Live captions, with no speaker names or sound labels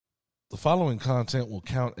The following content will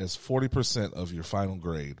count as 40% of your final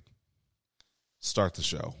grade. Start the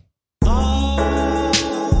show.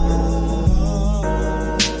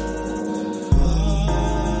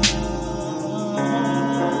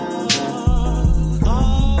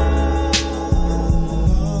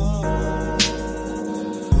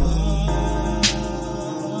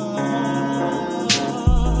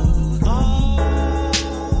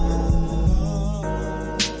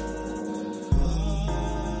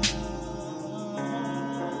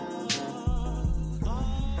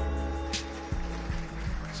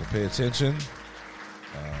 Pay attention.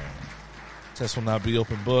 Test will not be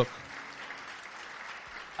open book.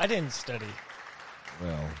 I didn't study.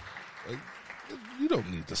 Well, you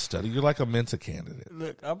don't need to study. You're like a Mensa candidate.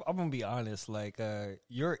 Look, I'm going to be honest. Like,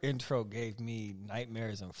 your intro gave me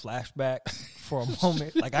nightmares and flashbacks for a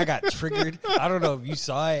moment. Like, I got triggered. I don't know if you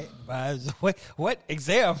saw it, but I was like, what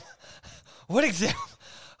exam? What exam?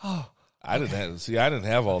 Oh, I didn't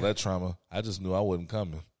have all that trauma. I just knew I wasn't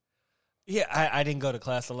coming. Yeah, I didn't go to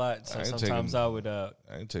class a lot, so sometimes I would I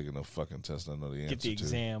ain't taking no fucking test I know the answer to. Get the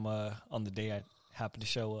exam on the day I happen to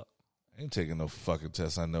show up. I ain't taking no fucking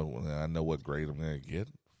test. I know what grade I'm gonna get.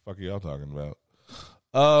 The fuck are y'all talking about?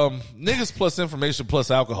 Niggas plus information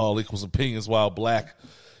plus alcohol equals opinions while black.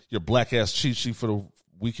 Your black ass cheat sheet for the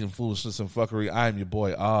weekend foolishness and fuckery. I am your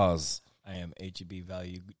boy Oz. I am HEB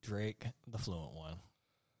Value Drake, the Fluent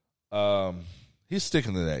one. He's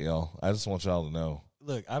sticking to that, y'all. I just want y'all to know.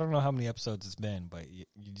 Look, I don't know how many episodes it's been, but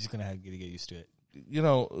you're just gonna have to get used to it. You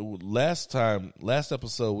know, last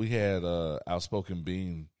episode we had Outspoken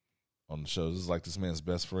Bean on the show. This is like this man's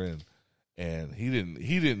best friend, and he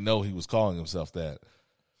didn't know he was calling himself that.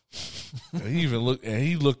 And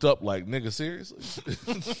he looked up like, nigga, seriously.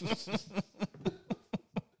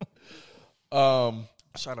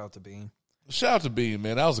 Shout out to Bean. Shout out to Bean,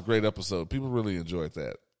 man. That was a great episode. People really enjoyed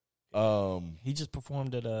that. He just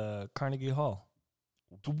performed at Carnegie Hall.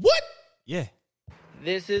 What? Yeah.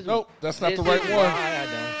 Nope, that's not the right one.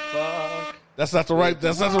 That's not the right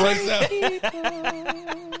sound.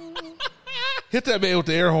 Hit that man with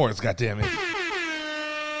the air horns, goddammit.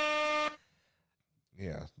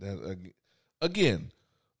 Yeah. Again,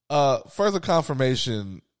 further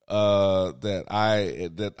confirmation that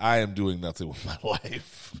I am doing nothing with my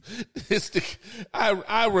life.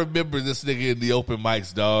 I remember this nigga in the open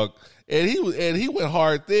mics, dog, and he went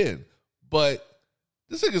hard then, but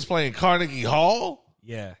this nigga's playing Carnegie Hall?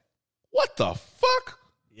 Yeah. What the fuck?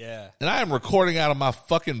 Yeah. And I am recording out of my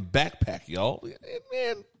fucking backpack, y'all.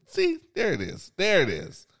 Man, see, there it is. There it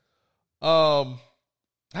is. How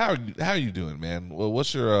are you doing, man? Well,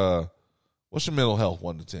 what's your mental health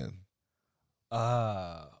 1 to 10?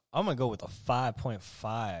 I'm gonna go with a 5.5.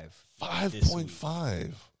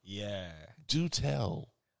 5.5. Yeah. Do tell.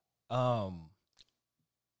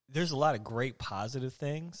 There's a lot of great positive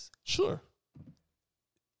things. Sure.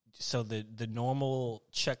 So the normal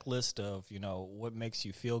checklist of, what makes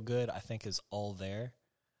you feel good, I think is all there.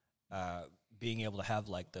 Being able to have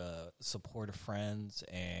like the support of friends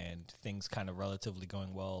and things kind of relatively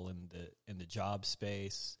going well in the job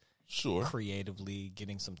space. Sure. Creatively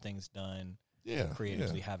getting some things done. Yeah.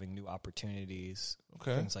 Creatively having new opportunities.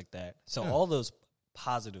 Okay. Things like that. So all those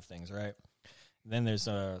positive things, right? Then there's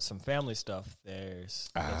some family stuff.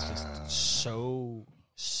 That's just so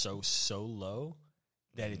low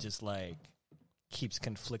that it just like keeps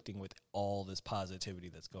conflicting with all this positivity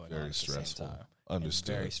that's going on at the same time.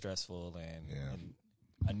 Understood. Very stressful and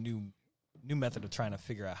a new method of trying to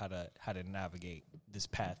figure out how to navigate this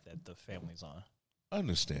path that the family's on.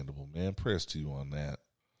 Understandable, man. Prayers to you on that.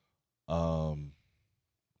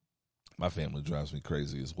 My family drives me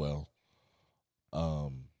crazy as well.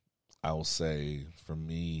 I will say for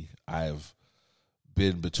me, I've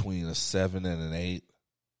been between a 7 and an 8.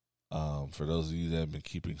 For those of you that have been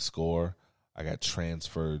keeping score, I got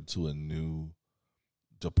transferred to a new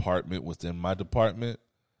department within my department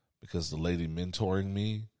because the lady mentoring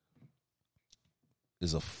me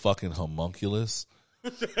is a fucking homunculus.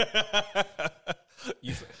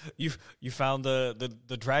 You found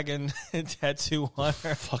the dragon tattoo on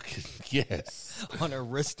her. Fucking yes. On her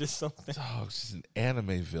wrist or something. Dog, she's an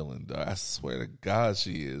anime villain, dog. I swear to God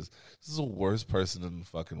she is. This is the worst person in the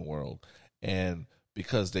fucking world. And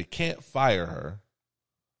because they can't fire her,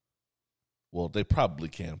 well, they probably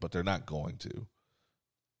can, but they're not going to.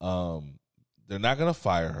 They're not going to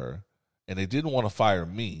fire her, and they didn't want to fire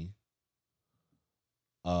me.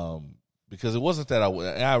 Because it wasn't that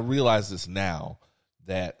I realize this now,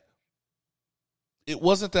 that it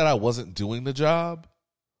wasn't that I wasn't doing the job.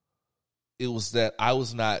 It was that I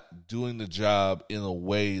was not doing the job in a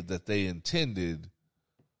way that they intended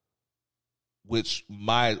which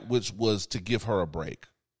was to give her a break.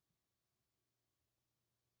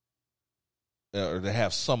 Or to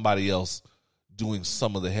have somebody else doing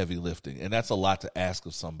some of the heavy lifting. And that's a lot to ask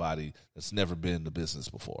of somebody that's never been in the business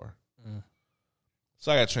before. Mm.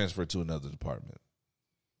 So I got transferred to another department,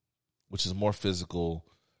 which is more physical.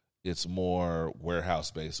 It's more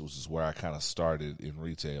warehouse based, which is where I kind of started in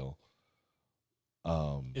retail.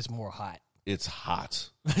 It's more hot. It's hot.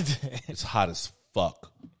 It's hot as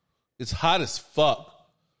fuck. It's hot as fuck.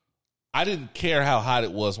 I didn't care how hot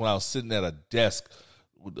it was when I was sitting at a desk,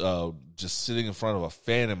 just sitting in front of a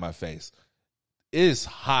fan in my face. It is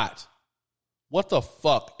hot. What the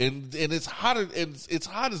fuck? And it's hot. It's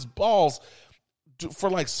hot as balls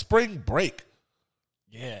for like spring break.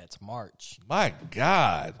 Yeah, it's March. My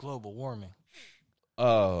God. Global warming.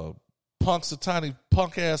 Punxsutawney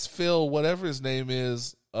punk ass Phil, whatever his name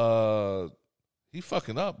is, he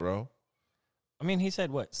fucking up, bro. I mean, he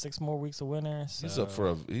said what, 6 more weeks of winter? So. He's up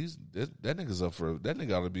for that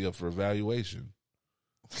nigga ought to be up for evaluation.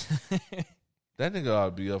 That nigga ought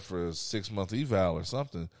to be up for a 6-month eval or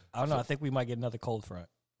something. I don't know. I think we might get another cold front.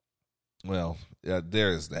 Well, yeah, there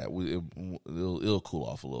is that. It'll cool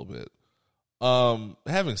off a little bit.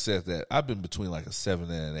 Having said that, I've been between like a 7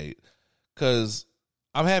 and an 8 because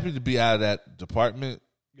I'm happy to be out of that department.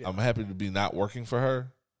 Yeah. I'm happy to be not working for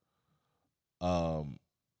her.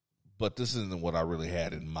 But this isn't what I really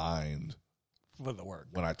had in mind for the work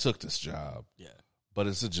when I took this job. Yeah, but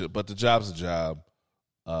the job's a job.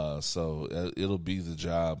 So it'll be the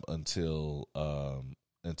job until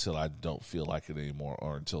I don't feel like it anymore,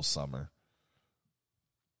 or until summer.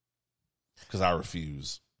 Because I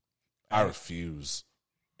refuse. I refuse.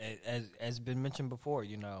 As been mentioned before,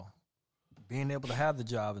 being able to have the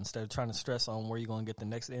job instead of trying to stress on where you're going to get the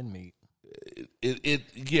next end meet.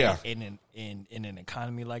 Yeah. In an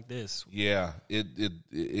economy like this. Yeah,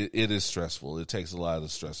 it is stressful. It takes a lot of the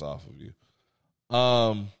stress off of you.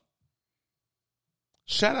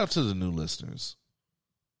 Shout out to the new listeners.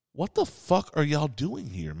 What the fuck are y'all doing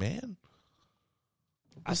here, man?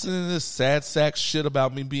 Listening to this sad sack shit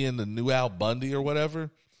about me being the new Al Bundy or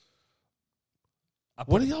whatever.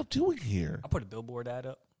 What are y'all doing here? I put a billboard ad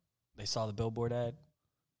up. They saw the billboard ad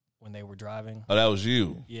when they were driving. Oh, that was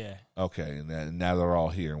you? Yeah. Okay, and now they're all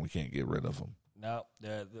here and we can't get rid of them. No,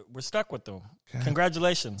 we're stuck with them.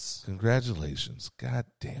 Congratulations. God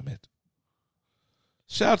damn it.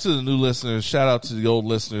 Shout out to the new listeners. Shout out to the old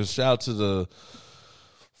listeners. Shout out to the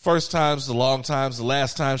first times, the long times, the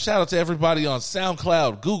last time. Shout out to everybody on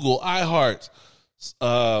SoundCloud, Google, iHeart,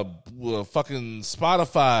 fucking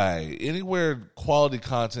Spotify, anywhere quality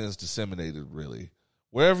content is disseminated, really.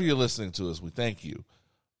 Wherever you're listening to us, we thank you.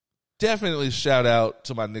 Definitely shout out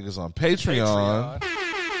to my niggas on Patreon.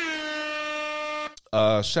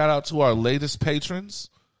 Shout out to our latest patrons.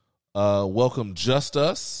 Welcome Just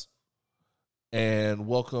Us. And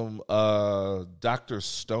welcome Dr.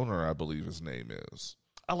 Stoner, I believe his name is.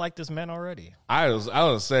 I like this man already. I was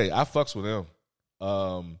gonna say, I fucks with him.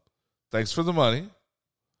 Thanks for the money.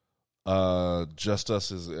 Just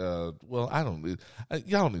Us is y'all don't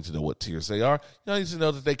need to know what tiers they are. Y'all need to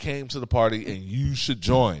know that they came to the party and you should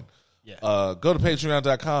join. Yeah. Go to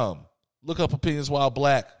patreon.com. Look up Opinions While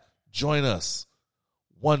Black. Join us.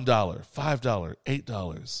 $1, $5,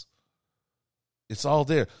 $8. It's all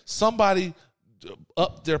there. Somebody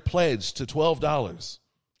up their pledge to $12.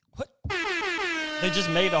 What? They just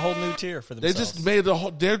made a whole new tier for themselves.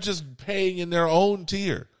 They're just paying in their own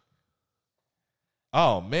tier.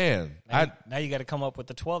 Oh man. Now you got to come up with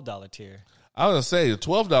the $12 tier. I was going to say the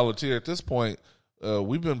 $12 tier at this point,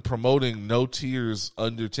 we've been promoting no tiers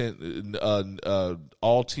under 10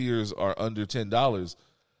 all tiers are under $10.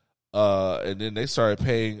 And then they started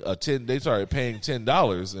paying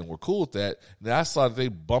 $10 and we're cool with that. And then I saw that they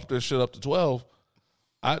bumped their shit up to 12.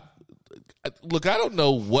 I don't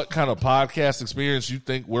know what kind of podcast experience you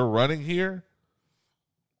think we're running here.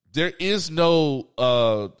 There is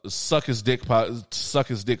no suck his dick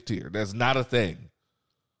tier. That's not a thing.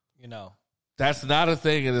 That's not a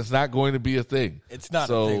thing, and it's not going to be a thing. It's not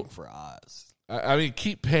a thing for Oz. I mean,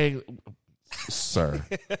 keep paying, sir.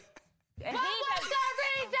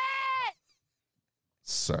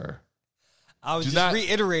 Sir. I was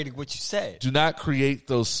reiterating what you said. Do not create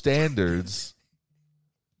those standards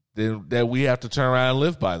that we have to turn around and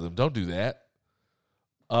live by them. Don't do that.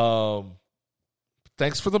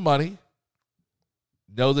 Thanks for the money.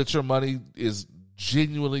 Know that your money is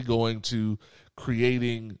genuinely going to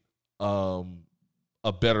creating a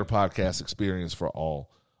better podcast experience for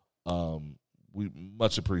all. We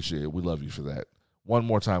much appreciate it. We love you for that. One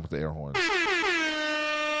more time with the air horns.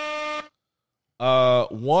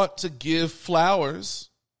 Want to give flowers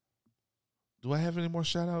Do I have any more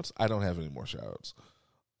shout outs? I don't have any more shout outs.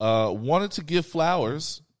 Wanted to give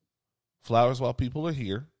flowers while people are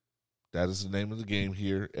here. That is the name of the game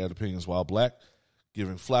here at Opinions While Black.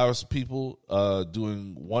 Giving flowers to people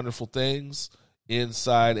doing wonderful things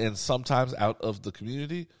inside and sometimes out of the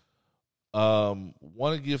community. Want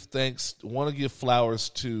to give flowers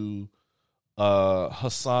to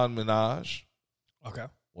Hasan Minhaj. Okay.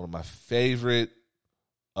 One of my favorite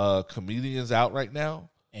comedians out right now.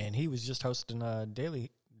 And he was just hosting a Daily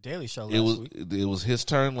Show last week. It was his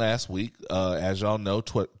turn last week. As y'all know,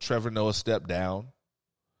 Trevor Noah stepped down.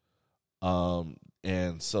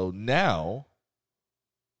 And so now,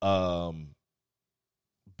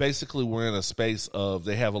 basically we're in a space of,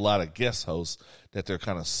 they have a lot of guest hosts that they're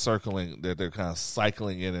kind of cycling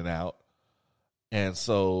in and out. And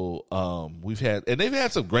so, they've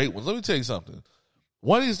had some great ones. Let me tell you something.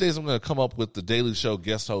 One of these days I'm going to come up with the Daily Show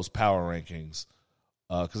guest host power rankings.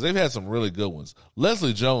 Because they've had some really good ones.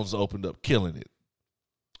 Leslie Jones opened up killing it.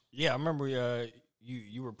 Yeah, I remember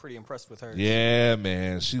you were pretty impressed with her. Yeah,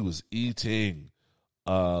 man. She was eating.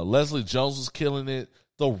 Leslie Jones was killing it.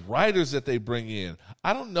 The writers that they bring in,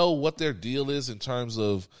 I don't know what their deal is in terms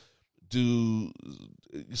of because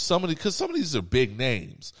some of these are big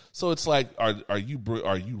names. So it's like, are you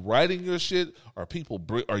writing your shit? Are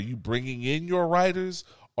you bringing in your writers?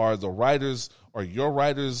 Are your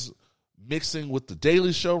writers mixing with the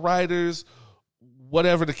Daily Show writers?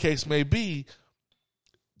 Whatever the case may be,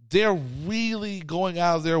 they're really going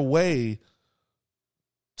out of their way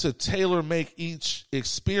to tailor make each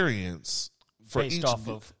experience based off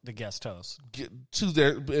of the guest host to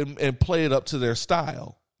their and play it up to their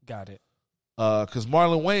style. Got it. Because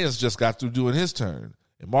Marlon Wayans just got through doing his turn,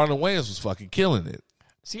 and Marlon Wayans was fucking killing it.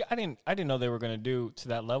 See, I didn't know they were going to do to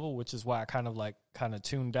that level, which is why I kind of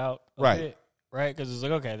tuned out a right. bit. Right, because it's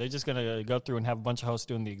like, okay, they're just going to go through and have a bunch of hosts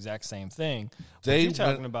doing the exact same thing. You're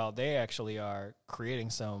talking about they actually are creating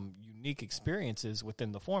some unique experiences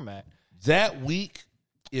within the format. That week,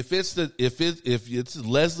 if it's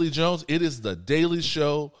Leslie Jones, it is the Daily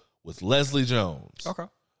Show with Leslie Jones. Okay,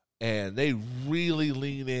 and they really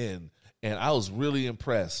lean in, and I was really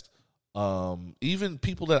impressed. Even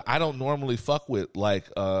people that I don't normally fuck with, like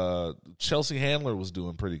Chelsea Handler, was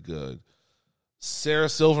doing pretty good. Sarah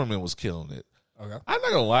Silverman was killing it. Okay. I'm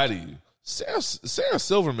not gonna lie to you. Sarah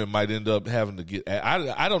Silverman might end up having to get.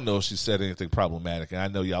 I don't know if she said anything problematic, and I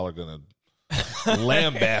know y'all are gonna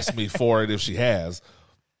lambaste me for it if she has.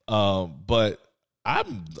 But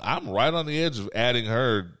I'm right on the edge of adding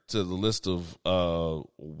her to the list of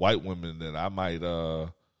white women that I might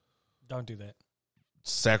don't do that.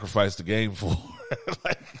 Sacrifice the game for.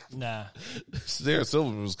 Nah. Sarah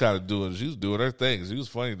Silverman was kind of she was doing her thing. She was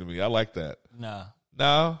funny to me. I like that. Nah.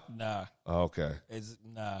 No? Nah. Oh, okay.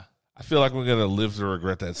 Nah. I feel like we're going to live to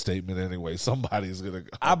regret that statement anyway. Somebody's going to go.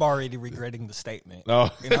 I'm already regretting the statement. Oh.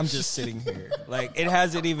 And I'm just sitting here. Like, it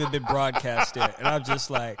hasn't even been broadcast yet. And I'm just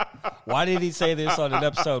like, why did he say this on an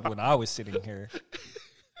episode when I was sitting here?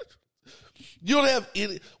 You don't have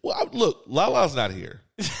any. Well, look, Lala's not here.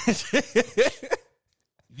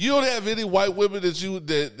 You don't have any white women that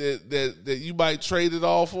you might trade it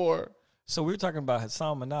all for? So we were talking about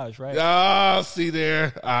Hasan Minhaj, right? Ah, see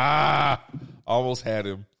there. Almost had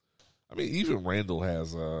him. I mean, even Randall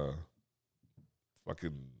has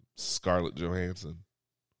fucking Scarlett Johansson.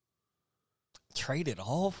 Trade it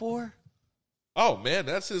all for? Oh, man,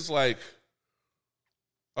 that's his like,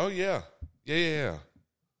 oh, yeah. Yeah.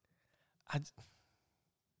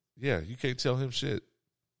 Yeah, you can't tell him shit.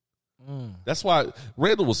 That's why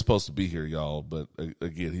Randall was supposed to be here, y'all. But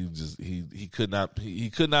again, he could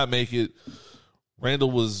not make it. Randall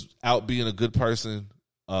was out being a good person.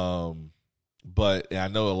 But I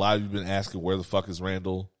know a lot of you've been asking where the fuck is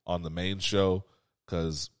Randall on the main show,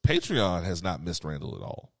 because Patreon has not missed Randall at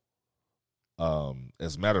all.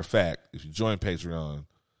 As a matter of fact, if you join Patreon,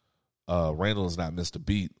 Randall has not missed a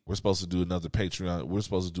beat. We're supposed to do another Patreon. We're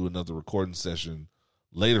supposed to do another recording session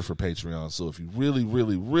later for Patreon. So if you really,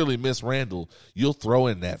 really, really miss Randall, you'll throw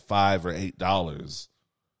in that $5 or $8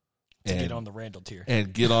 to get on the Randall tier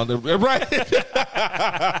and get on the right,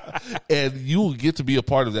 and you will get to be a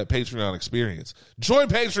part of that Patreon experience. Join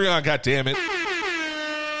Patreon, goddammit.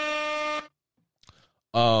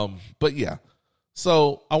 But yeah,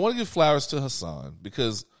 so I want to give flowers to Hasan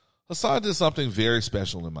because Hasan did something very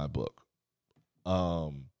special in my book.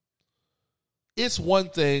 It's one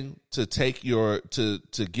thing to take to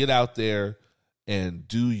get out there and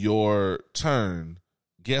do your turn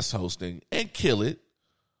guest hosting and kill it.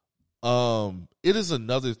 It is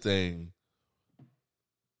another thing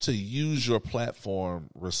to use your platform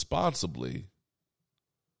responsibly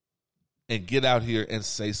and get out here and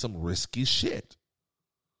say some risky shit.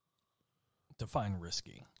 Define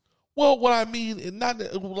risky. Well, what I mean, not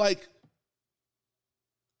like,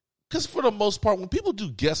 because for the most part, when people do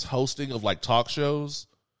guest hosting of like talk shows,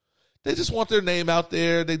 they just want their name out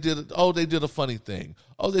there. They did a funny thing.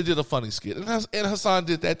 Oh, they did a funny skit. And Hasan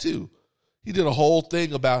did that too. He did a whole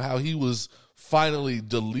thing about how he was finally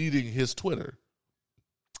deleting his Twitter.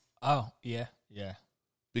 Oh, yeah, yeah.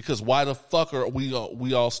 Because why the fuck are we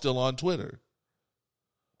all still on Twitter?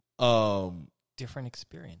 Different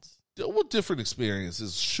experience. Well, different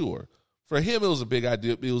experiences, sure. For him, it was a big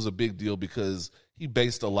idea. It was a big deal because he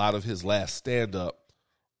based a lot of his last stand-up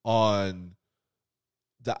on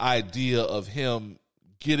the idea of him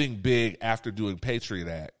getting big after doing Patriot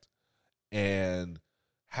Act and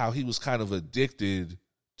how he was kind of addicted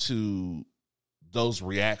to those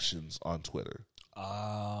reactions on Twitter.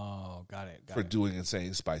 Oh, got it. For doing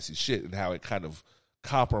insane, spicy shit, and how it kind of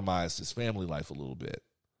compromised his family life a little bit.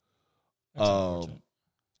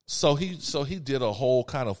 So he did a whole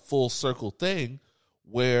kind of full circle thing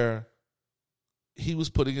where he was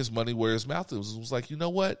putting his money where his mouth is. It was like, you know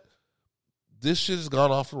what? This shit has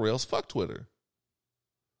gone off the rails. Fuck Twitter.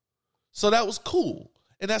 So that was cool.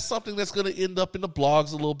 And that's something that's going to end up in the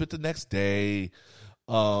blogs a little bit the next day.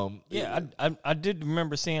 I did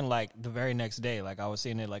remember seeing like the very next day, like I was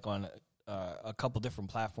seeing it like on a couple different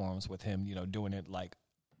platforms with him, doing it like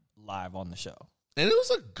live on the show. And it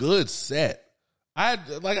was a good set. I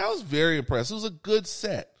was very impressed. It was a good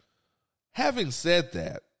set. Having said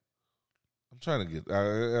that, I'm trying to get,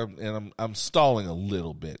 I'm stalling a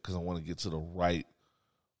little bit because I want to get to the right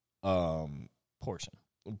portion.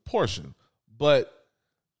 But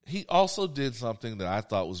he also did something that I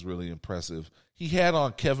thought was really impressive. He had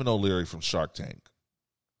on Kevin O'Leary from Shark Tank.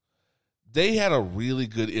 They had a really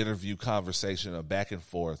good interview conversation, a back and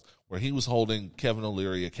forth, where he was holding Kevin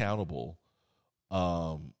O'Leary accountable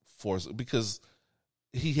because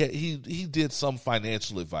he did some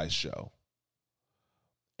financial advice show,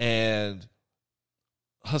 and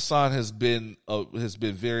Hasan has been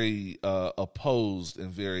very opposed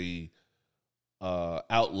and very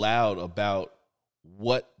out loud about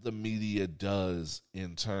what the media does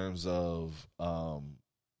in terms of kind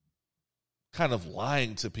of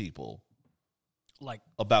lying to people, like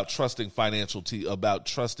about trusting about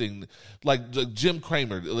trusting like Jim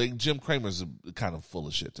Cramer. Like Jim Cramer's kind of full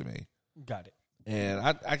of shit to me. Got it.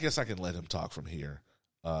 And I guess I can let him talk from here.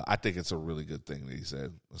 I think it's a really good thing that he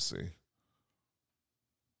said. Let's see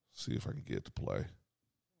if I can get it to play.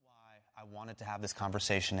 Why I wanted to have this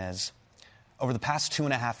conversation is, over the past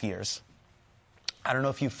 2.5 years, I don't know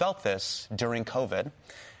if you felt this during COVID.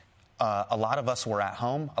 A lot of us were at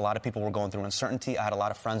home. A lot of people were going through uncertainty. I had a lot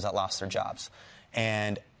of friends that lost their jobs.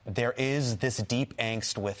 And there is this deep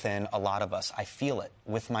angst within a lot of us. I feel it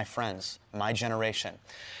with my friends, my generation.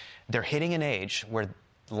 They're hitting an age where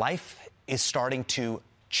life is starting to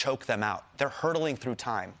choke them out. They're hurtling through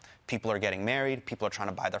time. People are getting married. People are trying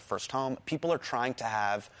to buy their first home. People are trying to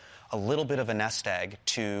have a little bit of a nest egg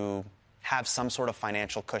to have some sort of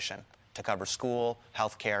financial cushion to cover school,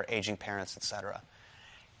 healthcare, aging parents, etc.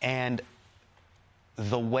 And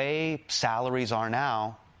the way salaries are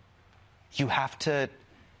now, you have to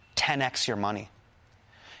 10x your money.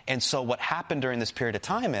 And so what happened during this period of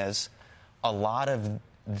time is a lot of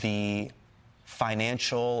the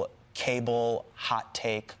financial, cable, hot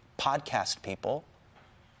take podcast people,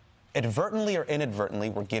 advertently or inadvertently,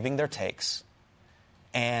 were giving their takes,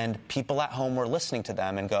 and people at home were listening to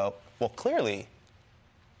them and go, well, clearly,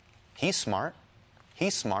 he's smart,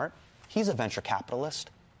 he's a venture capitalist.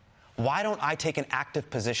 Why don't I take an active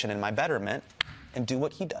position in my betterment and do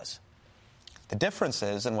what he does? The difference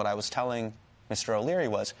is, and what I was telling Mr. O'Leary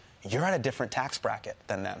was, you're at a different tax bracket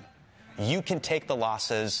than them. You can take the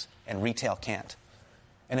losses and retail can't.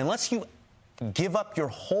 And unless you give up your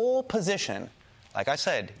whole position, like I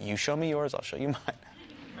said, you show me yours, I'll show you mine.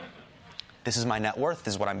 This is my net worth,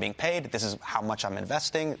 this is what I'm being paid, this is how much I'm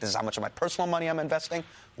investing, this is how much of my personal money I'm investing.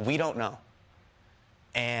 We don't know.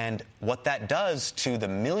 And what that does to the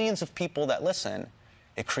millions of people that listen,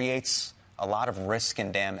 it creates a lot of risk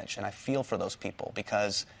and damage. And I feel for those people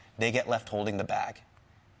because they get left holding the bag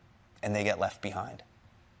and they get left behind.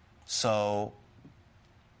 So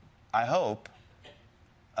I hope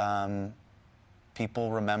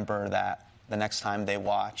people remember that the next time they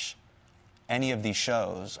watch any of these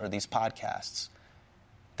shows or these podcasts,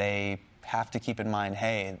 they have to keep in mind,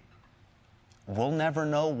 hey, we'll never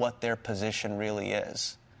know what their position really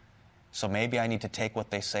is. So maybe I need to take what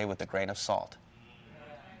they say with a grain of salt.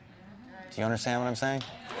 Do you understand what I'm saying?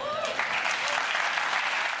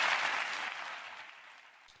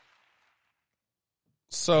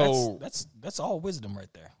 So that's all wisdom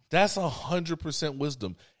right there. That's 100%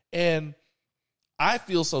 wisdom. And I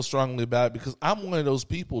feel so strongly about it because I'm one of those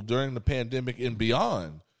people during the pandemic and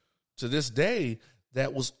beyond to this day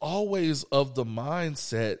that was always of the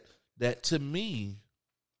mindset that, to me,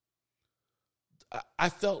 I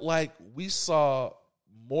felt like we saw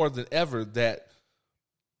more than ever that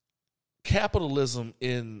capitalism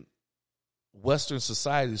in Western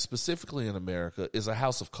society, specifically in America, is a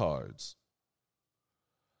house of cards.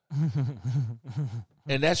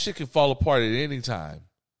 And that shit can fall apart at any time.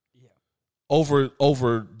 Yeah. Over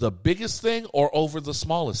the biggest thing or over the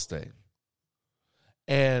smallest thing.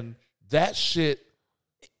 And that shit,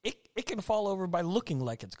 it can fall over by looking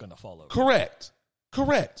like it's going to fall over. Correct.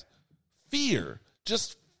 Fear.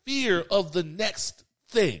 Just fear of the next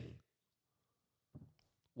thing.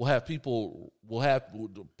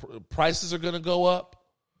 Prices are going to go up.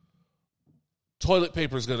 Toilet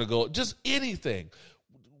paper is going to go up. Just anything.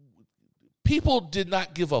 People did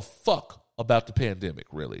not give a fuck about the pandemic,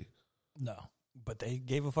 really. No, but they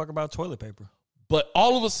gave a fuck about toilet paper. But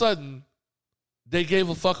all of a sudden, they gave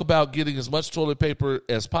a fuck about getting as much toilet paper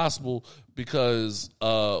as possible because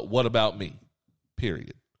what about me?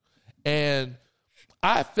 Period. And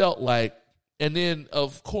I felt like, and then,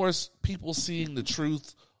 of course, people seeing the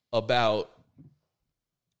truth about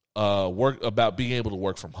about being able to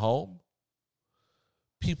work from home,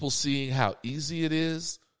 people seeing how easy it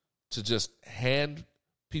is to just hand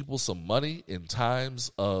people some money in times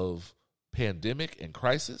of pandemic and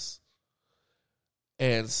crisis,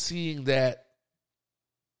 and seeing that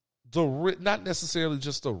not necessarily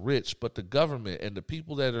just the rich, but the government and the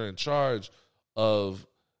people that are in charge of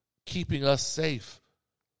keeping us safe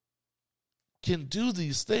can do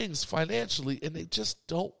these things financially, and they just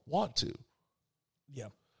don't want to. Yeah.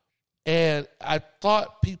 And I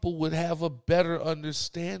thought people would have a better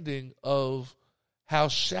understanding of how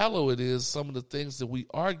shallow it is, some of the things that we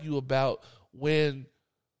argue about when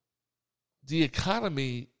the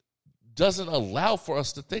economy doesn't allow for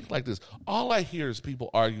us to think like this. All I hear is people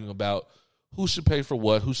arguing about who should pay for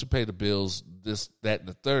what, who should pay the bills, this, that, and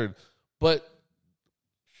the third. But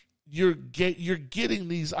you're getting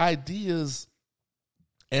these ideas,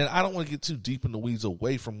 and I don't want to get too deep in the weeds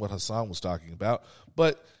away from what Hasan was talking about,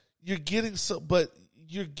 but you're getting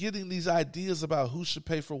these ideas about who should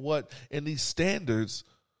pay for what and these standards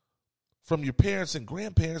from your parents and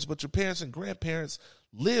grandparents, but your parents and grandparents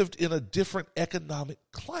lived in a different economic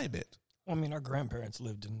climate. Well, I mean, our grandparents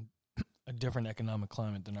lived in a different economic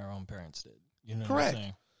climate than our own parents did. You know Correct. What I'm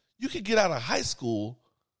saying? You could get out of high school,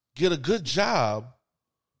 get a good job,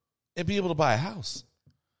 and be able to buy a house.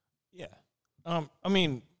 Yeah. I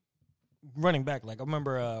mean, running back, like I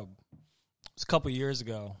remember it was a couple years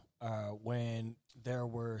ago when there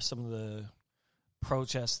were some of the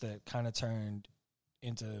protests that kind of turned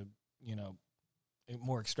into,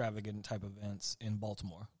 more extravagant type events in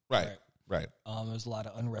Baltimore. Right. There was a lot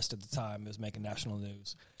of unrest at the time. It was making national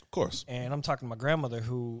news. Of course. And I'm talking to my grandmother,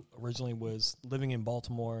 who originally was living in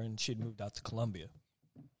Baltimore, and she'd moved out to Columbia.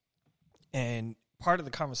 And part of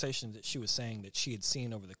the conversation that she was saying that she had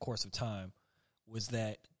seen over the course of time was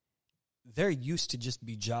that there used to just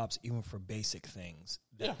be jobs even for basic things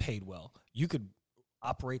that paid well. You could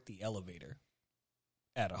operate the elevator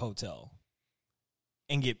at a hotel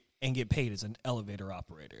and get paid as an elevator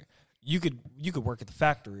operator. You could work at the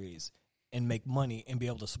factories and make money and be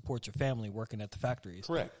able to support your family working at the factories.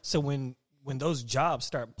 Correct. So when those jobs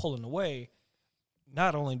start pulling away,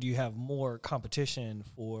 not only do you have more competition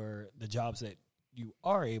for the jobs that you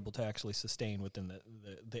are able to actually sustain within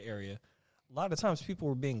the area, a lot of times people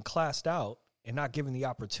were being classed out and not given the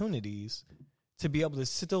opportunities to be able to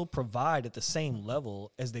still provide at the same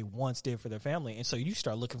level as they once did for their family. And so you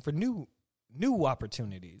start looking for new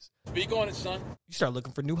opportunities. Speak on it, son. You start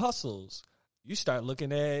looking for new hustles. You start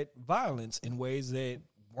looking at violence in ways that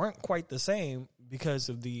weren't quite the same because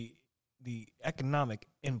of the economic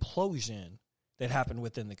implosion that happened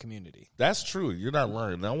within the community. That's true. You're not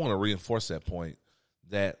lying. I want to reinforce that point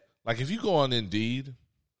that, like, if you go on Indeed,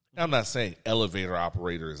 I'm not saying elevator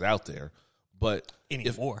operator is out there, but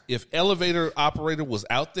anymore. If elevator operator was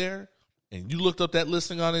out there and you looked up that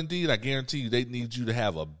listing on Indeed, I guarantee you they need you to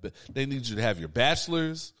have your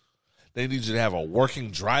bachelor's. They need you to have a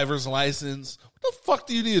working driver's license. What the fuck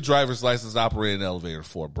do you need a driver's license to operate an elevator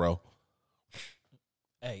for, bro?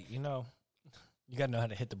 Hey, you got to know how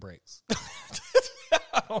to hit the brakes.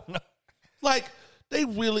 I don't know. Like, they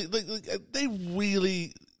really,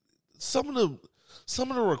 some of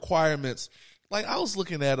the requirements, like I was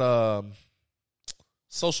looking at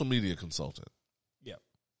social media consultant. Yeah.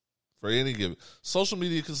 For any given social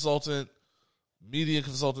media consultant,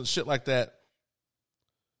 shit like that.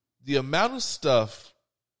 the amount of stuff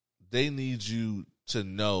they need you to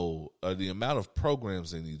know, or the amount of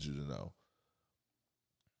programs they need you to know.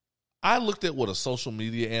 I looked at what a social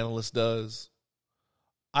media analyst does.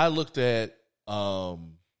 I looked at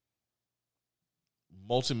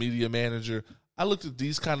multimedia manager. I looked at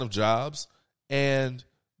these kind of jobs, and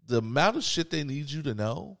the amount of shit they need you to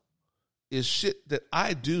know is shit that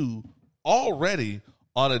I do already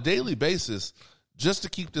on a daily basis just to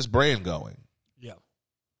keep this brand going. Yeah.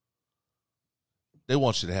 They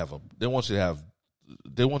want you to have a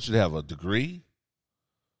degree.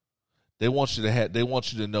 They want you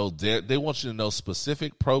to know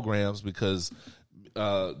specific programs because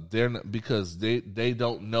they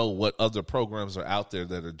don't know what other programs are out there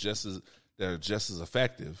that are just as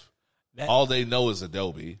effective. All they know is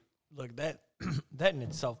Adobe. Look, that in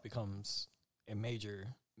itself becomes a major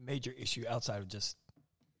issue outside of just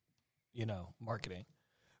marketing.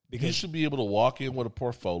 Because you should be able to walk in with a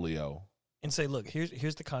portfolio and say, look,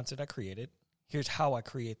 here's the content I created. Here's how I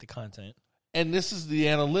create the content. And this is the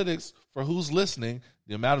analytics for who's listening,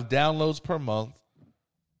 the amount of downloads per month.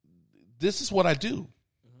 This is what I do.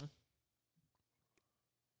 Mm-hmm.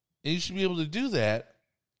 And you should be able to do that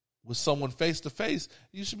with someone face to face.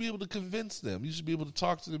 You should be able to convince them. You should be able to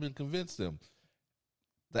talk to them and convince them.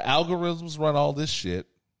 The algorithms run all this shit.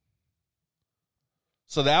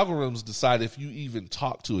 So the algorithms decide if you even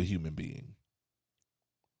talk to a human being.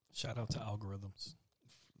 Shout out to algorithms.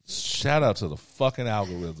 Shout out to the fucking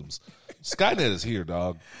algorithms. Skynet is here,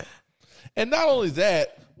 dog. And not only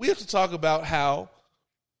that, we have to talk about how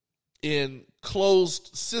in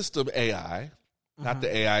closed system AI, not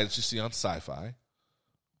the AI that you see on sci-fi,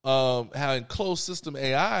 how in closed system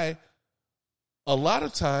AI, a lot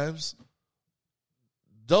of times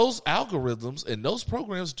those algorithms and those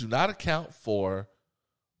programs do not account for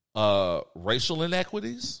racial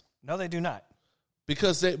inequities. No, they do not.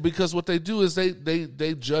 Because what they do is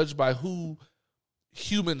they judge by who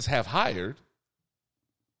humans have hired,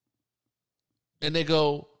 and they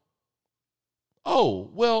go, oh,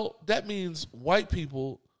 well, that means white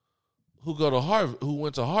people who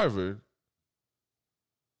went to Harvard,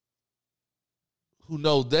 who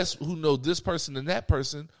know this person and that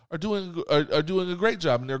person are doing a great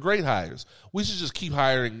job and they're great hires. We should just keep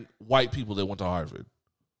hiring white people that went to Harvard.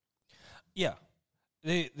 Yeah,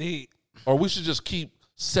 or we should just keep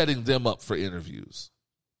setting them up for interviews.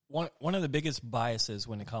 One of the biggest biases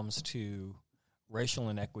when it comes to racial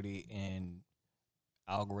inequity in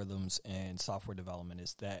algorithms and software development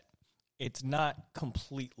is that it's not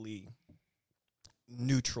completely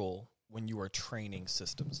neutral when you are training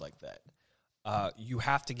systems like that. You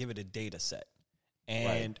have to give it a data set.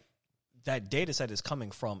 And that data set is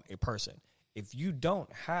coming from a person. If you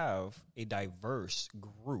don't have a diverse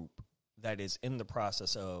group that is in the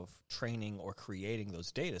process of training or creating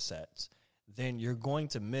those data sets, then you're going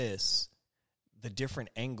to miss the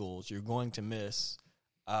different angles. You're going to miss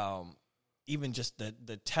even just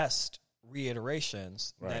the test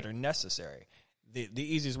reiterations that are necessary. The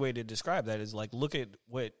easiest way to describe that is like, look at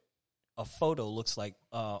what a photo looks like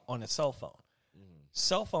on a cell phone. Mm-hmm.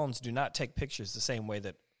 Cell phones do not take pictures the same way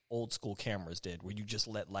that old school cameras did, where you just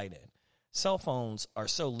let light in. Cell phones are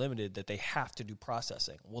so limited that they have to do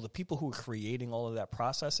processing. Well, the people who are creating all of that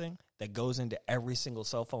processing that goes into every single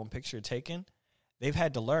cell phone picture taken, they've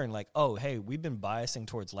had to learn, like, oh, hey, we've been biasing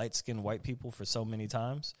towards light-skinned white people for so many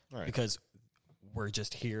times because we're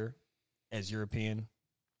just here as European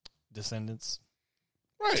descendants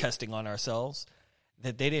testing on ourselves,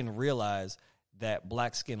 that they didn't realize that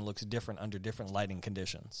black skin looks different under different lighting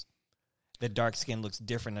conditions. That dark skin looks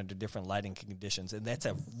different under different lighting conditions. And that's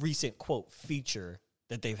a recent, quote, feature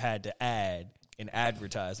that they've had to add and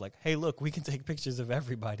advertise. Like, hey, look, we can take pictures of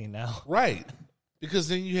everybody now. Right. Because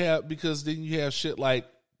then you have shit like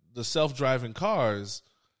the self-driving cars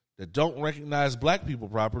that don't recognize black people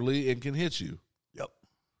properly and can hit you.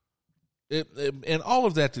 Yep. And all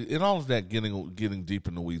of that getting deep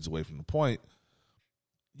in the weeds away from the point,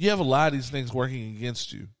 you have a lot of these things working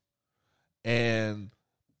against you. And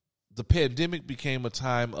the pandemic became a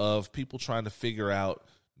time of people trying to figure out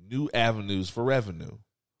new avenues for revenue.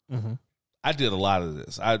 Mm-hmm. I did a lot of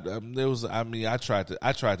this. I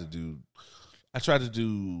tried to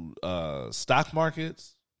do stock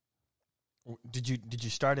markets. Did you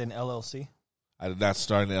start an LLC? I did not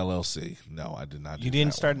start an LLC. No, I did not. You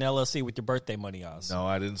didn't start an LLC with your birthday money, Oz. No,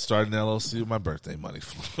 I didn't start an LLC with my birthday money.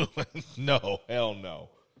 No, hell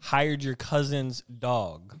no. Hired your cousin's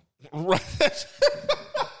dog. Right.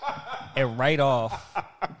 And write off,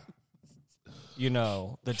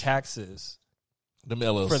 the taxes. Them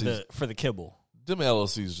LLCs for the kibble. Them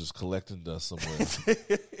LLCs just collecting dust somewhere.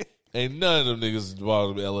 Ain't none of them niggas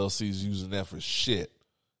involved in LLCs using that for shit.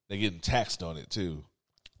 They getting taxed on it too.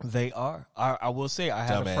 They are. I will say I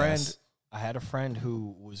had Dumbass. a friend. I had a friend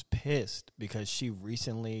who was pissed because she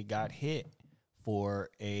recently got hit for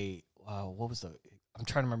a what was the? I'm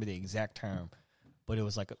trying to remember the exact term, but it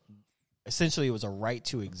was like essentially it was a right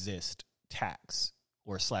to exist tax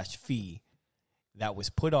or / fee that was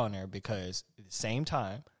put on her because at the same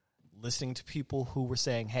time listening to people who were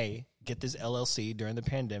saying, "Hey, get this LLC during the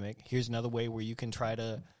pandemic. Here's another way where you can try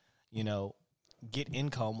to, get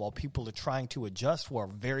income while people are trying to adjust for a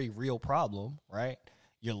very real problem." Right?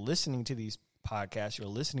 You're listening to these podcasts, you're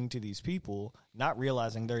listening to these people, not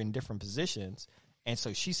realizing they're in different positions. And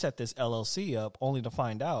so she set this LLC up only to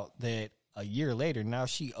find out that a year later, now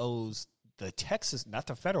she owes the Texas, not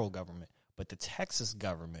the federal government, but the Texas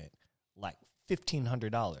government, like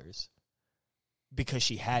 $1,500 because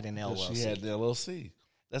she had an LLC. She had the LLC.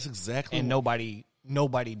 That's exactly. And nobody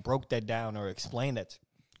broke that down or explained that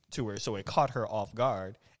to her. So it caught her off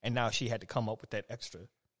guard. And now she had to come up with that extra.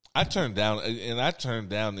 I turned down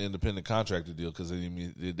the independent contractor deal because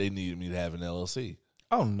they needed me to have an LLC.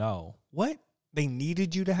 Oh, no. What? They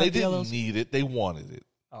needed you to have They the LLC? didn't need it. They wanted it.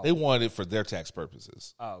 Oh. They wanted it for their tax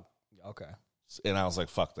purposes. Oh, okay. And I was like,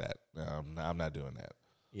 fuck that. I'm not doing that.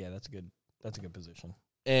 Yeah, that's good. That's a good position.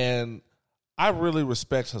 And I really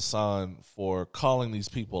respect Hasan for calling these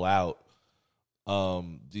people out,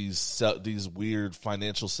 these weird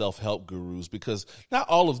financial self-help gurus, because not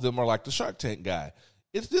all of them are like the Shark Tank guy.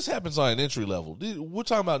 This happens on an entry level. We're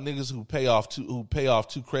talking about niggas who pay off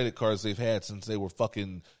two credit cards they've had since they were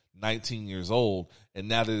fucking 19 years old, and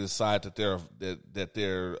now they decide that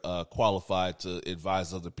they're qualified to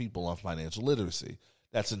advise other people on financial literacy.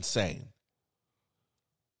 That's insane.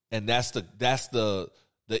 And that's the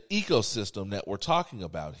ecosystem that we're talking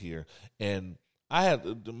about here. And I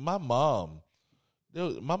had my mom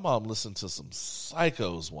listened to some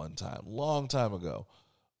psychos one time, long time ago,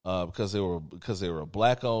 because they were a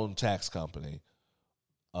black-owned tax company.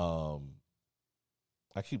 I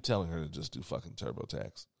keep telling her to just do fucking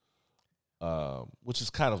TurboTax, which is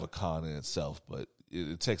kind of a con in itself, but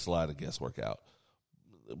it takes a lot of guesswork out.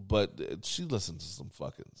 But she listened to some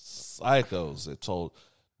fucking psychos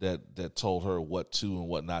that told her what to and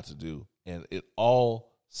what not to do, and it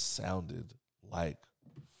all sounded like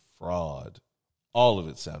fraud. All of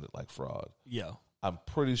it sounded like fraud. Yeah. I'm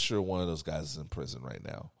pretty sure one of those guys is in prison right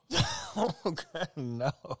now. Oh God,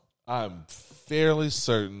 no. I'm fairly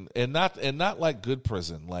certain, and not like good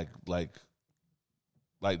prison, like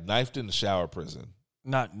knifed in the shower prison.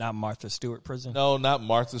 Not Martha Stewart prison. No, not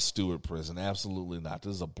Martha Stewart prison. Absolutely not.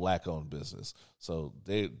 This is a black-owned business, so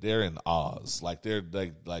they're in Oz. Like they're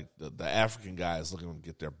like the African guy is looking to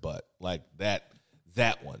get their butt. Like that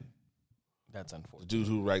one. That's unfortunate. The dude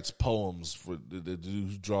who writes poems for the dude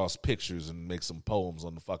who draws pictures and makes some poems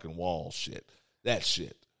on the fucking wall. Shit, that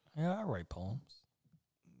shit. Yeah, I write poems.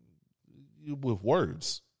 With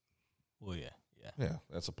words. Well, yeah. Yeah,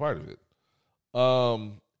 that's a part of it.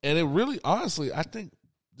 And it really, honestly, I think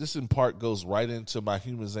this in part goes right into my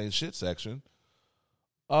humans ain't shit section.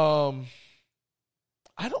 I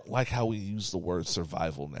don't like how we use the word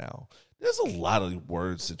survival now. There's a lot of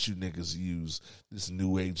words that you niggas use. This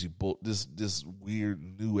new agey this weird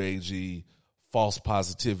new agey false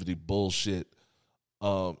positivity bullshit.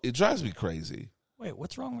 It drives me crazy. Wait,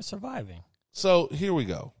 what's wrong with surviving? So here we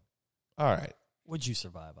go. All right. What'd you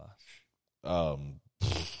survive on?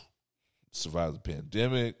 Survived the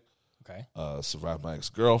pandemic. Okay. Survived my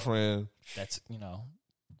ex-girlfriend. That's,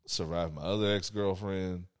 Survived my other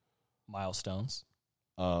ex-girlfriend. Milestones.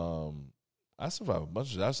 I survived a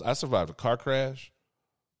bunch of I survived a car crash.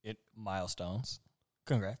 Milestones.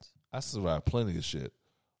 Congrats. I survived plenty of shit.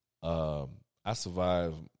 I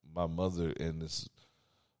survived my mother and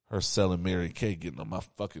her selling Mary Kay getting on my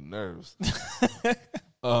fucking nerves.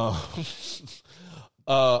 I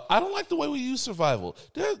don't like the way we use survival.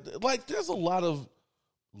 There's a lot of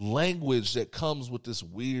language that comes with this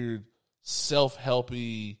weird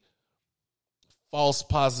self-helpy, false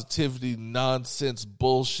positivity, nonsense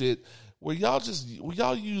bullshit where y'all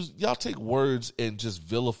take words and just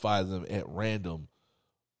vilify them at random,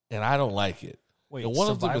 and I don't like it. Wait, and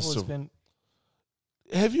one of them is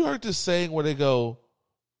have you heard this saying where they go,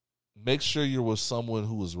 make sure you're with someone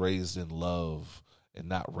who was raised in love and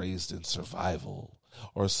not raised in survival,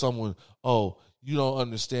 or someone, you don't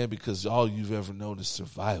understand because all you've ever known is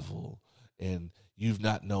survival and you've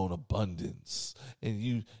not known abundance,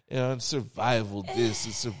 and survival this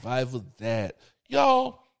and survival that,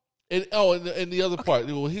 y'all. And the other part,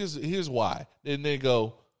 well, here's why. And they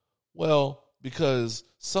go, well, because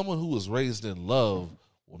someone who was raised in love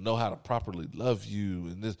will know how to properly love you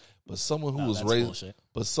and this. But someone who was that's raised, bullshit.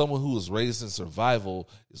 but someone who was raised in survival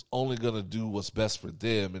is only going to do what's best for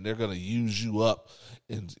them, and they're going to use you up,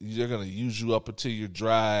 and they're going to use you up until you're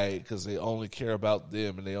dry because they only care about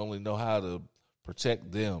them and they only know how to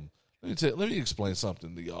protect them. Let me explain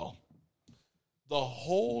something to y'all. The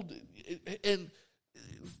whole and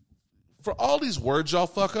for all these words y'all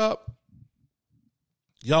fuck up,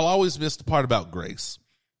 y'all always miss the part about grace.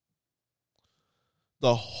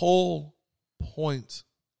 The whole point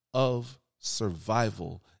of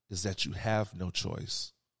survival is that you have no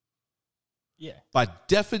choice. Yeah. By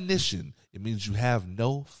definition, it means you have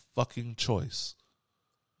no fucking choice.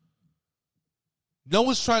 No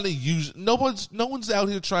one's out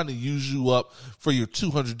here trying to use you up for your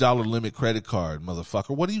 $200 limit credit card,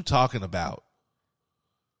 motherfucker. What are you talking about?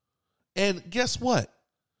 And guess what?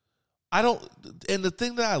 And the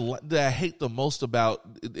thing that I hate the most about,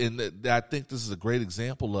 and that I think this is a great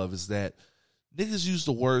example of, is that niggas use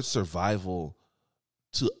the word survival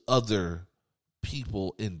to other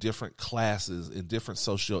people in different classes, in different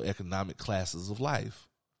socioeconomic classes of life.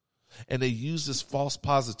 And they use this false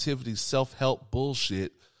positivity, self-help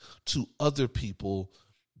bullshit to other people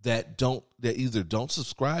that either don't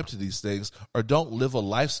subscribe to these things or don't live a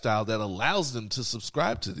lifestyle that allows them to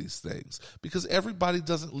subscribe to these things. Because everybody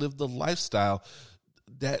doesn't live the lifestyle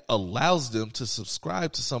that allows them to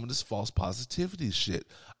subscribe to some of this false positivity shit.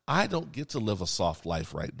 I don't get to live a soft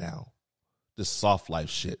life right now. This soft life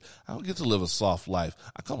shit. I don't get to live a soft life.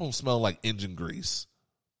 I come home smelling like engine grease.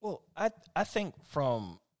 Well, I think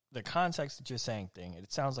from the context that you're saying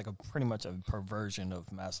it sounds like pretty much a perversion of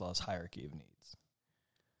Maslow's hierarchy of needs.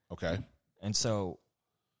 Okay. And so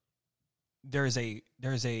there's a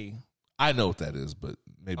I know what that is, but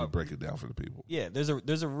maybe break it down for the people. Yeah, there's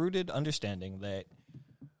a rooted understanding that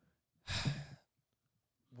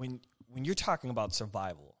when you're talking about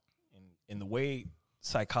survival in the way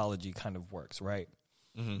psychology kind of works, right?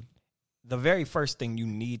 Mm-hmm. The very first thing you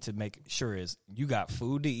need to make sure is you got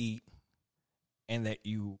food to eat and that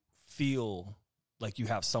you feel like you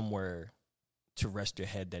have somewhere to rest your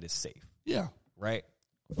head that is safe. Yeah. Right?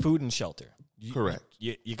 Food and shelter. Correct.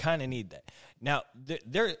 You kind of need that. Now,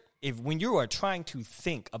 when you are trying to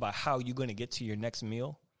think about how you're going to get to your next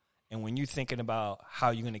meal, and when you're thinking about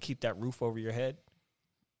how you're going to keep that roof over your head,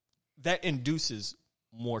 that induces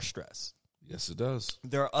more stress. Yes, it does.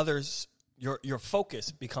 There are others. Your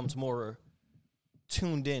focus becomes more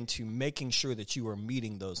tuned in to making sure that you are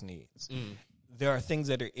meeting those needs. Mm. There are things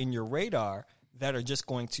that are in your radar that are just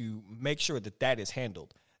going to make sure that is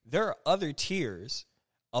handled. There are other tiers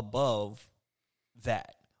above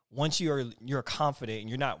that. Once you're confident and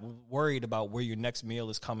you're not worried about where your next meal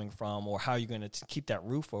is coming from or how you're going to keep that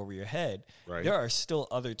roof over your head, right, there are still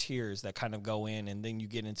other tiers that kind of go in, and then you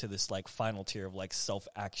get into this like final tier of like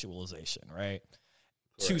self-actualization, right?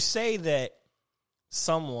 Correct. To say that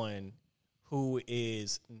someone who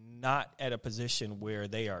is not at a position where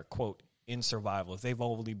they are, quote, in survival, if they've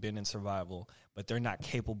only been in survival, but they're not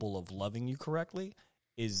capable of loving you correctly,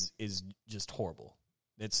 is just horrible.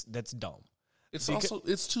 That's dumb.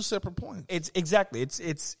 It's two separate points. It's exactly.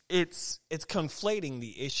 It's conflating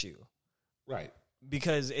the issue. Right.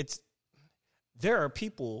 Because there are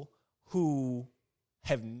people who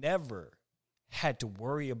have never had to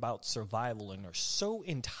worry about survival and are so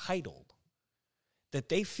entitled that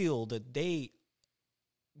they feel that they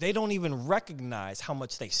don't even recognize how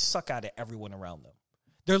much they suck out of everyone around them.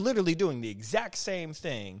 They're literally doing the exact same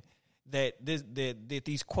thing that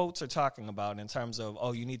these quotes are talking about in terms of,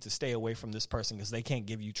 oh, you need to stay away from this person because they can't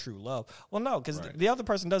give you true love. Well, no, because the other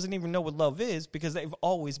person doesn't even know what love is because they've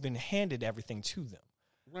always been handed everything to them.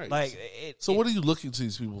 Right. Like, what are you looking to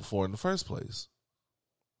these people for in the first place?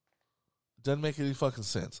 Doesn't make any fucking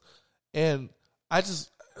sense. And I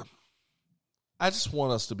just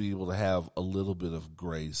want us to be able to have a little bit of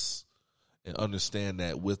grace and understand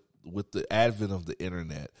that with the advent of the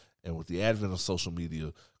internet and with the advent of social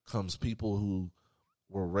media comes people who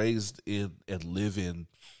were raised in and live in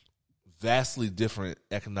vastly different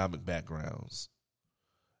economic backgrounds.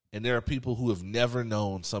 And there are people who have never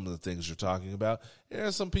known some of the things you're talking about. There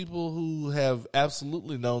are some people who have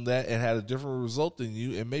absolutely known that and had a different result than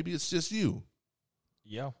you, and maybe it's just you.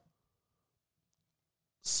 Yeah.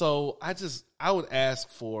 So I would ask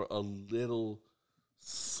for a little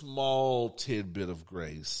small tidbit of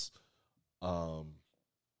grace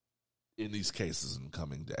in these cases in the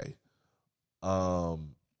coming day.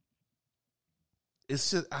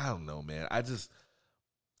 It's just, I don't know, man.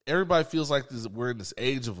 Everybody feels like we're in this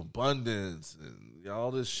age of abundance and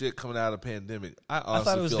all this shit coming out of the pandemic. I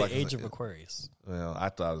thought it was feel the like age of Aquarius. Well, I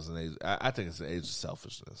thought it was an age. I think it's an age of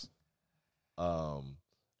selfishness.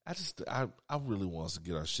 I really want us to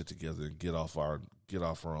get our shit together and get off our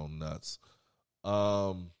own nuts.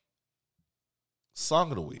 Song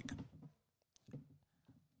of the week.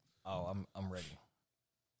 Oh, I'm ready.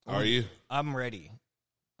 Are you? I'm ready.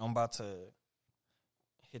 I'm about to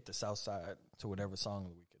hit the South Side to whatever song of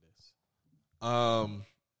the week it is.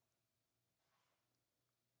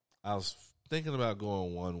 I was thinking about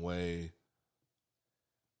going one way.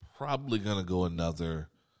 Probably gonna go another.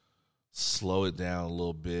 Slow it down a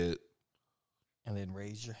little bit. And then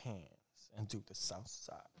raise your hands and do the South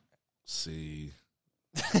Side. See,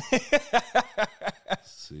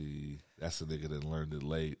 that's a nigga that learned it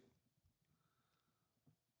late.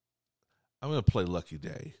 I'm going to play Lucky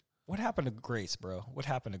Daye. What happened to Grace, bro? What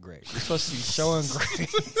happened to Grace? You're supposed to be showing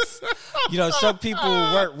Grace. You know, some people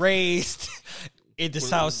weren't raised in the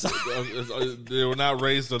South Side. They were not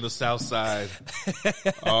raised on the South Side.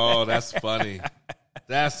 Oh, that's funny.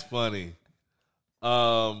 That's funny.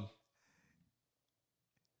 Let's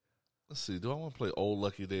see. Do I want to play Old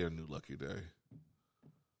Lucky Daye or New Lucky Daye?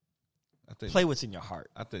 I think play what's in your heart.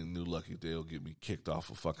 I think New Lucky Daye will get me kicked off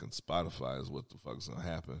of fucking Spotify. Is what the fuck's gonna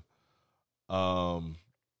happen. Oh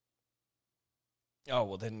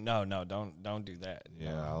well, then no, don't do that.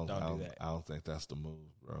 Yeah, no, don't do that. I don't think that's the move,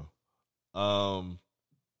 bro.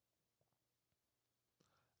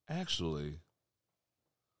 Actually,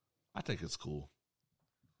 I think it's cool.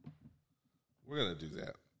 We're gonna do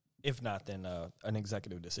that. If not, then an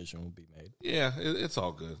executive decision will be made. Yeah, it's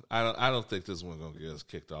all good. I don't think this one's gonna get us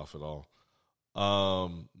kicked off at all.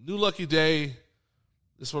 New Lucky Daye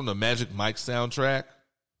is from the Magic Mike soundtrack.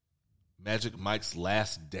 Magic Mike's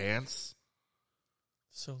Last Dance.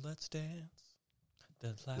 So let's dance.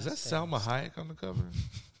 Is that Salma Hayek on the cover?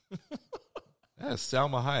 That is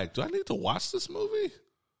Salma Hayek. Do I need to watch this movie?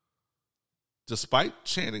 Despite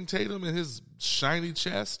Channing Tatum and his shiny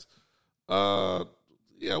chest. Yeah,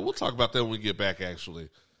 we'll talk about that when we get back, actually.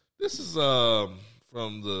 This is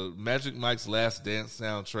from the Magic Mike's Last Dance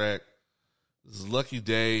soundtrack. This is Lucky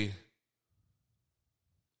Daye.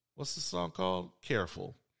 What's the song called?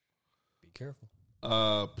 Careful. Be careful.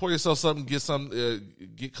 Pour yourself something,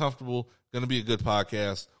 get comfortable. Gonna be a good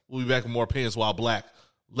podcast. We'll be back with more Opinions While Black.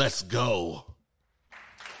 Let's go.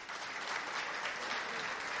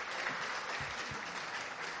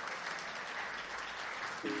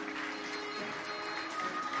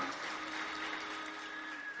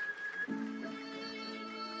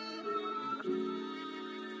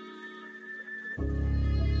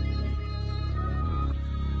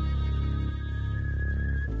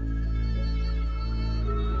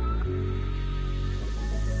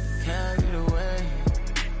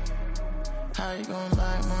 How you gon'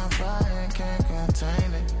 light my fire and can't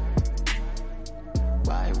contain it?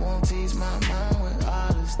 Why you won't tease my mind with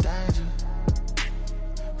all this danger?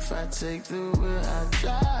 If I take the wheel, I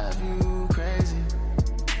drive you crazy.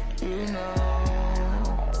 You know.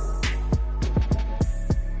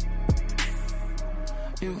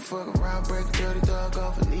 You fuck around, break a dirty dog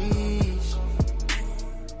off a leash.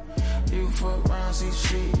 You fuck around, see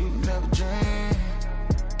shit you never dreamed.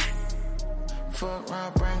 Fuck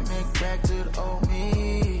around, bring nigga back to the old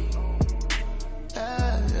me.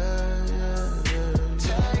 Yeah.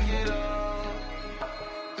 Take it all.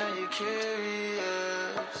 Now you're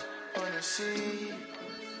curious when you see.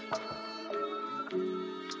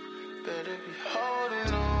 Better be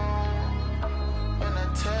holding on when I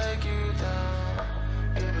take you down.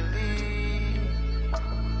 You believe.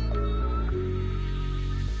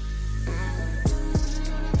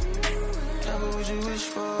 Tell me what you wish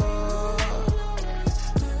for.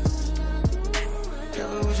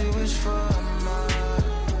 What you wish for, ma?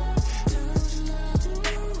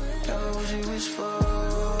 Tell me what you wish for.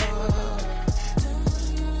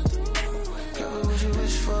 Tell me what you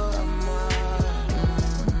wish for, ma.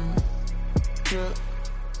 Drip.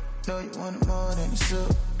 Know you want it more than a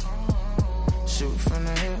sip. Shoot from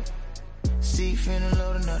the hip. See finna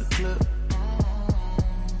load another clip.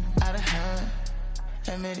 Out of hand.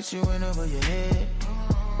 Admit that you went over your head.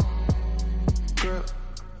 Grip.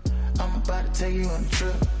 I'm about to take you on a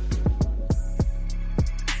trip.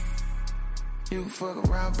 You fuck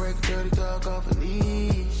around, break a dirty dog off a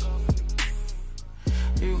leash.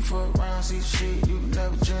 You fuck around, see shit you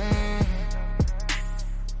never dreamed.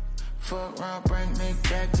 Fuck around, bring nigga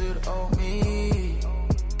back to the old me.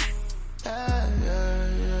 Yeah.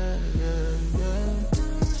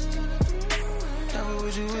 Tell me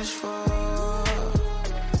what you wish for.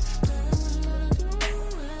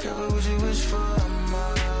 Tell me what you wish for, ma.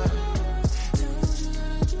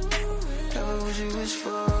 What you wish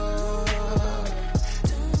for?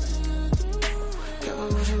 Tell me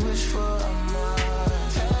what you wish for, I'ma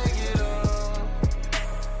take it all.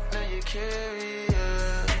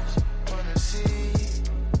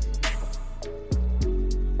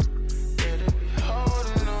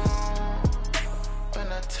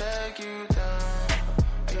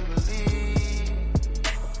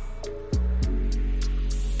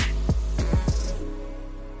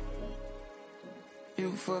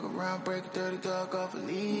 around, break dirty dog off a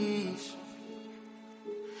leash.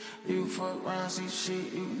 You fuck around, see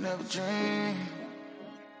shit you never dreamed.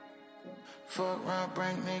 Fuck around,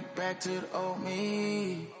 bring nigga back to the old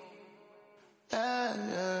me. Yeah,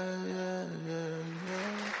 yeah, yeah, yeah, yeah.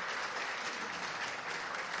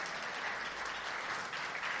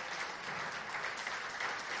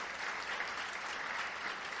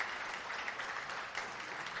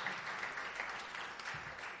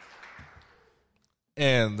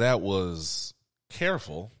 And that was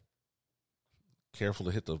Careful. Careful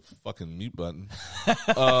to hit the fucking mute button.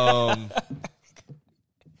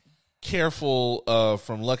 Careful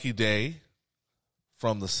from Lucky Daye,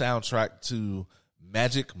 from the soundtrack to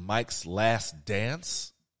Magic Mike's Last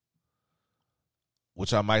Dance,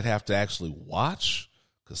 which I might have to actually watch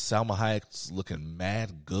because Salma Hayek's looking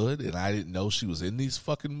mad good, and I didn't know she was in these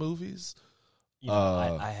fucking movies. You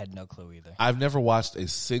know, I had no clue either. I've never watched a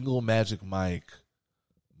single Magic Mike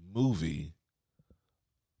movie,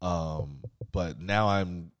 but now I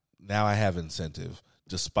have incentive,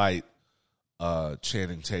 despite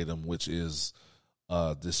Channing Tatum, which is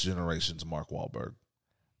this generation's Mark Wahlberg.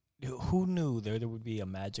 Who knew there would be a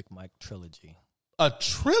Magic Mike trilogy? A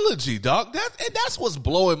trilogy, dog. That's what's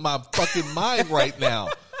blowing my fucking mind right now.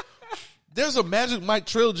 There's a Magic Mike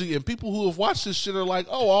trilogy, and people who have watched this shit are like,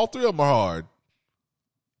 "Oh, all three of them are hard."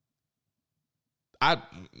 I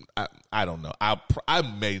don't know. I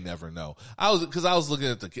may never know. I was looking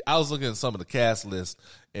at some of the cast list,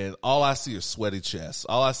 and all I see are sweaty chests.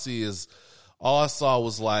 All I saw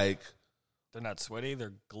was like, they're not sweaty;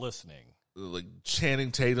 they're glistening. Like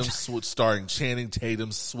Channing Tatum starring Channing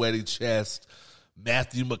Tatum's sweaty chest.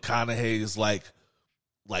 Matthew McConaughey's like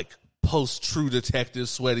post True Detective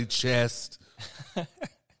sweaty chest.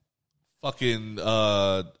 Fucking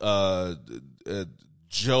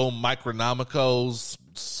Joe Micronomico's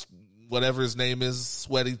whatever his name is,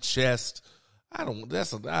 sweaty chest. I don't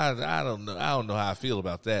know. I don't know how I feel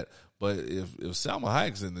about that. But if Salma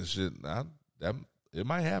Hayek's in this shit, it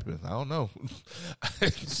might happen. I don't know.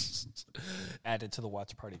 Add it to the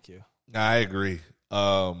watch party queue. I agree.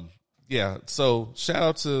 Yeah. So shout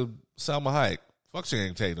out to Salma Hayek. Fuck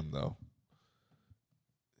Channing Tatum though.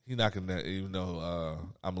 He knocking that. Even though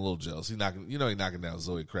I'm a little jealous. He knocking down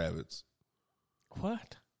Zoe Kravitz.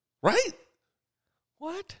 What? Right?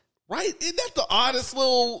 What? Right? Isn't that the oddest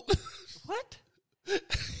little? What?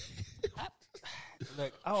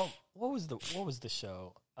 Like, what was the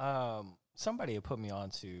show? Somebody had put me on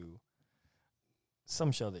to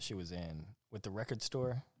some show that she was in with the record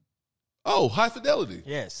store. Oh, High Fidelity.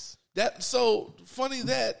 Yes. That so funny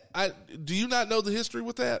that do you not know the history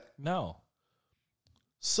with that? No.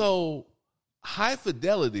 So High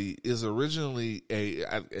Fidelity is originally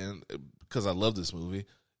and because I love this movie,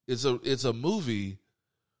 it's a movie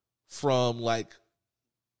from like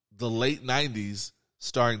the late 90s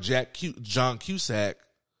starring John Cusack.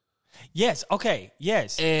 Yes. Okay.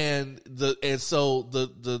 Yes. And so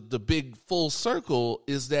the big full circle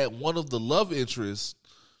is that one of the love interests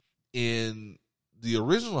in the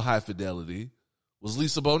original High Fidelity was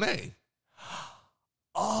Lisa Bonet.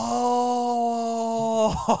 Oh.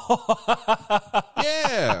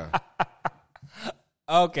 Yeah.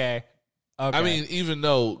 Okay. I mean, even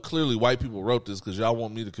though clearly white people wrote this because y'all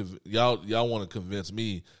want me to y'all want to convince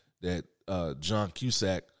me that John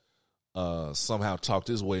Cusack somehow talked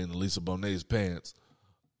his way into Lisa Bonet's pants,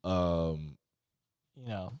 or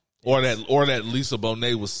that Lisa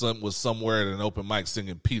Bonet was somewhere at an open mic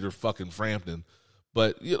singing Peter fucking Frampton,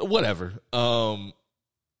 but whatever.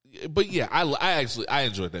 But yeah, I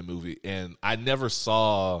enjoyed that movie, and I never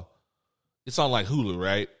saw. It's on like Hulu,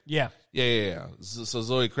 right? Yeah. Yeah. So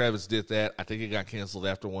Zoe Kravitz did that. I think it got canceled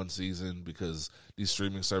after one season because these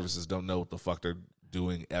streaming services don't know what the fuck they're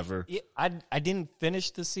doing ever. Yeah, I didn't finish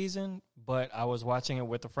the season, but I was watching it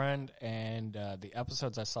with a friend, and the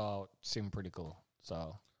episodes I saw seemed pretty cool.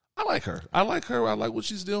 So I like her. I like what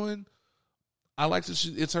she's doing. I like that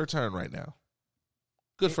it's her turn right now.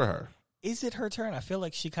 Good for her. Is it her turn? I feel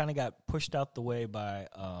like she kind of got pushed out the way by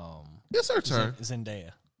it's her turn.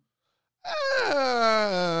 Zendaya.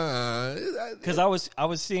 Because I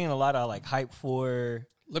was seeing a lot of like hype for.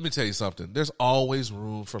 Let me tell you something. There's always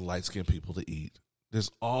room for light skinned people to eat.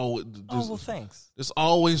 Thanks. There's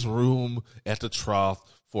always room at the trough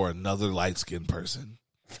for another light skinned person.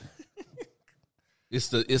 It's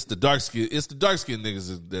the dark skin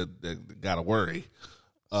niggas that gotta worry.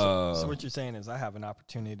 So what you're saying is I have an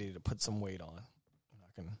opportunity to put some weight on.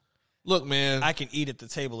 Look, man, I can eat at the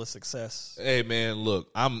table of success. Hey, man, look,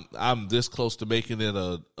 I'm this close to making it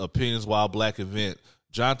a Opinions While Black event.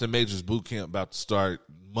 Jonathan Majors boot camp about to start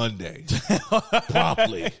Monday.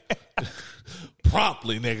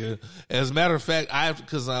 promptly, nigga. As a matter of fact,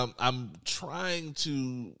 because I'm trying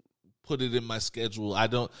to put it in my schedule. I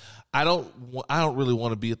don't really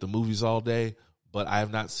want to be at the movies all day, but I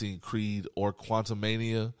have not seen Creed or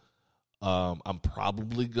Quantumania. I'm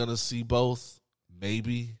probably gonna see both.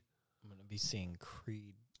 Maybe I'm gonna be seeing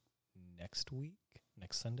Creed next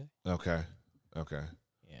Sunday. Okay.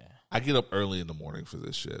 Yeah, I get up early in the morning for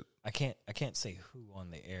this shit. I can't say who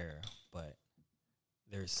on the air, but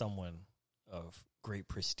there's someone of great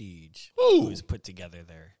prestige who has put together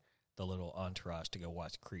the little entourage to go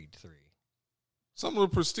watch Creed 3. Some of the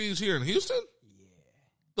prestige here in Houston? Yeah.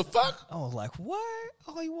 The fuck? I was like, what?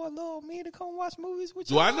 Oh, you want little me to come watch movies with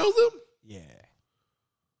you? Do I know them? Yeah.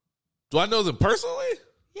 Do I know them personally?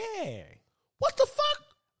 Yeah. What the fuck?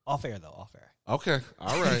 Off air, though. Off air. Okay.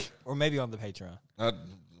 All right. Or maybe on the Patreon.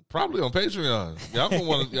 Probably on Patreon. Y'all gonna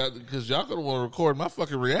want to, because y'all gonna want to record my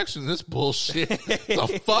fucking reaction to this bullshit.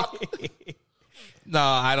 The fuck? No,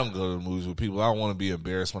 I don't go to the movies with people. I don't want to be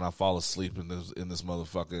embarrassed when I fall asleep in this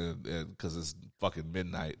motherfucker because it's fucking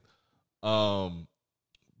midnight.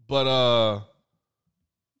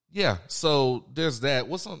 Yeah. So there's that.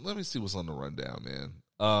 What's on? Let me see what's on the rundown, man.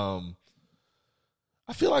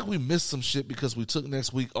 I feel like we missed some shit because we took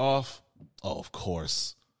next week off. Oh, of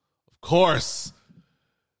course.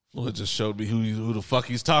 Fluent just showed me who the fuck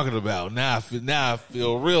he's talking about. Now I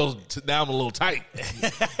feel real. Now I'm a little tight.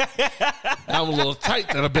 I'm a little tight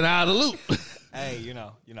that I've been out of the loop. Hey, you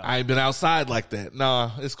know. I ain't been outside like that.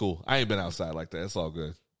 Nah, it's cool. I ain't been outside like that. It's all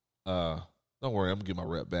good. Don't worry. I'm gonna get my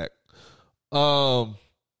rep back.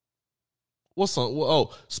 What's on?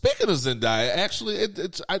 Oh, speaking of Zendaya, actually,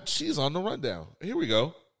 she's on the rundown. Here we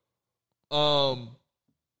go.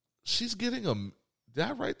 She's getting Did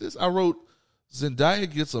I write this? I wrote Zendaya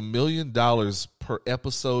gets $1 million per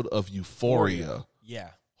episode of Euphoria. Yeah.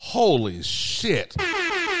 Holy shit!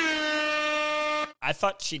 I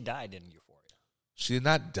thought she died in Euphoria. She did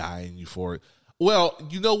not die in Euphoria. Well,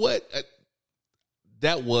 you know what?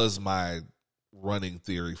 That was my running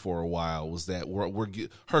theory for a while. Was that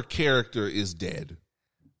her character is dead?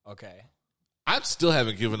 Okay. I still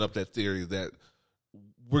haven't given up that theory that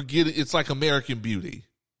it's like American Beauty.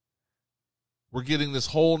 We're getting this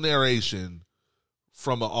whole narration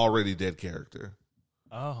from an already dead character.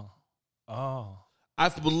 Oh. I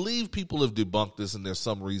believe people have debunked this, and there's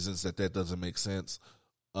some reasons that doesn't make sense.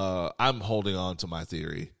 I'm holding on to my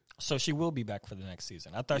theory. So she will be back for the next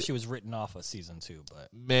season. I thought she was written off of season 2, but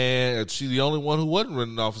man, she's the only one who wasn't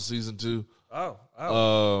written off of season 2.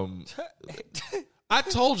 Oh. I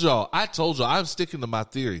told y'all, I'm sticking to my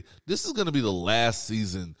theory. This is going to be the last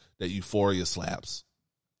season that Euphoria slaps.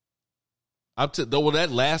 That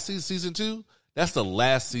last season 2, that's the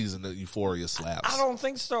last season that Euphoria slaps. I don't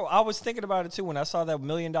think so. I was thinking about it too when I saw that $1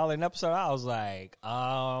 million an episode. I was like,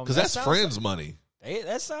 because that's Friends money.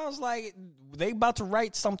 That sounds like they about to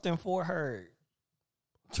write something for her.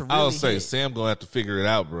 I would say Sam gonna have to figure it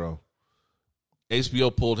out, bro.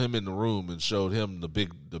 HBO pulled him in the room and showed him the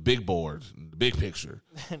big board, the big picture.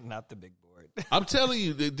 Not the big board. I'm telling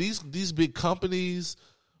you, these big companies,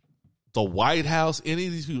 the White House, any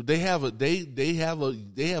of these people, they have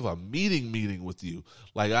a meeting with you.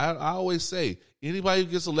 Like I always say, anybody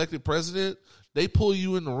who gets elected president, they pull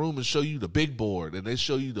you in the room and show you the big board, and they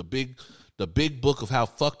show you the big book of how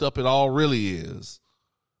fucked up it all really is.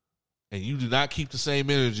 And you do not keep the same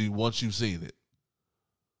energy once you've seen it.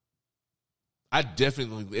 I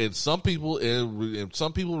definitely, and some people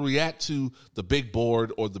react to the big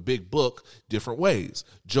board or the big book different ways.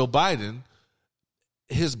 Joe Biden,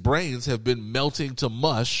 his brains have been melting to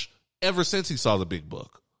mush ever since he saw the big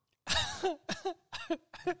book.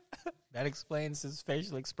 That explains his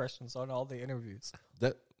facial expressions on all the interviews.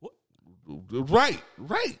 Right.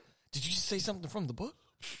 Did you just say something from the book?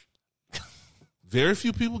 Very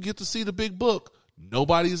few people get to see the big book.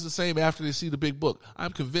 Nobody is the same after they see the big book.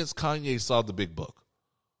 I'm convinced Kanye saw the big book.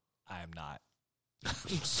 I am not.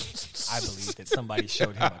 I believe that somebody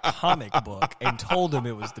showed him a comic book and told him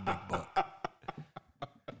it was the big book.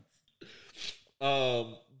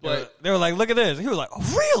 But they were like, "Look at this." He was like,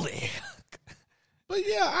 "Oh, really?" But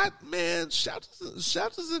yeah, shout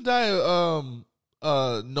to Zendaya,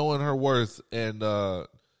 knowing her worth, and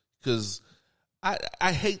because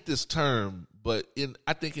I hate this term, but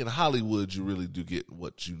I think in Hollywood you really do get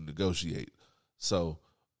what you negotiate. So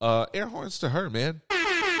air horns to her, man.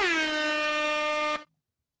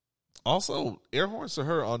 Also, air horns to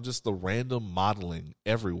her on just the random modeling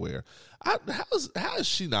everywhere. How is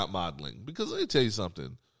she not modeling? Because let me tell you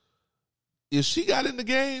something. If she got in the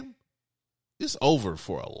game, it's over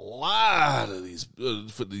for a lot of these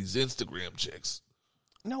Instagram chicks.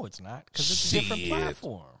 No, it's not, because it's a different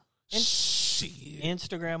platform. Shit.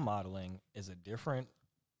 Instagram modeling is a different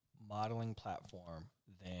modeling platform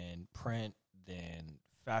than print, than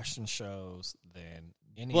fashion shows, than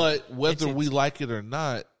any. But whether we like it or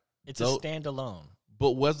not, it's a standalone.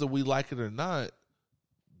 But whether we like it or not,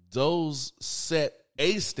 those set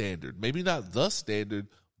a standard. Maybe not the standard,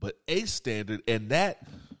 but a standard, and that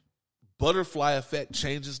butterfly effect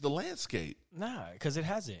changes the landscape. Nah, because it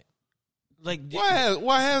hasn't. Like,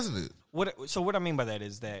 why hasn't it? What I mean by that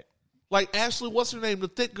is that, like, Ashley, what's her name? The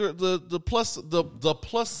thick girl, the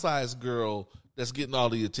plus size girl that's getting all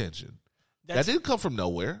the attention. That didn't come from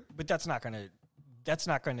nowhere. But that's not gonna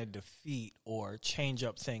defeat or change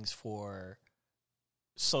up things for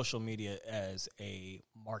social media as a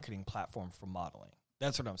marketing platform for modeling.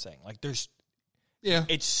 That's what I'm saying. Like,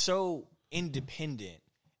 it's so independent.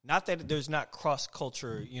 Not that there's not cross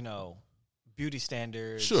culture, beauty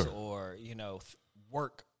standards or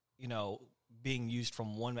work, being used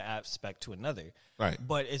from one aspect to another. Right.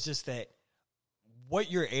 But it's just that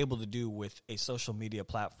what you're able to do with a social media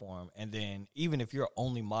platform, and then even if you're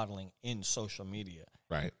only modeling in social media,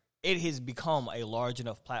 right, it has become a large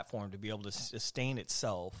enough platform to be able to sustain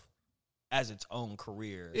itself as its own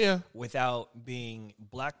career without being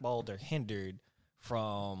blackballed or hindered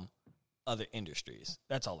from other industries.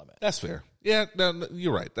 That's all I meant. That's fair. Yeah, no,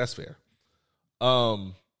 you're right. That's fair.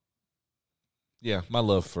 Yeah, my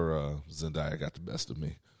love for Zendaya got the best of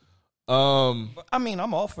me. I mean,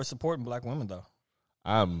 I'm all for supporting black women, though.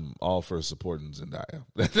 I'm all for supporting Zendaya.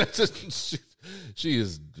 She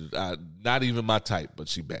is not even my type, but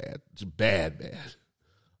she bad. She bad.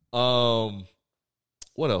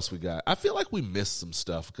 What else we got? I feel like we missed some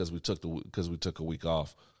stuff because we took a week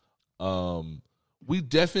off. We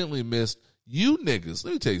definitely missed you niggas.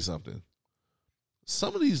 Let me tell you something.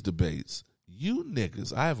 Some of these debates, you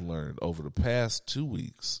niggas, I have learned over the past 2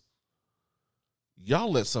 weeks,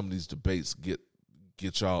 y'all let some of these debates get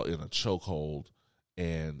y'all in a chokehold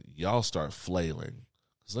and y'all start flailing.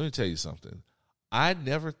 Because let me tell you something. I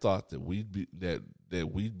never thought that we'd be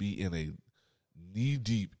in a knee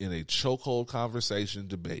deep in a chokehold conversation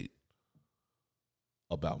debate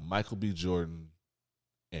about Michael B. Jordan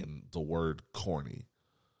and the word corny.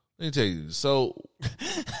 Let me tell you. So,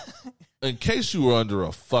 in case you were under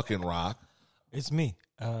a fucking rock, it's me.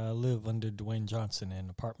 I live under Dwayne Johnson in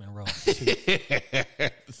apartment row 2.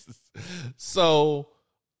 So,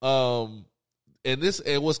 and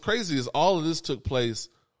what's crazy is all of this took place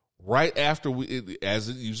right after as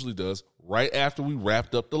it usually does, right after we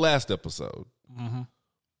wrapped up the last episode. Mm-hmm.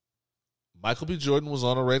 Michael B. Jordan was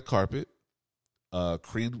on a red carpet.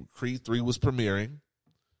 Creed 3 was premiering.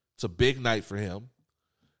 It's a big night for him.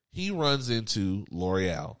 He runs into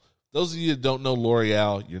L'Oreal. Those of you that don't know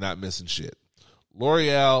L'Oreal, you're not missing shit.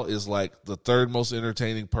 L'Oreal is like the third most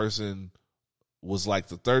entertaining person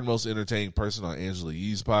on Angela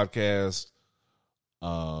Yee's podcast.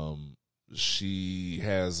 She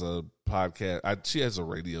has a podcast. She has a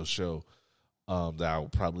radio show that I will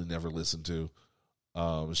probably never listen to.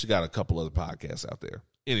 She got a couple other podcasts out there.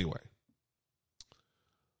 Anyway,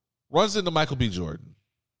 runs into Michael B. Jordan.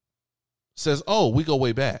 Says, "Oh, we go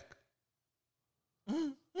way back."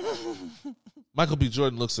 Michael B.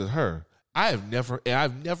 Jordan looks at her. I've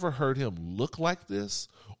never heard him look like this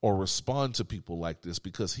or respond to people like this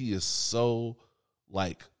because he is so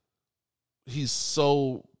he's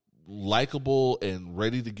so likable and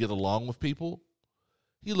ready to get along with people.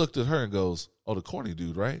 He looked at her and goes, "Oh, the corny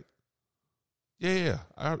dude, right? Yeah.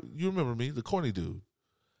 You remember me, the corny dude."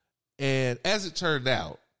 And as it turned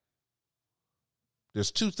out,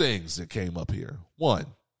 there's two things that came up here. One,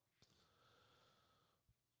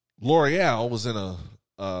 L'Oreal was on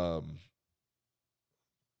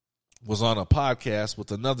a podcast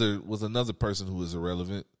with another person who is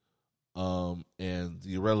irrelevant, and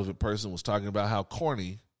the irrelevant person was talking about how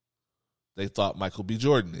corny they thought Michael B.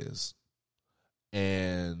 Jordan is,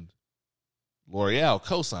 and L'Oreal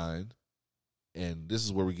co-signed, and this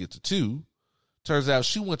is where we get to 2. Turns out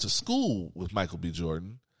she went to school with Michael B.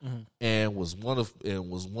 Jordan. Mm-hmm. And was one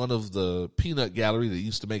of the peanut gallery that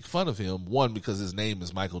used to make fun of him. 1, because his name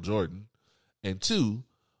is Michael Jordan, and 2,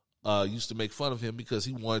 used to make fun of him because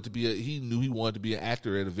he knew he wanted to be an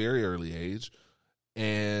actor at a very early age,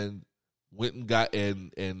 and went and got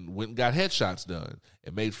headshots done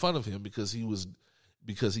and made fun of him because he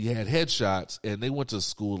had headshots, and they went to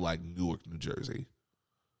school like Newark, New Jersey,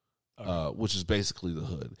 which is basically the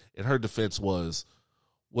hood. And her defense was,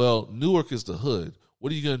 well, Newark is the hood.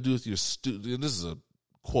 What are you going to do with your and this is a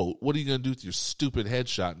quote, what are you going to do with your stupid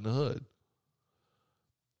headshot in the hood?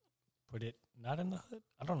 Put it not in the hood?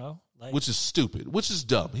 I don't know. Which is stupid, which is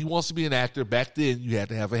dumb. He wants to be an actor. Back then, you had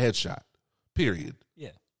to have a headshot. Period. Yeah.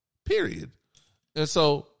 Period. And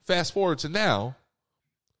so fast forward to now.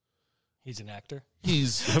 He's an actor.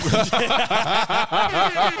 He's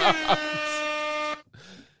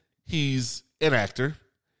an actor.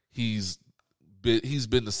 He's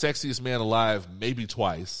been the sexiest man alive maybe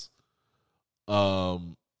twice.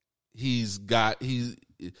 He's got his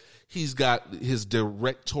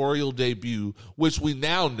directorial debut, which we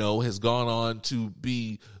now know has gone on to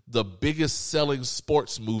be the biggest selling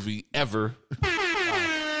sports movie ever.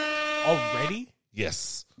 Already?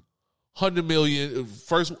 Yes. 100 million,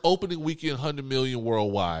 first opening weekend, 100 million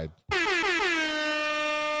worldwide.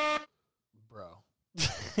 Bro.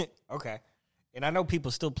 Okay. And I know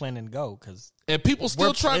people still planning to go because. And people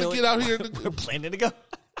still trying to get out here. We're planning to go.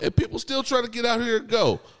 And people still trying to get out here and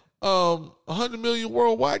go. 100 million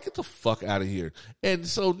worldwide, get the fuck out of here. And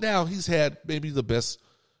so now he's had maybe the best.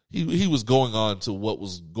 He was going on to what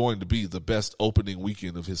was going to be the best opening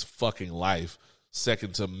weekend of his fucking life,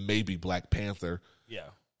 second to maybe Black Panther. Yeah.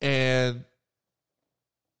 And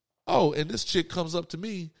this chick comes up to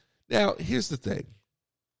me. Now, here's the thing.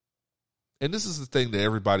 And this is the thing that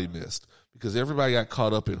everybody missed because everybody got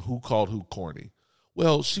caught up in who called who corny.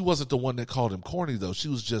 Well, she wasn't the one that called him corny though. She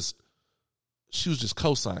was just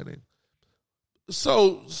co-signing.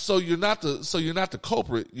 So you're not the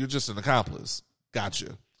culprit, you're just an accomplice.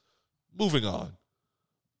 Gotcha. Moving on.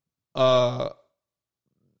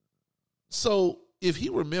 So if he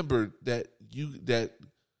remembered that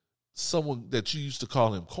someone that you used to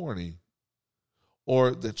call him corny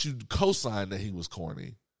or that you co-signed that he was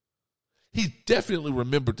corny, he definitely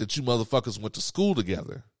remembered that you motherfuckers went to school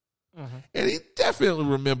together. Mm-hmm. And he definitely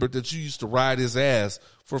remembered that you used to ride his ass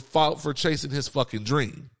for chasing his fucking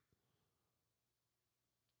dream.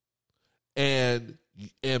 And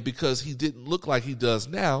because he didn't look like he does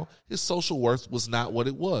now, his social worth was not what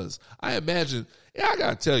it was. I imagine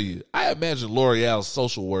L'Oreal's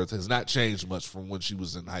social worth has not changed much from when she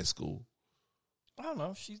was in high school. I don't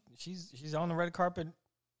know. She's on the red carpet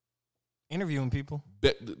interviewing people.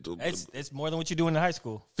 It's more than what you do in high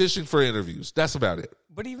school. Fishing for interviews. That's about it.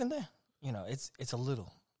 But even then, it's a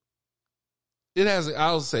little. It hasn't.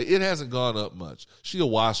 I'll say it hasn't gone up much. She a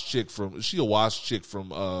washed chick from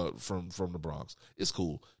the Bronx. It's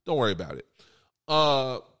cool. Don't worry about it.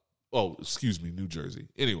 Excuse me, New Jersey.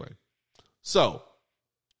 Anyway, so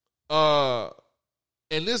and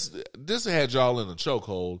this had y'all in a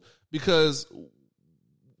chokehold because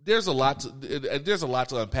there's a lot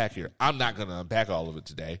to unpack here. I'm not going to unpack all of it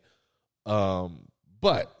today,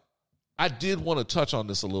 but I did want to touch on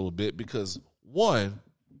this a little bit because one.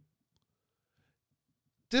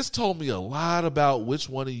 This told me a lot about which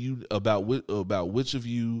one of you, about which of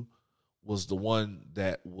you was the one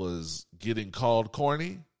that was getting called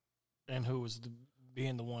corny, and who was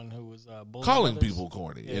being the one who was calling people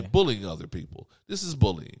corny and bullying other people. This is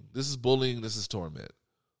bullying. This is bullying. This is torment.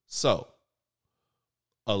 So,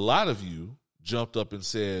 a lot of you jumped up and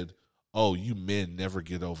said, "Oh, you men never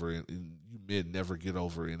get over it. You men never get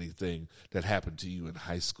over anything that happened to you in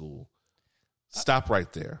high school." Stop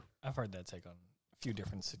right there. I've heard that take on few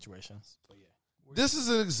different situations, but yeah. This is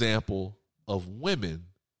an example of women.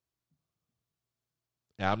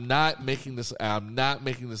 And I'm not making this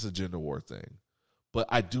a gender war thing, but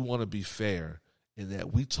I do want to be fair in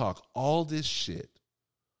that we talk all this shit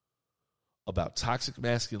about toxic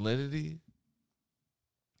masculinity,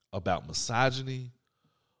 about misogyny,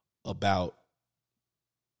 about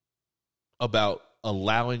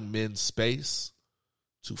allowing men space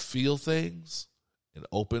to feel things and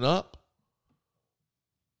open up.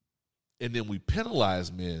 And then we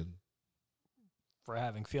penalize men for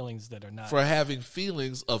having feelings that are not for having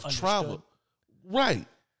feelings of understood. Trauma, right?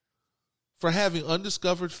 For having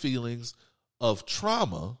undiscovered feelings of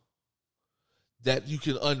trauma that you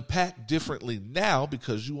can unpack differently now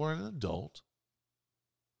because you are an adult.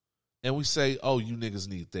 And we say, "Oh, you niggas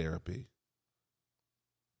need therapy."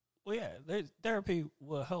 Well, yeah, therapy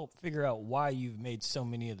will help figure out why you've made so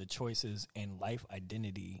many of the choices and life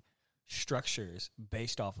identity structures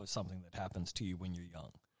based off of something that happens to you when you're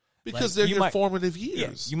young. Because they're your formative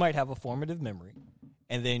years. Yeah, you might have a formative memory,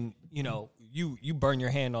 and then you burn your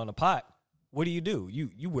hand on a pot. What do?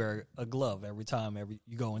 You wear a glove every time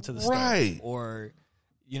you go into the stove, right? Or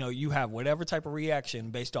you have whatever type of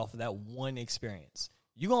reaction based off of that one experience.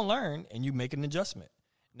 You're gonna learn, and you make an adjustment.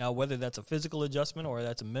 Now, whether that's a physical adjustment or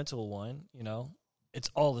that's a mental one, it's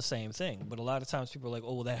all the same thing. But a lot of times people are like,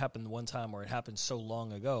 "Oh, well, that happened one time, or it happened so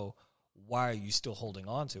long ago. Why are you still holding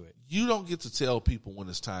on to it?" You don't get to tell people when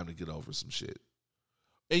it's time to get over some shit.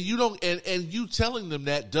 And you don't and you telling them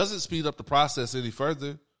that doesn't speed up the process any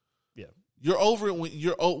further. Yeah. You're over it when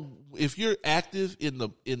if you're active in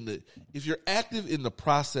the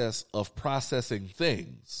process of processing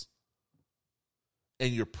things,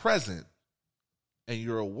 and you're present and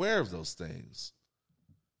you're aware of those things,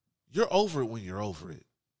 you're over it when you're over it.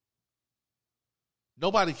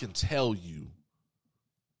 Nobody can tell you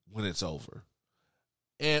when it's over.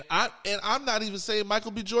 And I'm not even saying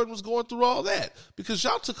Michael B. Jordan was going through all that, because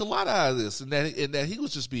y'all took a lot out of this, and that he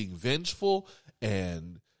was just being vengeful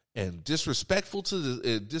and disrespectful to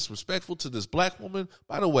this black woman.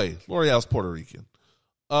 By the way, L'Oreal's Puerto Rican.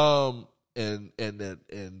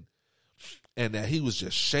 And that he was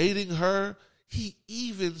just shading her. He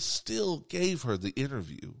even still gave her the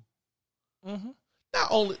interview. Mm-hmm. Not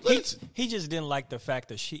only he just didn't like the fact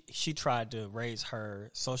that she tried to raise her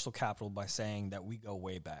social capital by saying that we go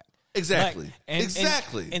way back. Exactly. Like,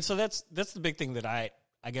 exactly. And so that's the big thing that I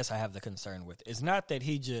guess I have the concern with. It's not that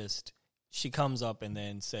she comes up and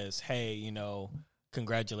then says, "Hey, you know,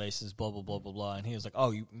 congratulations, blah blah blah blah blah," and he was like,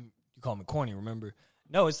 "Oh, you call me corny, remember?"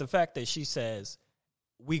 No, it's the fact that she says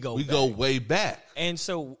we go way back. And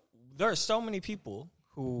so there are so many people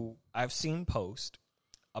who I've seen post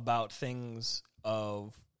about things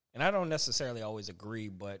of, and I don't necessarily always agree,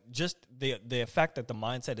 but just the fact that the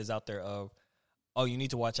mindset is out there of, oh, you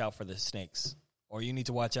need to watch out for the snakes, or you need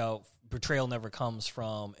to watch out. Betrayal never comes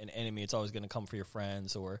from an enemy; it's always going to come for your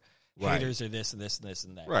friends, or haters, or this and this and this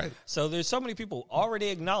and that. Right. So there's so many people already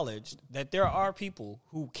acknowledged that there are people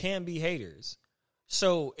who can be haters.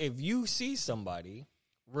 So if you see somebody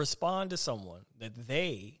respond to someone that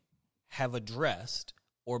they have addressed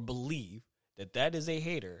or believe that is a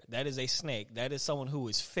hater, that is a snake, that is someone who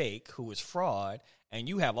is fake, who is fraud, and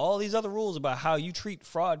you have all these other rules about how you treat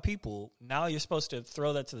fraud people, now you're supposed to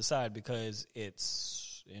throw that to the side because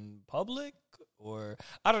it's in public, or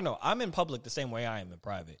I don't know. I'm in public the same way I am in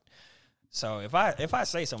private. So if I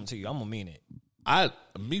say something to you, I'm gonna mean it.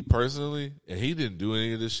 Me personally, and he didn't do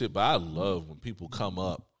any of this shit, but I love when people come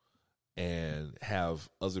up and have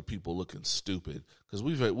other people looking stupid, because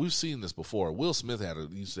we've seen this before. Will Smith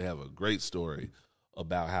used to have a great story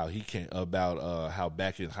about how how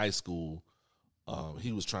back in high school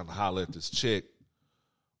he was trying to holler at this chick,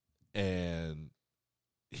 and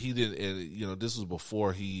he didn't. And this was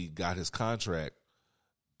before he got his contract,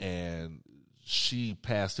 and she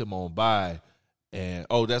passed him on by, and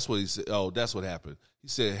that's what he said. Oh, that's what happened. He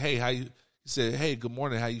said, "Hey, He said, "Hey, good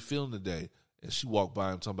morning. How you feeling today?" And she walked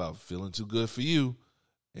by him talking about feeling too good for you.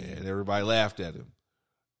 And everybody laughed at him.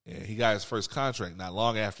 And he got his first contract not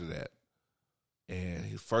long after that.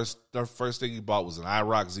 And the first thing he bought was an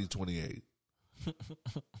IROC Z28.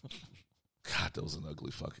 God, that was an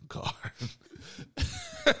ugly fucking car.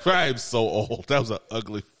 I am so old. That was an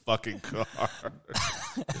ugly fucking car.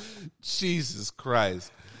 Jesus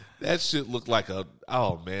Christ. That shit looked like I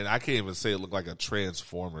can't even say it looked like a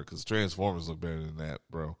Transformer, because Transformers look better than that,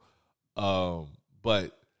 bro.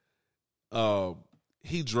 But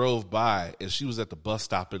he drove by, and she was at the bus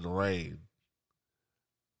stop in the rain,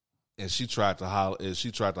 and she tried to holler at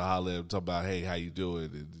him, talking about, "Hey, how you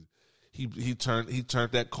doing?" And he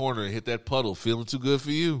turned that corner and hit that puddle, feeling too good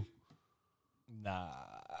for you. Nah.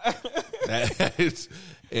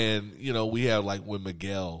 And we have, like, when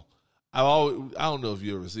Miguel, I don't know if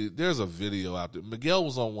you ever see it, there's a video out there. Miguel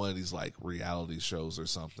was on one of these, like, reality shows or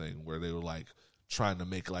something where they were, like, trying to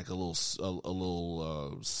make, like, a little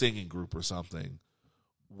singing group or something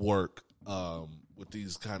work with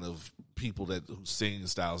these kind of people whose singing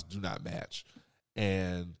styles do not match.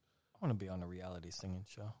 And I want to be on a reality singing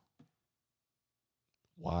show.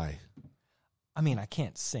 Why? I mean, I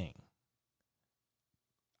can't sing.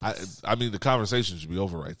 I mean, the conversation should be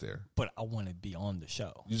over right there. But I want to be on the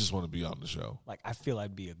show. You just want to be on the show. Like, I feel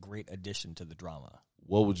I'd be a great addition to the drama.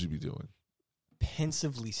 What would you be doing?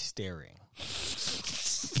 Pensively staring.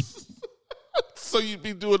 So you'd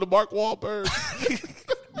be doing the Mark Wahlberg?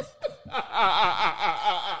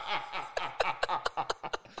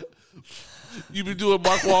 You'd be doing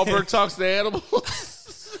Mark Wahlberg talks to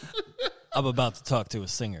animals? I'm about to talk to a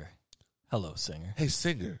singer. Hello, singer. Hey,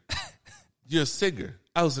 singer. You're a singer.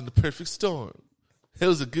 I was in The Perfect Storm. It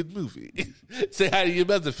was a good movie. Say hi to your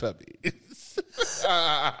mother for me.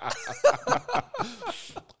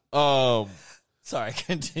 Sorry,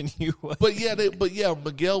 continue. But yeah,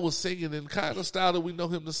 Miguel was singing in kind of style that we know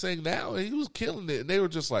him to sing now, and he was killing it. And they were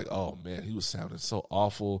just like, "Oh man, he was sounding so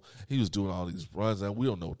awful. He was doing all these runs, and we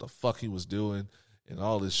don't know what the fuck he was doing, and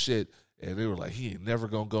all this shit." And they were like, "He ain't never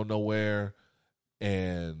gonna go nowhere,"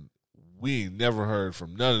 and we ain't never heard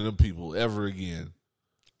from none of them people ever again.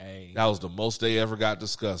 Hey, that was the most they ever got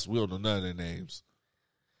discussed. We don't know none of their names.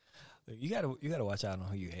 You gotta watch out on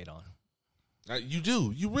who you hate on. You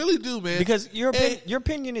do. You really do, man. Because your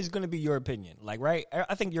opinion is going to be your opinion. Like, right?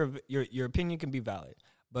 I think your opinion can be valid.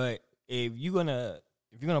 But if you're gonna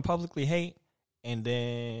publicly hate and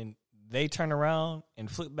then they turn around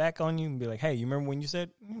and flip back on you and be like, "Hey, you remember when you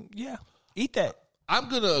said, yeah, eat that." I'm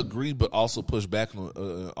gonna agree, but also push back a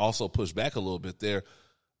little bit there.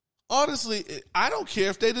 Honestly, I don't care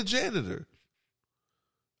if they're the janitor.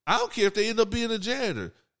 I don't care if they end up being a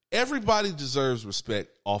janitor. Everybody deserves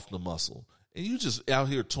respect off the muscle, and you just out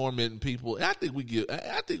here tormenting people. And I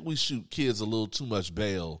think we shoot kids a little too much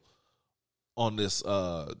bail on this.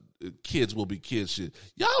 Kids will be kids shit.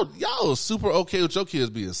 Y'all are super okay with your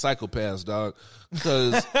kids being psychopaths, dog.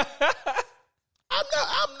 Because I'm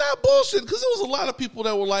not bullshitting. Because there was a lot of people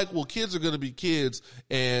that were like, "Well, kids are going to be kids,"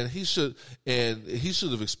 and he should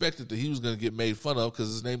have expected that he was going to get made fun of because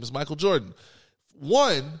his name is Michael Jordan.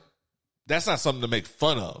 One, that's not something to make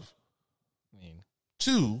fun of. I mean,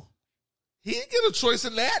 two, he didn't get a choice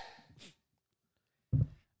in that.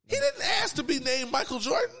 He didn't ask to be named Michael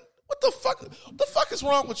Jordan. What the fuck? What the fuck is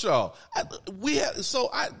wrong with y'all?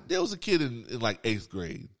 There was a kid in like 8th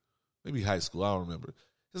grade, maybe high school. I don't remember.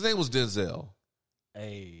 His name was Denzel.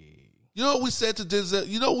 Hey, you know what we said to Denzel?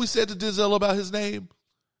 You know what we said to Denzel about his name?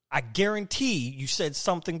 I guarantee you said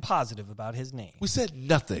something positive about his name. We said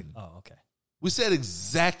nothing. Oh, okay. We said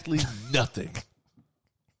exactly nothing.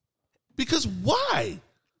 Because why?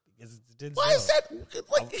 Because it's Denzel. Why is that?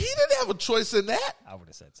 Like, he didn't have a choice in that. I would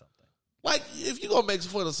have said something. Like, if you're gonna make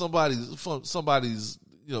fun of somebody's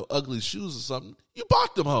ugly shoes or something, you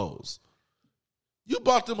bought them hoes. You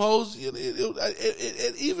bought them hoes. And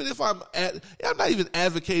even if I'm not even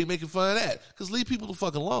advocating making fun of that, because leave people the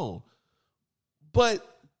fuck alone. But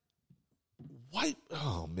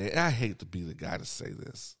oh man, I hate to be the guy to say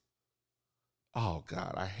this. Oh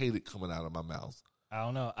God, I hate it coming out of my mouth. I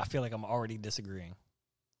don't know. I feel like I'm already disagreeing.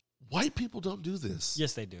 White people don't do this.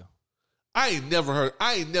 Yes, they do. I ain't never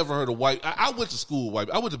heard of white. I went to school with white.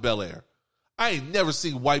 I went to Bel Air. I ain't never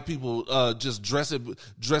seen white people just dressing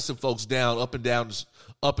folks down up and down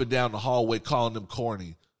the hallway, calling them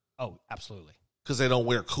corny. Oh, absolutely. Because they don't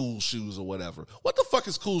wear cool shoes or whatever. What the fuck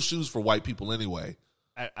is cool shoes for white people anyway?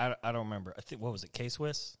 I don't remember. I think, what was it?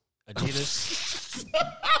 K-Swiss? Adidas?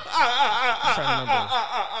 I'm trying to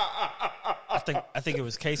remember. I think it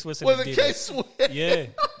was K-Swiss and Was Adidas. it K-Swiss? Yeah.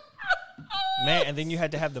 Man, and then you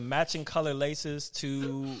had to have the matching color laces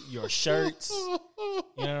to your shirts. You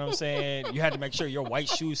know what I'm saying? You had to make sure your white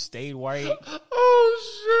shoes stayed white.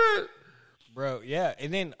 Oh, shit. Bro, yeah.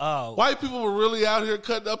 And then white people were really out here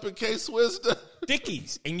cutting up in K-Swiss.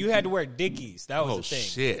 Dickies. And you had to wear Dickies. That was the thing.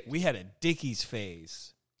 Shit. We had a Dickies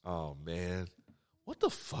phase. Oh, man. What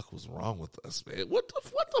the fuck was wrong with us, man? What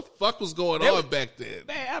the fuck was going on back then?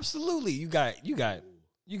 Man, absolutely. You got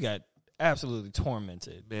absolutely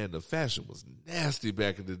tormented. Man, the fashion was nasty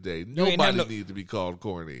back in the day. Nobody needed to be called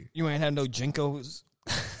corny. You ain't had no Jinkos.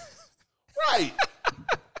 Right.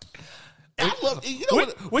 I love, you know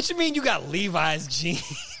what you mean you got Levi's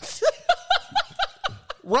jeans?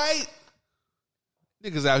 Right?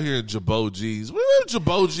 Niggas out here in Jabot jeans. Remember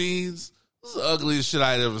Jabot jeans? This is the ugliest shit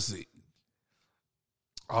I'd ever seen.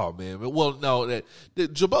 Oh, man. Well, no, the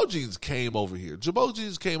Jabot jeans came over here. Jabot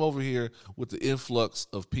jeans came over here with the influx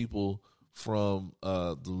of people from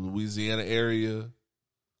the Louisiana area.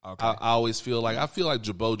 Okay. I always feel like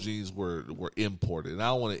Jabot jeans were imported, and I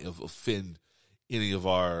don't want to offend any of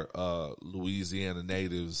our Louisiana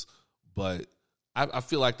natives, but I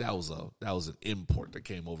feel like that was an import that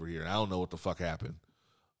came over here, and I don't know what the fuck happened.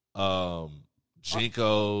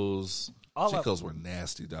 Jinkos were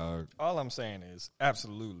nasty, dog. All I'm saying is,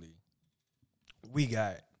 absolutely, we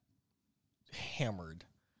got hammered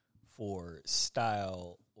for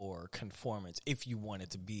style or conformance if you wanted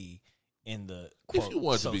to be in the quote, if you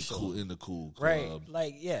wanted social, to be cool in the cool club. Right?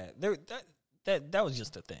 Like, yeah, that was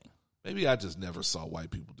just a thing. Maybe I just never saw white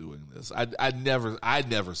people doing this. I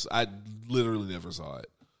literally never saw it.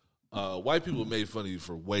 White people made fun of you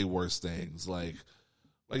for way worse things, like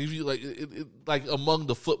if you like among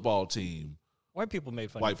the football team. White people made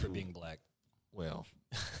fun of you for being black. Well,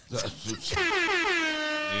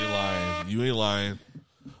 you ain't lying.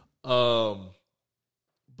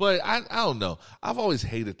 But I don't know. I've always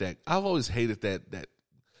hated that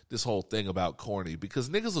this whole thing about corny because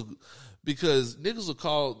niggas will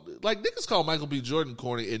call Michael B. Jordan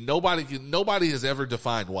corny and nobody has ever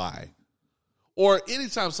defined why. Or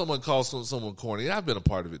anytime someone calls someone corny, and I've been a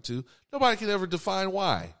part of it too, nobody can ever define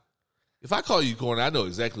why. If I call you corny, I know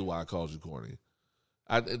exactly why I called you corny.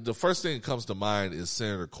 The first thing that comes to mind is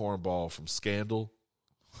Senator Cornball from Scandal.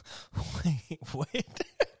 Wait, what?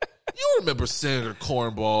 You remember Senator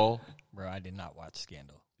Cornball? Bro, I did not watch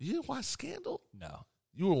Scandal. You didn't watch Scandal? No.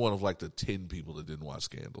 You were one of like the 10 people that didn't watch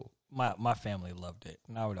Scandal. My family loved it,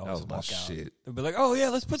 and I would always walk out. Shit. They'd be like, "Oh yeah,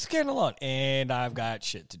 let's put Scandal on," and I've got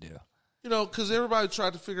shit to do. You know, because everybody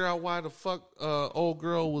tried to figure out why the fuck old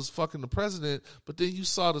girl was fucking the president, but then you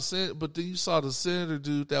saw the senator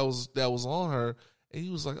dude that was on her, and he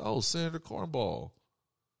was like, "Oh, Senator Cornball."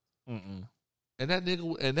 Mm-mm. And that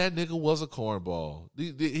nigga was a cornball.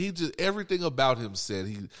 He just everything about him said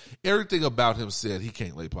he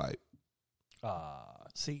can't lay pipe.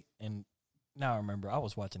 See, and now I remember I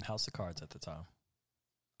was watching House of Cards at the time.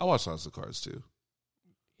 I watched House of Cards too.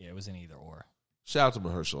 Yeah, it was an either or. Shout out to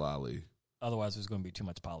Mahershala Ali. Otherwise, there's going to be too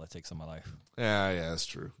much politics in my life. Yeah, that's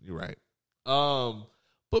true. You're right. I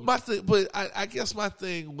guess my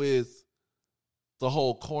thing with the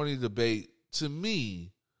whole corny debate to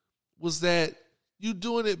me was that you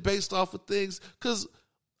doing it based off of things. Because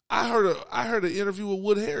I heard an interview with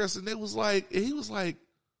Wood Harris, and he was like,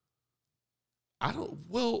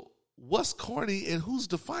 what's corny and who's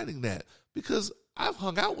defining that? Because I've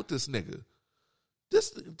hung out with this nigga.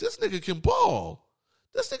 This nigga can ball.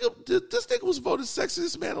 This nigga was voted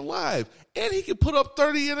sexiest man alive, and he can put up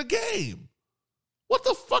 30 in a game. What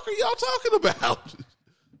the fuck are y'all talking about?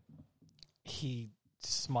 He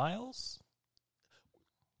smiles.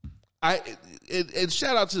 And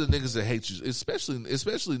shout out to the niggas that hate you, especially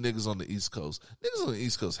niggas on the East Coast. Niggas on the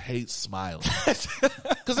East Coast hate smiling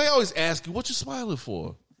because they always ask you, "What you smiling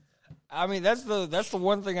for?" I mean, that's the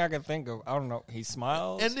one thing I can think of. I don't know. He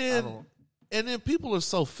smiles, and then people are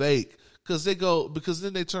so fake because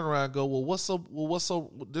then they turn around and go, what's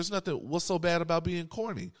so bad about being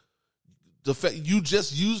corny? The fact you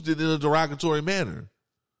just used it in a derogatory manner.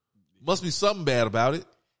 Must be something bad about it.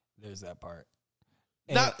 There's that part.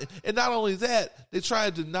 Not only that, they try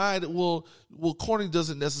to deny that, corny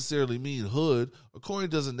doesn't necessarily mean hood, or corny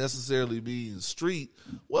doesn't necessarily mean street.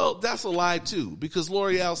 Well, that's a lie too, because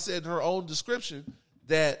L'Oreal said in her own description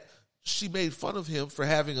that she made fun of him for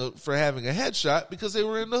having a headshot because they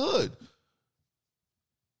were in the hood.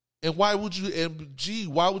 And why would you have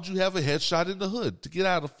a headshot in the hood? To get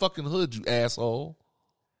out of the fucking hood, you asshole.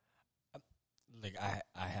 Like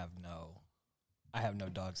I have no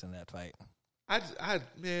dogs in that fight.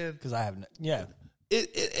 Man, because I have no, yeah.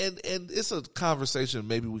 And it's a conversation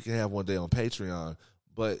maybe we can have one day on Patreon.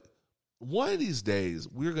 But one of these days,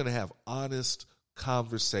 we're going to have honest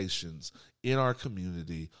conversations in our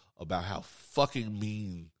community about how fucking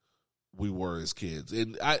mean we were as kids.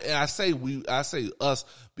 And I say us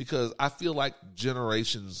because I feel like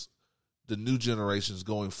the new generations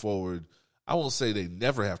going forward, I won't say they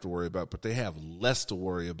never have to worry about, but they have less to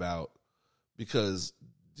worry about because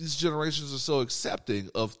these generations are so accepting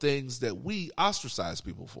of things that we ostracize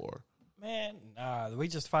people for. Man, we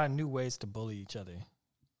just find new ways to bully each other.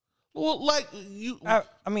 Well, like you, I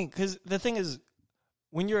mean, because the thing is,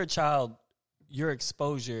 when you're a child, your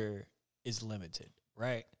exposure is limited,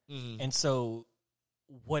 right? Mm-hmm. And so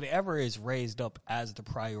whatever is raised up as the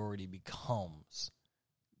priority becomes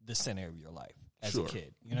the center of your life as a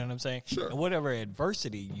kid. You know what I'm saying? Sure. And whatever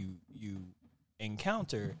adversity you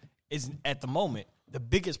encounter is, at the moment, the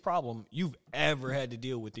biggest problem you've ever had to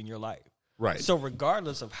deal with in your life. Right. So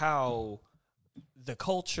regardless of how the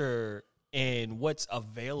culture and what's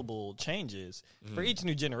available changes, for each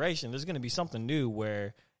new generation, there's going to be something new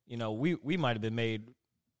where, we might have been made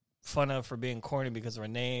fun of for being corny because of a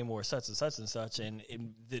name or such and such and such. And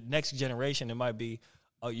in the next generation, it might be,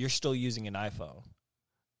 oh, you're still using an iPhone.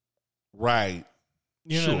 Right.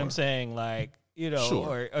 You know what I'm saying? Like,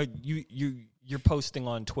 or you're posting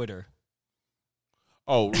on Twitter.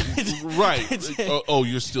 Oh, right.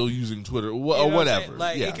 You're still using Twitter or whatever.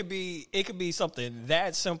 Like, it could be something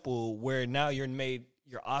that simple where now you're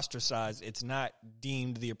ostracized. It's not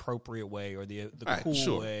deemed the appropriate way or the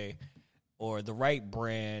cool way or the right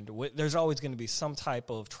brand. There's always going to be some type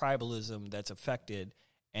of tribalism that's affected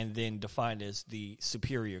and then defined as the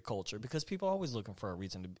superior culture because people are always looking for a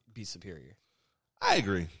reason to be superior. I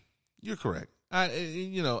agree. You're correct.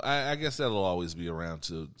 I guess that'll always be around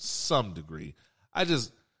to some degree.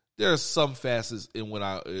 There are some facets in where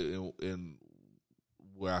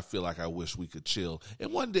I feel like I wish we could chill.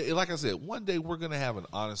 And one day, like I said, we're going to have an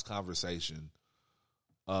honest conversation,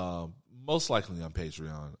 most likely on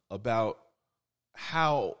Patreon, about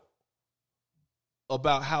how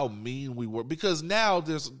mean we were. Because now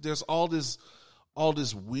there's all this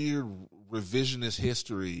weird revisionist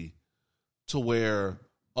history to where,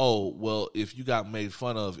 oh, well, if you got made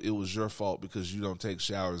fun of, it was your fault because you don't take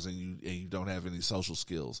showers and you don't have any social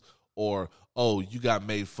skills. Or, oh, you got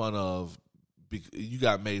made fun of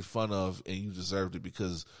and you deserved it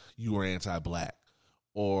because you were anti-black.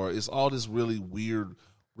 Or it's all this really weird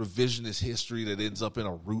revisionist history that ends up in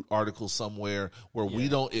a Root article somewhere where we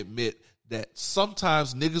don't admit that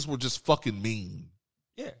sometimes niggas were just fucking mean.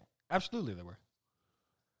 Yeah, absolutely they were.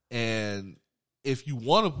 And if you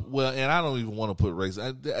want to, well, and I don't even want to put race,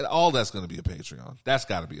 all that's going to be a Patreon. That's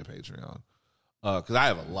got to be a Patreon. Because I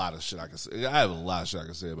have a lot of shit I can say. I have a lot of shit I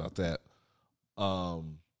can say about that.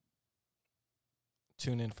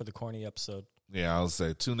 Tune in for the corny episode. Yeah, I would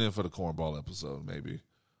say tune in for the cornball episode, maybe.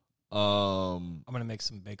 I'm going to make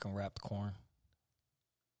some bacon wrapped corn.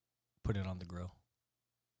 Put it on the grill.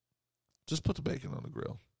 Just put the bacon on the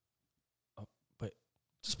grill. Oh, but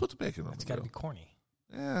just put the bacon on the grill. It's got to be corny.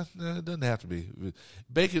 Yeah, no, it doesn't have to be.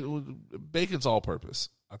 Bacon's all purpose.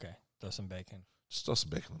 Okay, throw some bacon. Just throw some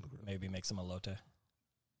bacon on the grill. Maybe make some elote.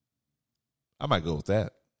 I might go with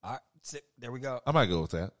that. All right, there we go. I might go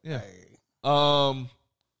with that. Yeah. Hey.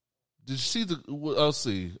 Did you see the? Let's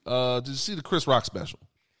see. Did you see the Chris Rock special?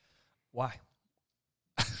 Why?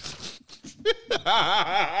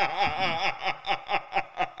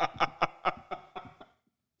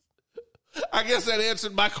 I guess that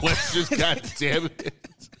answered my question. God damn it!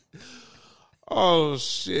 Oh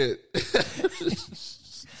shit!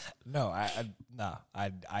 No, I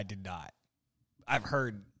did not. I've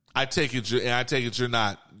heard. I take it you're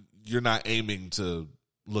not aiming to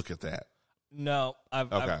look at that. No,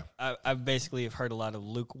 I've basically heard a lot of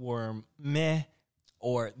lukewarm meh,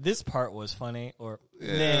 or this part was funny, or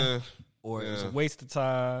meh, or it was a waste of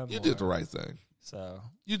time. You did the right thing. So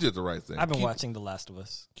you did the right thing. I've been watching The Last of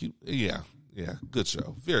Us. Yeah, good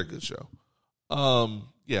show, very good show.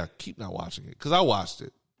 Yeah, keep not watching it because I watched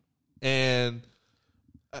it, and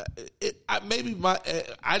I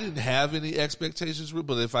didn't have any expectations,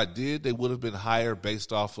 but if I did, they would have been higher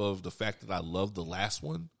based off of the fact that I loved the last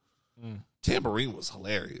one. Tambourine was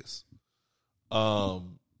hilarious,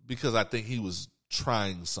 because I think he was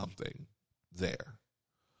trying something there.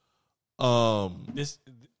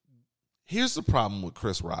 Here's the problem with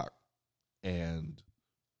Chris Rock and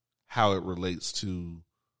how it relates to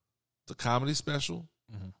the comedy special,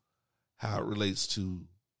 how it relates to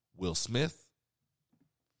Will Smith,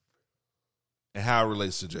 and how it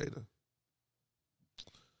relates to Jada.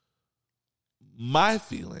 My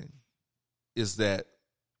feeling is that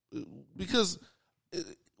because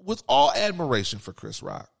with all admiration for Chris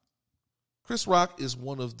Rock is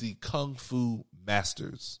one of the kung fu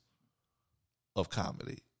masters of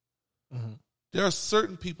comedy. There are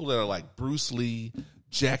certain people that are like Bruce Lee,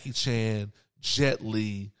 Jackie Chan, Jet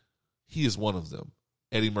Li. He is one of them.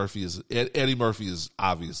 Eddie Murphy is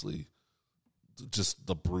obviously just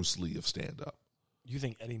the Bruce Lee of stand-up. You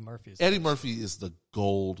think Eddie Murphy is... Eddie Murphy is the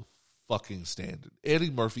gold fucking standard.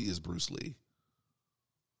 Eddie Murphy is Bruce Lee.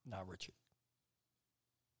 Not Richard.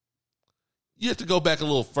 You have to go back a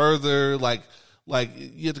little further, like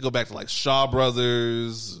you have to go back to like Shaw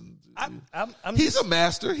Brothers. He's a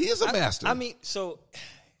master. He is a master. I mean, so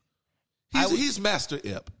he's Master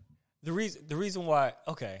Ip. The reason why,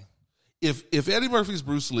 okay. If Eddie Murphy's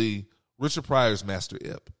Bruce Lee, Richard Pryor's Master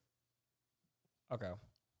Ip. Okay.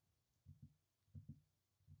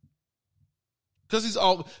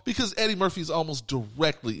 Because Eddie Murphy is almost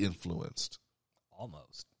directly influenced.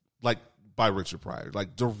 Almost. Like by Richard Pryor,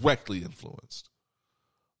 like directly influenced.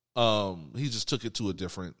 He just took it to a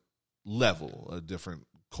different level, a different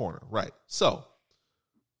corner, right? So,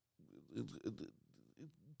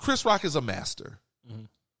 Chris Rock is a master.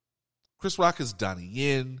 Chris Rock is Donnie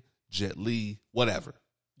Yen, Jet Li, whatever.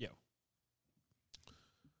 Yeah.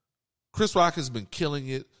 Chris Rock has been killing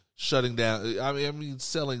it, shutting down. I mean,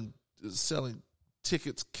 selling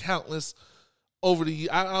tickets countless over the.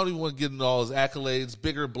 I don't even want to get into all his accolades.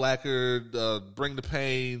 Bigger, blacker, bring the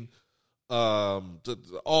pain, all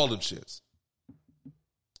them shits.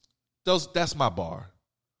 That's my bar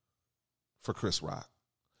for Chris Rock.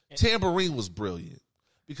 Tambourine was brilliant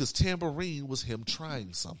because Tambourine was him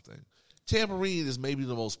trying something. Tambourine is maybe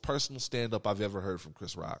the most personal stand-up I've ever heard from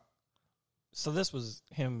Chris Rock. So this was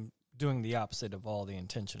him doing the opposite of all the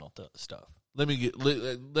intentional stuff. Let me get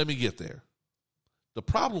there. The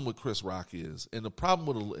problem with Chris Rock is, and the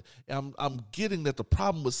problem with, I'm getting that the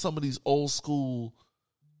problem with some of these old school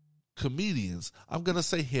comedians, I'm going to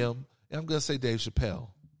say him, and I'm going to say Dave Chappelle,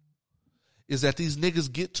 is that these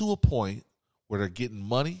niggas get to a point where they're getting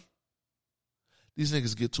money. These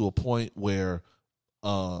niggas get to a point where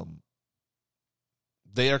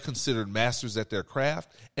they are considered masters at their craft.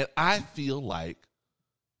 And I feel like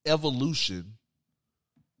evolution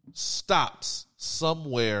stops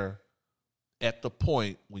somewhere at the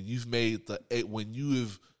point when you've made when you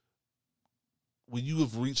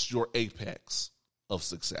have reached your apex of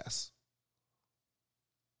success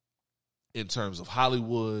in terms of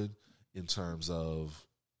Hollywood, in terms of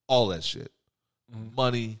all that shit.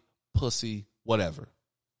 Money, pussy, whatever.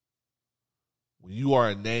 When you are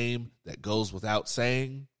a name that goes without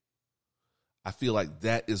saying, I feel like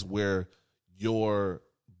that is where your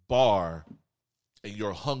bar and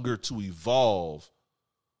your hunger to evolve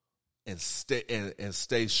and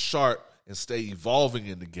stay sharp and stay evolving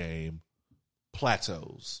in the game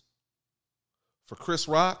plateaus. For Chris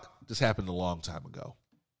Rock, this happened a long time ago.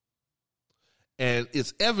 And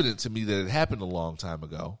it's evident to me that it happened a long time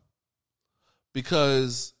ago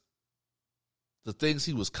because the things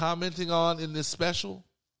he was commenting on in this special,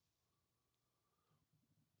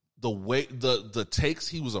 the way the takes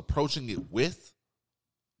he was approaching it with,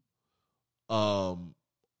 all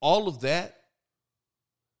of that,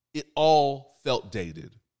 it all felt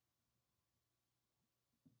dated.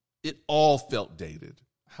 It all felt dated.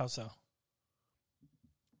 How so?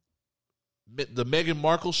 The Meghan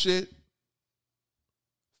Markle shit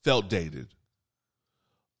felt dated.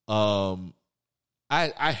 I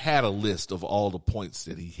had a list of all the points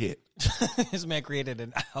that he hit. This man created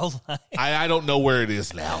an outline. I don't know where it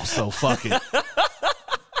is now, so fuck it.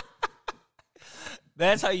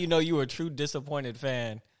 That's how you know you were a true disappointed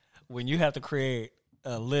fan, when you have to create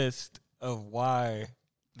a list of why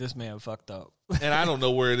this man fucked up. And I don't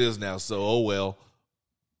know where it is now, so oh well.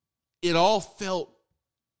 It all felt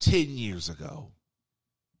 10 years ago.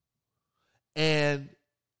 And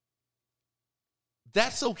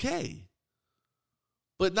that's okay.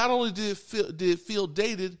 But not only did it feel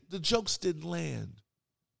dated, the jokes didn't land.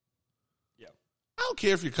 Yeah. I don't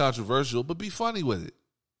care if you're controversial, but be funny with it.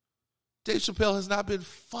 Dave Chappelle has not been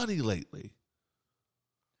funny lately.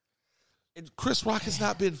 And Chris Rock has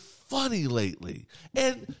not been funny lately.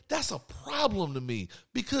 And that's a problem to me,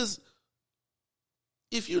 because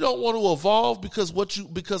if you don't want to evolve because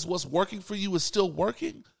what's working for you is still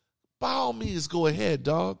working, by all means go ahead,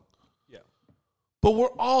 dog. Yeah. But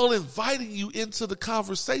we're all inviting you into the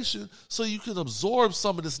conversation so you can absorb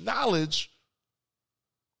some of this knowledge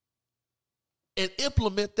and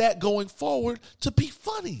implement that going forward to be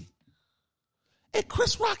funny. And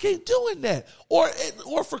Chris Rock ain't doing that. Or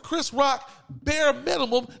for Chris Rock, bare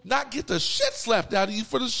minimum, not get the shit slapped out of you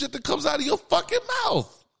for the shit that comes out of your fucking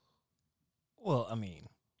mouth. Well, I mean,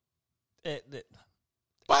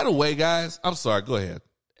 by the way, guys, I'm sorry. Go ahead.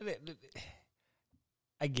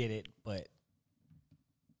 I get it, but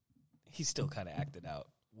he still kind of acted out.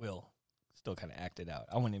 Will still kind of acted out.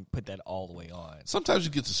 I wouldn't even put that all the way on. Sometimes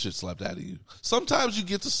you get the shit slapped out of you. Sometimes you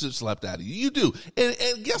get the shit slapped out of you. You do.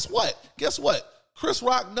 And guess what? Guess what? Chris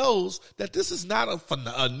Rock knows that this is not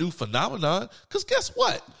a new phenomenon, because guess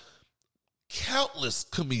what? Countless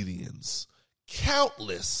comedians,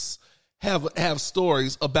 have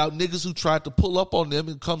stories about niggas who tried to pull up on them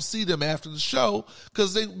and come see them after the show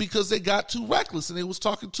because they got too reckless and they was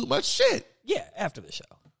talking too much shit. Yeah, after the show.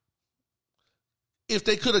 If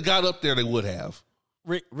they could have got up there, they would have.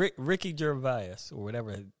 Ricky Gervais, or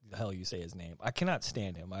whatever the hell you say his name. I cannot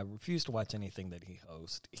stand him. I refuse to watch anything that he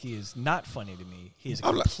hosts. He is not funny to me. He is a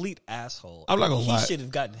complete asshole. I'm not going to lie. He should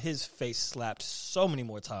have gotten his face slapped so many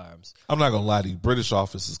more times. I'm not going to lie to you. British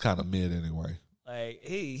Office is kind of mid anyway. Like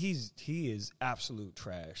he is absolute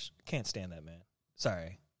trash. Can't stand that man.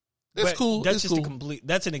 Sorry. It's cool. That's it's just cool. a complete.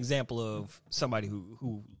 That's an example of somebody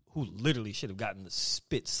who literally should have gotten the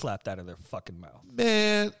spit slapped out of their fucking mouth.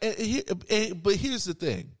 Man, but here's the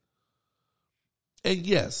thing. And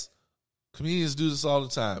yes, comedians do this all the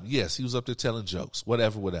time. Yes, he was up there telling jokes,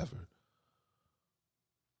 whatever.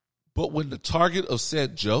 But when the target of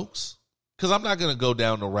said jokes, because I'm not going to go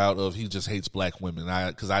down the route of he just hates black women,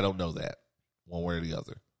 because I don't know that one way or the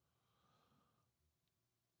other.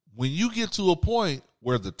 When you get to a point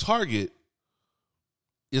where the target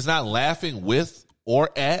is not laughing with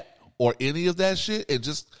or at or any of that shit and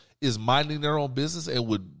just is minding their own business and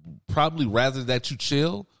would probably rather that you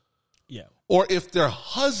chill. Yeah. Or if their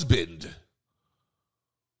husband,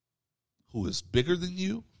 who is bigger than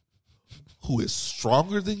you, who is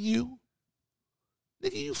stronger than you,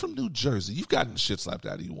 nigga, you from New Jersey. You've gotten shit slapped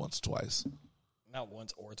out of you once, twice. Not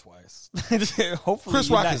once or twice. Hopefully,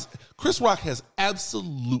 Chris Rock has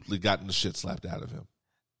absolutely gotten the shit slapped out of him.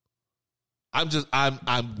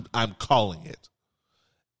 I'm calling it.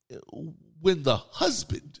 When the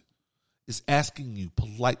husband is asking you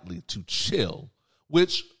politely to chill,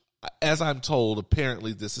 which, as I'm told,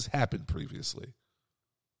 apparently this has happened previously.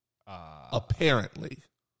 Apparently,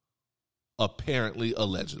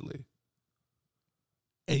 allegedly.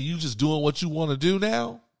 And you just doing what you want to do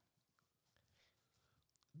now?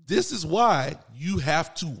 This is why you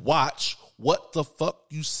have to watch what the fuck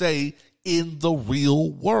you say in the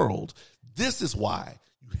real world. This is why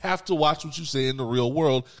you have to watch what you say in the real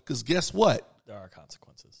world, because guess what? There are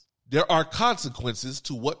consequences. There are consequences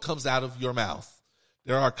to what comes out of your mouth.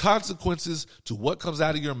 There are consequences to what comes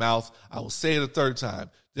out of your mouth. I will say it a third time.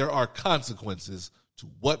 There are consequences to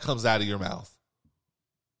what comes out of your mouth.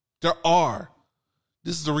 There are.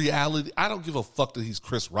 This is the reality. I don't give a fuck that he's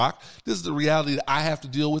Chris Rock. This is the reality that I have to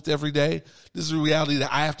deal with every day. This is the reality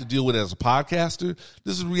that I have to deal with as a podcaster.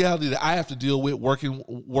 This is the reality that I have to deal with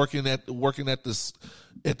working at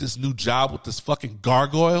this new job with this fucking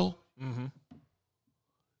gargoyle. Mm-hmm.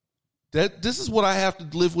 This is what I have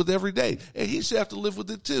to live with every day, and he should have to live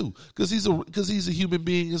with it too, because he's a human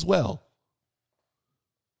being as well.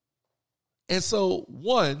 And so,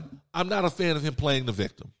 one, I'm not a fan of him playing the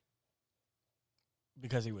victim.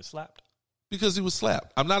 Because he was slapped? Because he was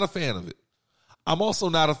slapped. I'm not a fan of it. I'm also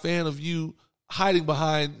not a fan of you hiding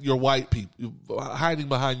behind your white people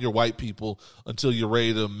until you're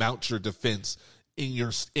ready to mount your defense in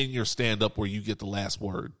your stand-up where you get the last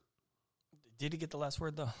word. Did he get the last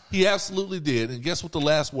word, though? He absolutely did. And guess what the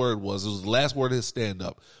last word was? It was the last word of his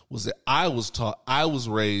stand-up, was that I was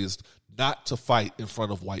raised not to fight in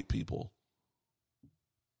front of white people.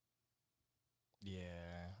 Yeah.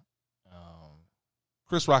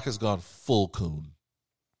 Chris Rock has gone full coon.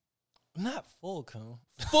 Not full coon.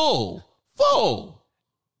 Full.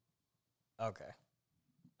 Okay.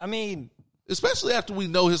 I mean, especially after we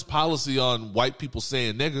know his policy on white people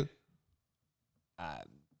saying nigga.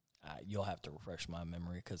 You'll have to refresh my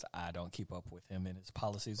memory because I don't keep up with him and his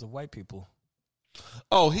policies of white people.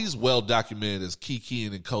 Oh, he's well documented as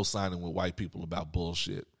kikiing and co-signing with white people about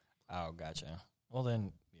bullshit. Oh, gotcha. Well,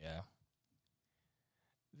 then, yeah.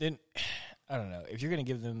 Then, I don't know. If you're going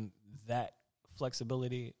to give them that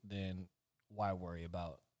flexibility, then why worry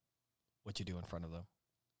about what you do in front of them?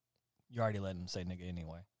 You already letting them say nigga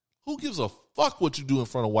anyway. Who gives a fuck what you do in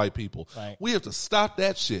front of white people? Right. We have to stop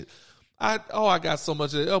that shit. I got so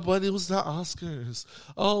much of it. Oh, but it was the Oscars.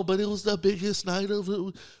 Oh, but it was the biggest night of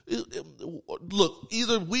it. Look,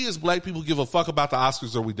 either we as black people give a fuck about the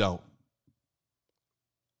Oscars or we don't.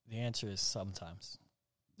 The answer is sometimes.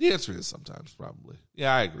 The answer is sometimes, probably.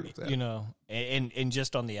 Yeah, I agree with that. You know, and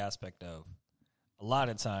just on the aspect of a lot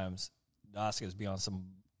of times the Oscars be on some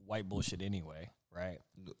white bullshit anyway, right?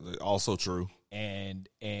 Also true. And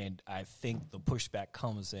I think the pushback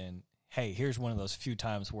comes in, hey, here's one of those few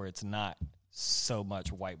times where it's not so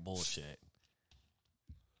much white bullshit.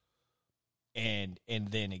 And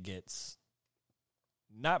then it gets,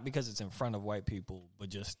 not because it's in front of white people, but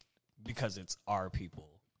just because it's our people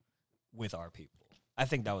with our people. I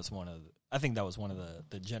think that was one of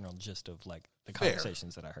the general gist of like the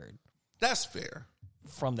conversations that I heard. That's fair.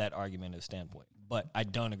 From that argumentative standpoint. But I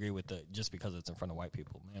don't agree with the just because it's in front of white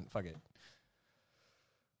people. Man, fuck it.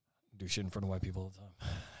 Do shit in front of white people all the time.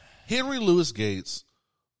 Henry Louis Gates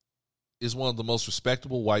is one of the most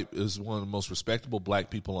respectable black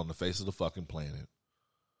people on the face of the fucking planet.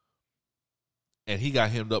 And he got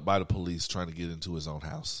hemmed up by the police trying to get into his own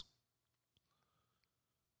house.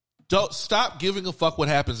 Don't stop giving a fuck what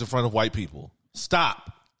happens in front of white people.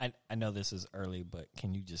 Stop. I know this is early, but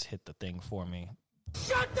can you just hit the thing for me?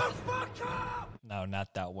 Shut the fuck up! No,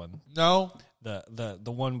 not that one. No. The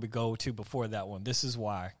one we go to before that one. This is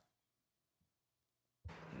why.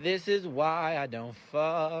 This is why I don't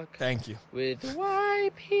fuck. Thank you. With white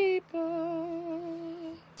people.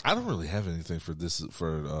 I don't really have anything for this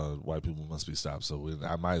for White People Must Be Stopped, so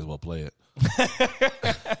I might as well play it.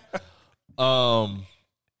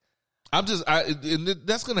 And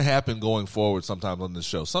that's going to happen going forward sometimes on this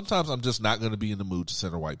show. Sometimes I'm just not going to be in the mood to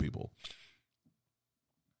center white people.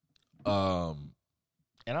 And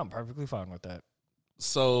I'm perfectly fine with that.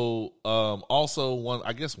 So, also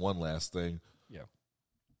one last thing. Yeah.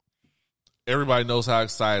 Everybody knows how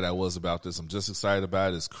excited I was about this. I'm just excited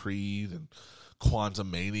about it. It's Creed and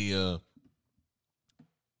Quantumania.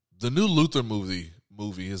 The new Luther movie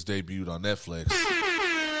has debuted on Netflix.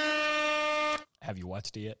 Have you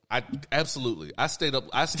watched it yet? Absolutely. I stayed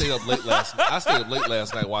up late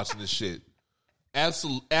last night watching this shit.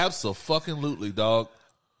 Absolutely, dog.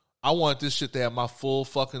 I want this shit to have my full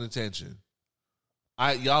fucking attention.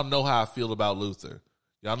 Y'all know how I feel about Luther.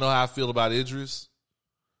 Y'all know how I feel about Idris.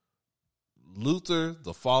 Luther,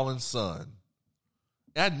 the fallen son.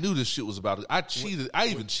 I knew this shit was about it. I cheated. I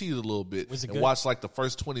even cheated a little bit and watched like the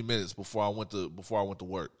first 20 minutes before I went to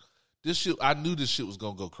work. This shit, I knew this shit was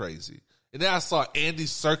gonna go crazy. And then I saw Andy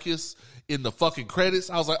Serkis in the fucking credits.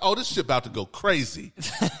 I was like, oh, this shit about to go crazy.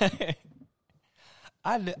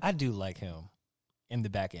 I do like him in the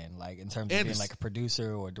back end, like in terms of being like a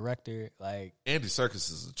producer or director. Like Andy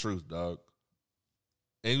Serkis is the truth, dog.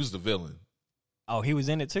 And he was the villain. Oh, he was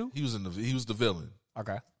in it too? He was the villain.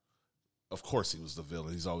 Okay. of course he was the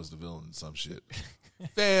villain. He's always the villain in some shit.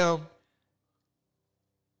 Fam,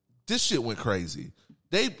 this shit went crazy.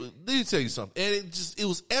 Let me tell you something. And it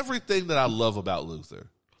was everything that I love about Luther.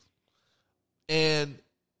 And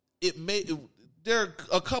there are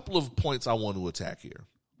a couple of points I want to attack here.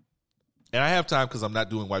 And I have time because I'm not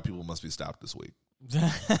doing White People Must Be Stopped this week.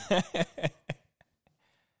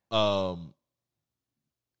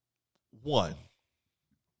 One,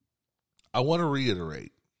 I want to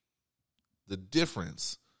reiterate the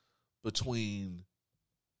difference between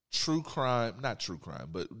not true crime,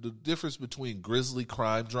 but the difference between grisly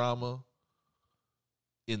crime drama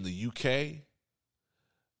in the UK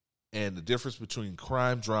and the difference between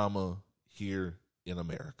crime drama here in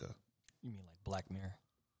America. You mean like Black Mirror?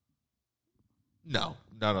 No,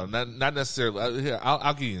 not necessarily. Here,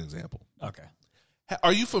 I'll give you an example. Okay.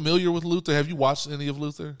 Are you familiar with Luther? Have you watched any of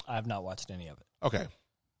Luther? I have not watched any of it. Okay.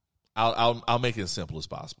 I'll make it as simple as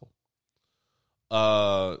possible.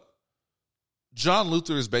 John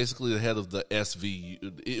Luther is basically the head of the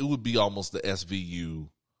SVU. It would be almost the SVU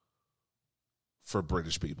for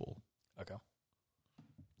British people. Okay.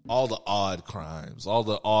 All the odd crimes, all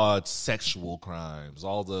the odd sexual crimes,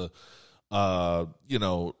 all the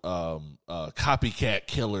copycat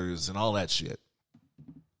killers and all that shit.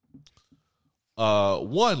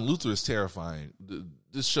 Luther is terrifying.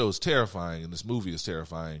 This show is terrifying and this movie is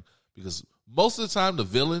terrifying because most of the time the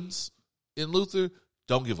villains in Luther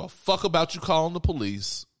don't give a fuck about you calling the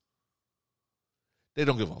police. They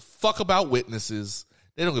don't give a fuck about witnesses.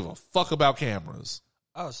 They don't give a fuck about cameras.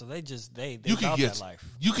 Oh, so they you about can that life.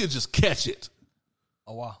 You can just catch it.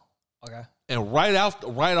 Oh wow. Okay. And right off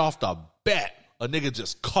the bat, a nigga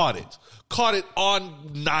just caught it. Caught it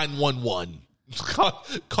on 911.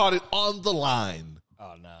 Caught it on the line.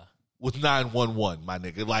 Oh no. With 911, my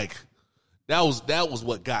nigga. Like that was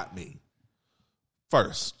what got me.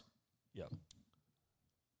 First. Yep.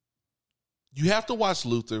 You have to watch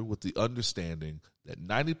Luther with the understanding that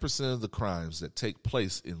 90% of the crimes that take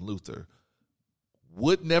place in Luther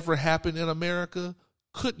would never happen in America,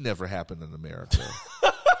 could never happen in America.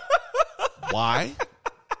 Why?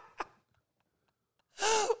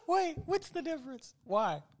 Wait, what's the difference?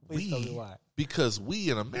 Why? Please tell me why. Because we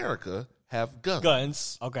in America have guns.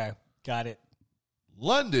 Guns. Okay, got it.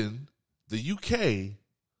 London, the UK,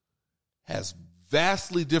 has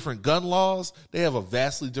vastly different gun laws. They have a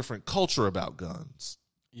vastly different culture about guns.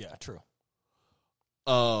 Yeah, true.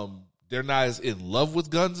 They're not as in love with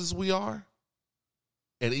guns as we are.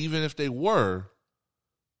 And even if they were,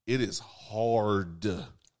 it is hard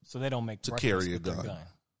so they don't make to carry a with their gun.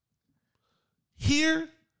 Here,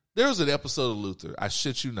 there was an episode of Luther, I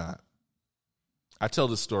shit you not. I tell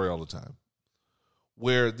this story all the time.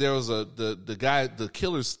 Where there was the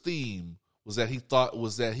killer's theme was that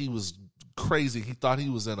he was crazy. He thought he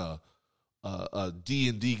was in a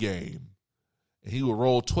D&D game. And he would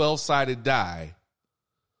roll 12-sided die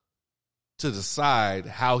to decide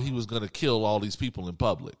how he was going to kill all these people in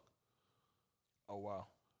public. Oh, wow.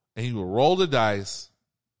 And he would roll the dice,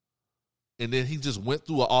 and then he just went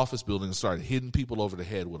through an office building and started hitting people over the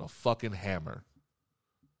head with a fucking hammer.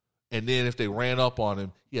 And then if they ran up on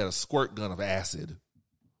him, he had a squirt gun of acid.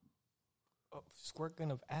 Oh, squirt gun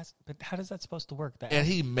of acid? But how is that supposed to work? And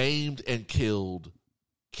he maimed and killed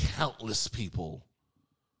countless people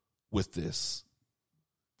with this.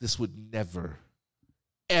 This would never,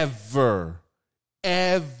 ever,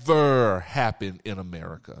 ever happen in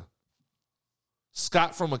America.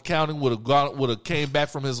 Scott from accounting would have came back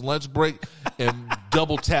from his lunch break and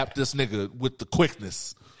double tapped this nigga with the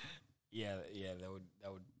quickness. Yeah,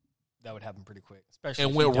 that would happen pretty quick, especially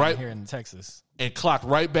and if went down right here in Texas. And clocked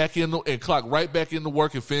right back into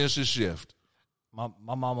work and finished his shift. My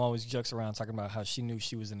mom always jokes around talking about how she knew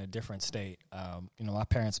she was in a different state. My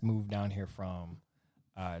parents moved down here from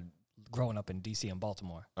growing up in D.C. and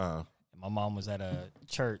Baltimore. And my mom was at a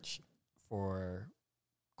church for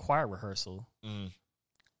choir rehearsal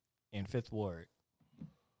in Fifth Ward,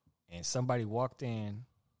 and somebody walked in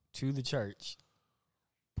to the church,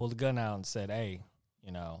 pulled a gun out, and said, "Hey,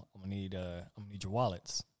 I'm gonna need your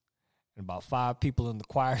wallets." And about 5 people in the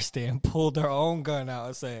choir stand pulled their own gun out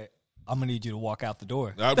and said, "I'm gonna need you to walk out the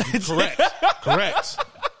door." Correct.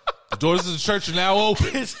 The doors of the church are now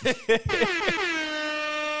open.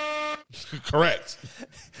 Correct.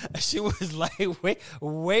 She was like,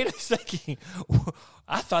 wait a second.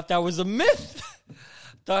 I thought that was a myth.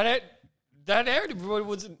 Thought that everybody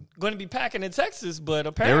was going to be packing in Texas, but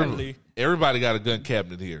apparently. Everybody got a gun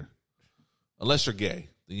cabinet here. Unless you're gay,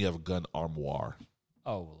 then you have a gun armoire.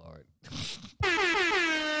 Oh, Lord.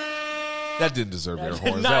 That didn't deserve air horns.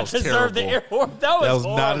 Did That not was deserve terrible. the air horn. That was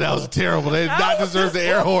not. That was terrible. They did not deserve the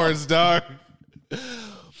air horns, dog.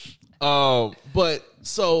 But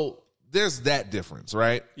so there's that difference,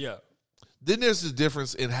 right? Yeah. Then there's the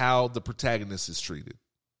difference in how the protagonist is treated.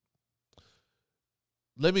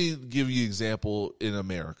 Let me give you an example in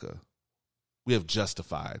America. We have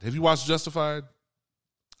Justified. Have you watched Justified?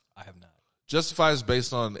 I have not. Justified is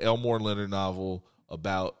based on an Elmore Leonard novel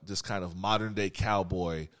about this kind of modern-day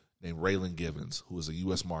cowboy named Raylan Givens, who is a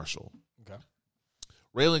U.S. Marshal. Okay.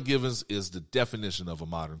 Raylan Givens is the definition of a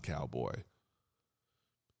modern cowboy.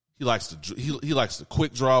 He likes to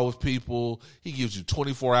quick draw with people. He gives you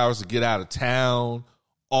 24 hours to get out of town,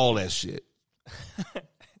 all that shit.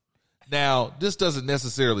 Now, this doesn't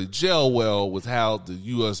necessarily gel well with how the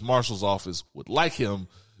U.S. Marshal's Office would like him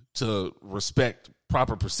to respect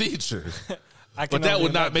proper procedure. But that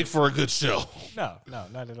would not make for a good show. No,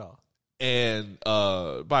 not at all. And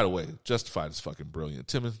by the way, Justified is fucking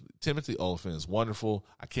brilliant. Timothy Olyphant is wonderful.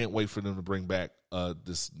 I can't wait for them to bring back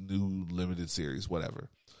this new limited series, whatever.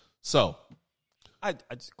 So, I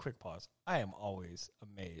just quick pause. I am always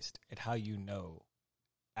amazed at how you know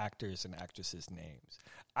actors and actresses' names.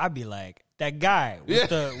 I'd be like, that guy with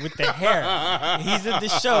the hair. He's in the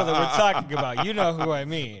show that we're talking about. You know who I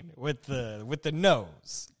mean, with the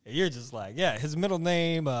nose. And you're just like, yeah, his middle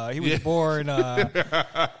name, he was born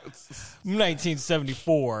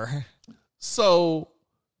 1974. So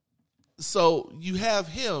you have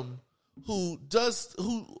him who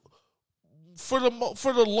for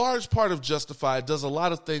the large part of Justified does a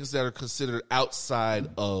lot of things that are considered outside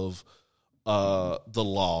of the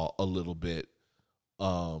law a little bit.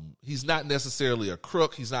 He's not necessarily a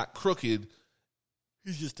crook. He's not crooked.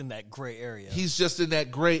 He's just in that gray area.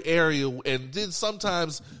 And then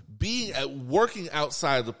sometimes working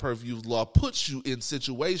outside the purview of the law puts you in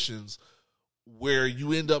situations where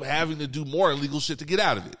you end up having to do more illegal shit to get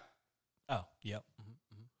out of it. Oh, yep.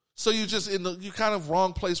 Mm-hmm. So you're just you kind of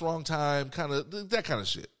wrong place, wrong time, kind of that kind of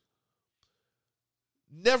shit.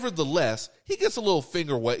 Nevertheless, he gets a little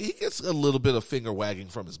bit of finger wagging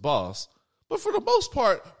from his boss, but for the most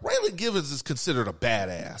part, Raylan Givens is considered a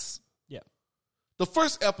badass. Yeah. The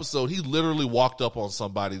first episode, he literally walked up on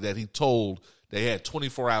somebody that he told they had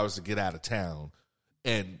 24 hours to get out of town,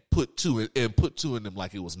 and put two in them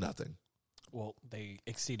like it was nothing. Well, they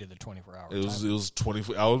exceeded the 24 hours. It was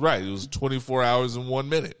 24. I was right. It was 24 hours and 1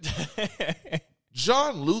 minute.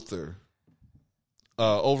 John Luther,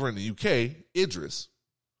 over in the UK, Idris.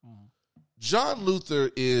 John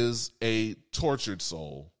Luther is a tortured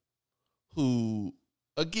soul who,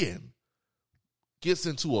 again, gets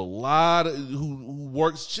into who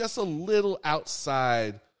works just a little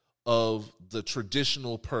outside of the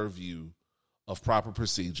traditional purview of proper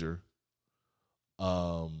procedure,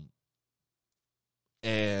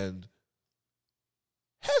 and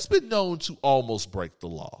has been known to almost break the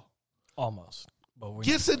law. Almost. But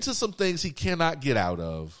gets into some things he cannot get out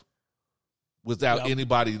of without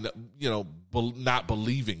anybody, not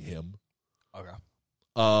believing him. Okay.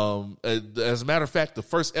 As a matter of fact, the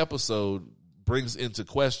first episode brings into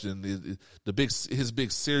question his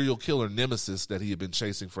big serial killer nemesis that he had been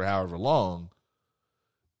chasing for however long.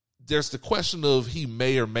 There's the question of he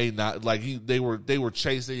may or may not, like they were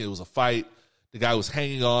chasing. It was a fight. The guy was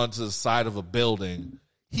hanging on to the side of a building.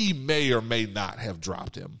 He may or may not have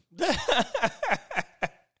dropped him.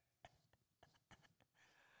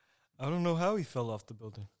 I don't know how he fell off the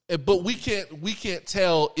building. But we can't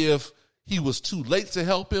tell if he was too late to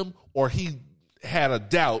help him or he had a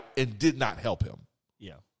doubt and did not help him.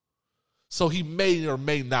 Yeah. So he may or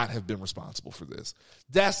may not have been responsible for this.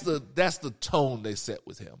 That's the tone they set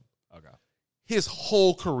with him. Okay. His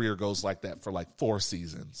whole career goes like that for like 4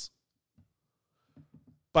 seasons.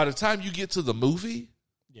 By the time you get to the movie,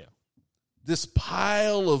 this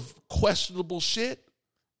pile of questionable shit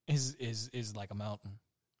is like a mountain.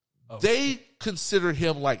 Oh. They consider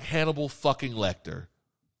him like Hannibal fucking Lecter.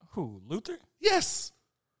 Who, Luther? Yes.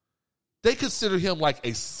 They consider him like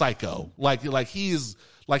a psycho. Like he is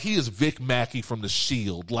Vic Mackey from The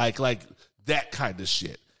Shield. Like that kind of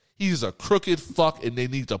shit. He's a crooked fuck and they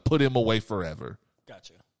need to put him away forever.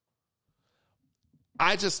 Gotcha.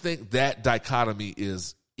 I just think that dichotomy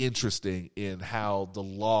is interesting in how the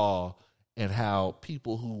law and how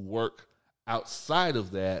people who work outside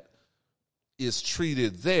of that is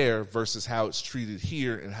treated there versus how it's treated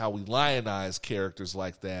here, and how we lionize characters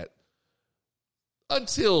like that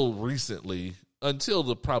until recently,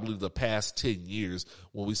 probably the past 10 years,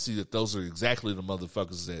 when we see that those are exactly the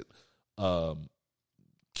motherfuckers that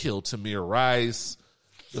killed Tamir Rice.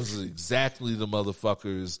 Those are exactly the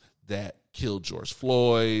motherfuckers that killed George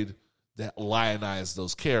Floyd, that lionize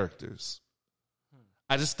those characters.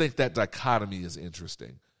 I just think that dichotomy is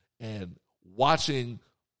interesting. And watching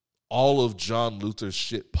all of John Luther's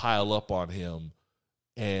shit pile up on him,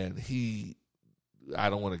 and I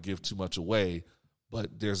don't want to give too much away,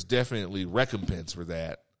 but there's definitely recompense for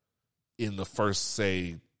that in the first,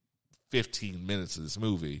 say, 15 minutes of this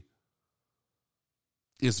movie.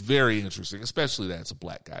 It's very interesting, especially that it's a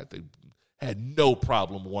black guy. They had no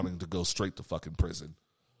problem wanting to go straight to fucking prison.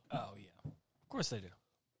 Oh, yeah. Of course they do.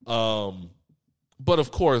 But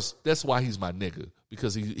of course, that's why he's my nigga,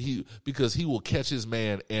 because he will catch his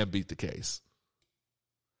man and beat the case.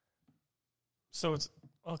 So it's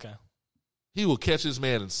okay. He will catch his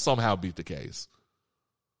man and somehow beat the case.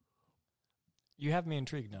 You have me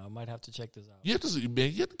intrigued now. I might have to check this out. You have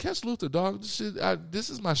to catch Luther, dog. This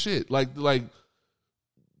is my shit. Like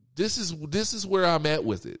this is where I'm at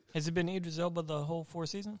with it. Has it been Idris Elba the whole 4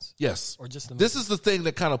 seasons? Yes. Or just the This is the thing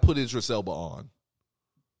that kind of put Idris Elba on.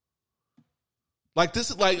 Like this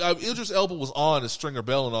is like Idris Elba was on as Stringer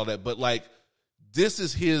Bell and all that, but like this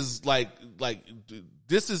is his like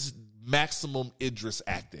this is maximum Idris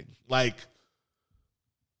acting. Like,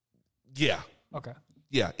 yeah, Okay.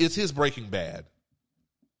 yeah, it's his Breaking Bad.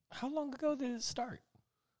 How long ago did it start?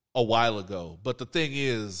 A while ago, but the thing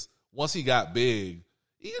is, once he got big,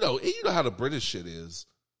 you know how the British shit is.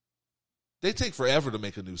 They take forever to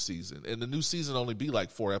make a new season, and the new season only be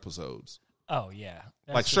like 4 episodes. Oh yeah,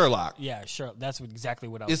 Like Sherlock. Yeah, sure. That's exactly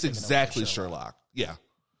what I was. It's thinking of, exactly like Sherlock. Yeah.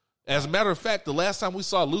 As a matter of fact, the last time we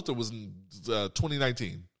saw Luther was in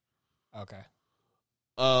 2019. Okay.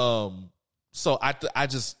 So I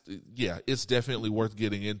just, yeah, it's definitely worth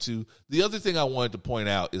getting into. The other thing I wanted to point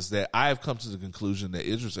out is that I have come to the conclusion that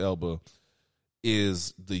Idris Elba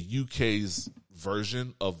is the UK's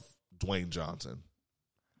version of Dwayne Johnson.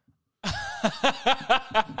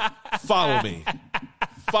 Follow me.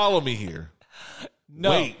 Follow me here.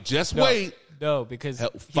 No. Wait, just wait. No, because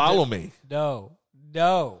Follow me. No.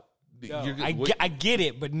 I get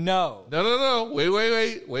it, but no. No.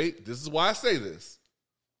 Wait. This is why I say this.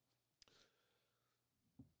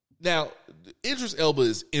 Now, Idris Elba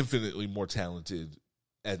is infinitely more talented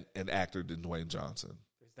an actor than Dwayne Johnson.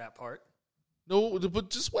 Is that part? No, but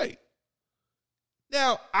just wait.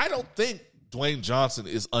 Now, I don't think Dwayne Johnson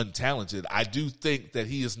is untalented. I do think that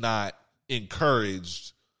he is not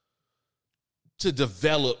encouraged to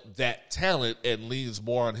develop that talent and leans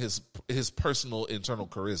more on his personal internal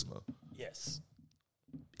charisma. Yes.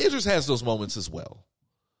 Idris has those moments as well.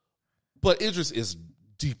 But Idris is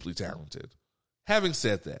deeply talented. Having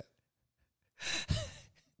said that,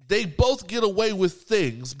 they both get away with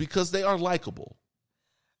things because they are likable.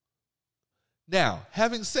 Now,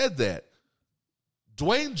 having said that,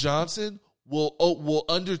 Dwayne Johnson will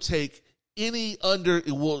undertake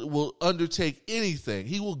will undertake anything.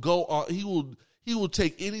 He will go on. He will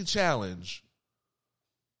take any challenge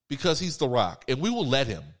because he's The Rock, and we will let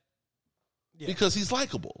him because he's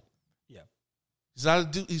likable. Yeah, he's not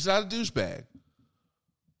a douchebag.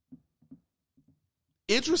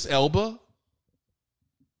 Idris Elba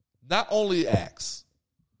not only acts,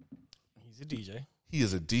 he's a DJ. He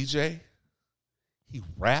is a DJ. He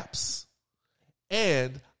raps,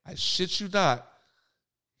 and I shit you not,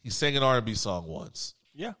 he sang an R&B song once.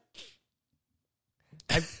 Yeah.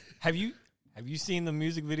 Have you seen the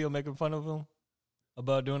music video making fun of him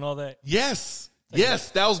about doing all that? Yes.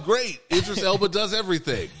 Yes, that was great. Idris Elba does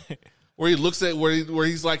everything. Where he looks at where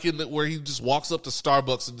he's like where he just walks up to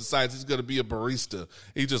Starbucks and decides he's going to be a barista.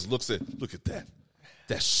 He just look at that.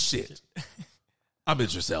 That's shit. I'm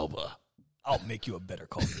Idris Elba. I'll make you a better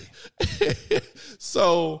coffee.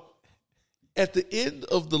 So, at the end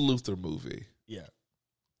of the Luther movie, yeah,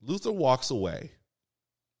 Luther walks away,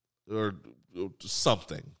 or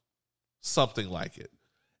something like it,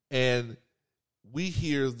 and we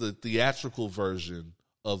hear the theatrical version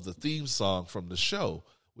of the theme song from the show,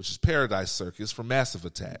 which is Paradise Circus from Massive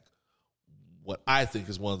Attack. What I think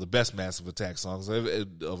is one of the best Massive Attack songs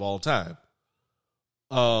of all time.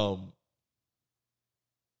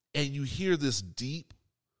 And you hear this deep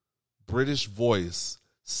British voice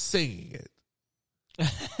singing it.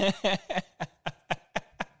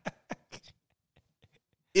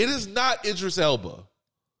 It is not Idris Elba.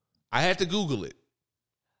 I had to Google it.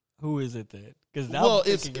 Who is it then? Because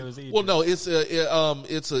it's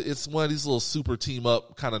one of these little super team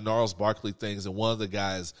up kind of Gnarls Barkley things, and one of the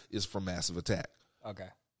guys is from Massive Attack. Okay,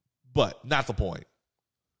 but not the point.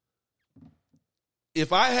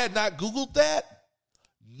 If I had not Googled that,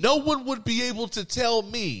 no one would be able to tell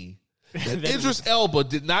me that Idris Elba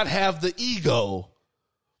did not have the ego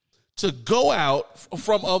to go out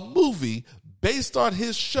from a movie based on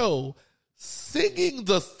his show singing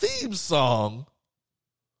the theme song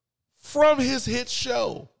from his hit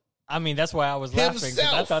show. I mean, that's why I was laughing, because I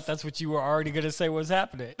Himself. thought that's what you were already going to say was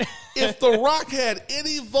happening. If The Rock had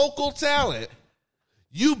any vocal talent,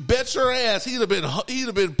 you bet your ass he'd have been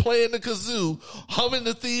playing the kazoo, humming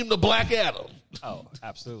the theme to Black Adam. Oh,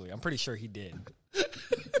 absolutely. I'm pretty sure he did.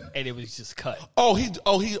 And it was just cut.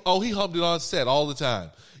 He hummed it on set all the time.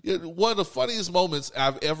 One of the funniest moments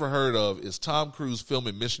I've ever heard of is Tom Cruise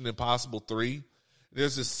filming Mission Impossible 3.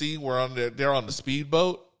 There's this scene where they're on the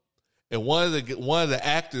speedboat, and one of the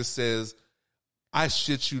actors says, "I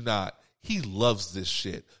shit you not, he loves this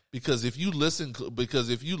shit." Because if you listen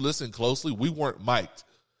closely, we weren't mic'd.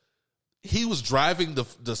 He was driving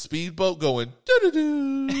the speedboat going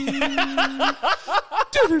doo-doo-doo,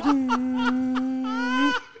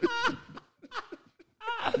 doo-doo-doo.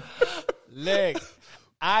 Leg.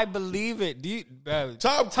 I believe it.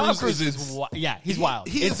 Tom Cruise is he's wild.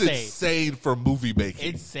 He's insane for movie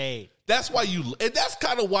making. Insane. That's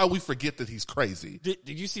kind of why we forget that he's crazy.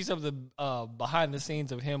 Did you see some of the behind the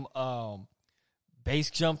scenes of him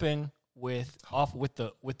base jumping with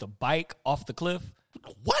the bike off the cliff?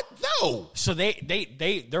 What? No. So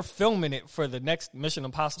they're filming it for the next Mission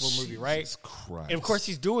Impossible movie, right? Jesus Christ. And of course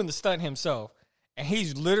he's doing the stunt himself. And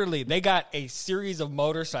they got a series of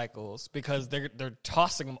motorcycles because they're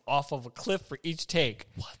tossing them off of a cliff for each take.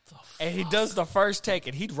 What the fuck? And he does the first take,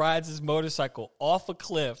 and he rides his motorcycle off a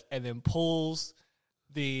cliff and then pulls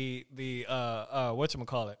the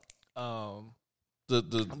whatchamacallit?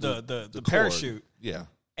 The parachute. Yeah.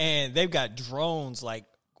 And they've got drones like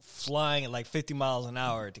flying at like 50 miles an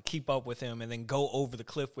hour to keep up with him and then go over the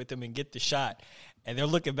cliff with him and get the shot. And they're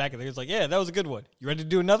looking back and they're like, yeah, that was a good one. You ready to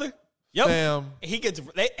do another? Yep. Damn.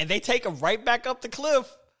 They take him right back up the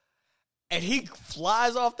cliff, and he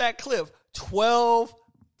flies off that cliff 12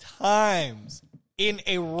 times in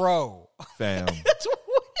a row. Fam. That's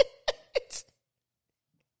what.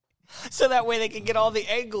 So that way they can get all the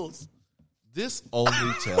angles. This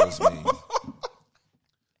only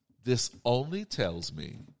tells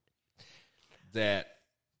me that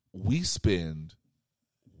we spend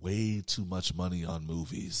way too much money on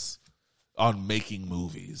movies. On making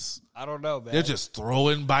movies. I don't know, man. They're just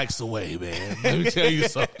throwing bikes away, man. Let me tell you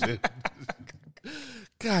something.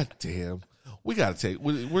 God damn. We're going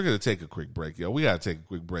to take a quick break, yo. We got to take a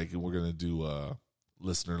quick break, and we're going to do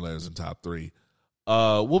listener letters in top 3.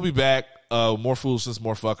 We'll be back. More foolishness,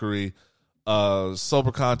 more fuckery.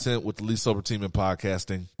 Sober content with the least sober team in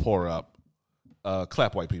podcasting. Pour up.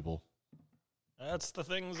 Clap, white people. That's the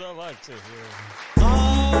things I like to hear.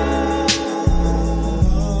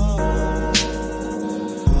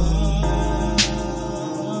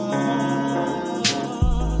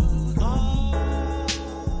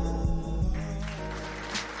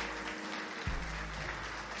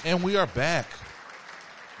 And we are back.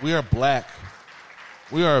 We are black.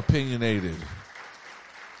 We are opinionated.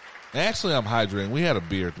 Actually, I'm hydrating. We had a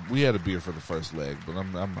beer. For the first leg, but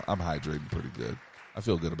I'm hydrating pretty good. I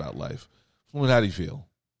feel good about life. Fluent, how do you feel?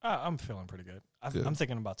 I'm feeling pretty good. I'm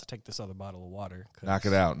thinking about to take this other bottle of water. Knock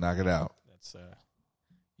it out. That's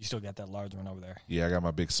you still got that large one over there. Yeah, I got my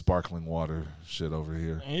big sparkling water shit over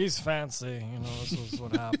here. He's fancy. This is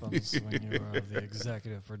what happens when you're the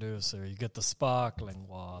executive producer. You get the sparkling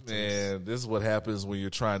water. Man, this is what happens when you're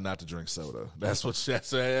trying not to drink soda. That's what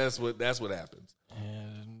happens.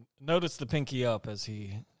 And notice the pinky up as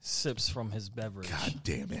he sips from his beverage. God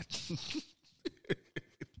damn it.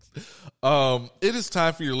 It is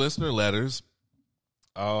time for your listener letters.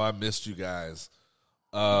 Oh, I missed you guys.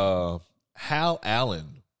 Hal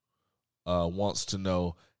Allen wants to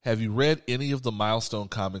know, have you read any of the Milestone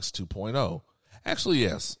Comics 2.0? Actually,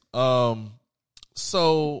 yes.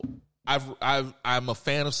 So I'm a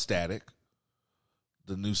fan of Static,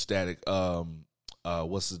 the new Static.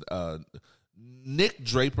 Nick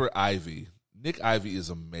Draper Ivy. Nick Ivy is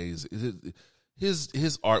amazing. His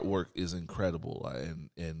artwork is incredible,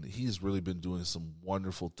 and he's really been doing some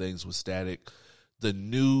wonderful things with Static. The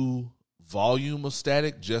new volume of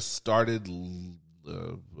Static just started,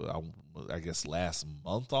 I guess last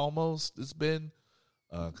month almost. It's been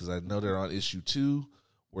because I know they're on issue 2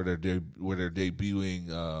 where they're debuting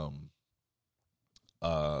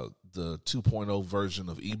the 2.0 version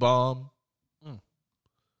of E-Bomb.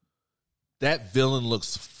 That villain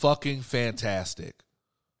looks fucking fantastic.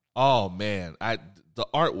 Oh man, the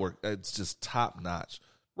artwork, it's just top notch.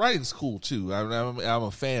 Writing's cool too. I'm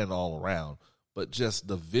a fan all around, but just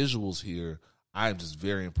the visuals here, I'm just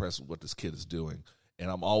very impressed with what this kid is doing, and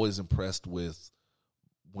I'm always impressed with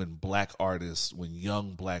when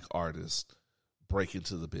young black artists break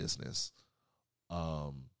into the business.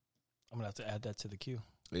 I'm gonna have to add that to the queue.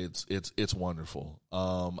 It's wonderful.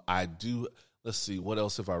 I do let's see, what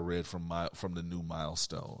else have I read from the new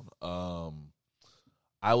Milestone?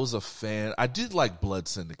 I was a fan. I did like Blood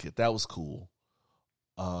Syndicate. That was cool.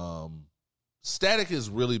 Static has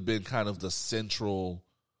really been kind of the central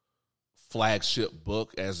flagship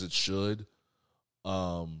book, as it should.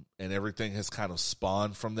 And everything has kind of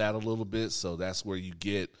spawned from that a little bit. So that's where you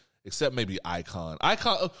get, except maybe Icon.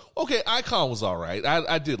 Icon was all right.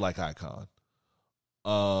 I did like Icon.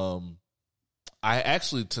 I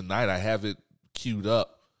actually, tonight, I have it queued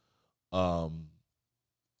up.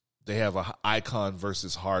 They have a Icon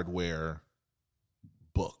versus Hardware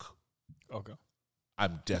book. Okay.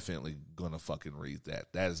 I'm definitely going to fucking read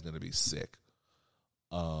that. That is going to be sick.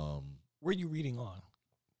 Where are you reading on?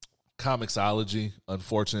 Comixology,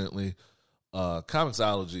 unfortunately.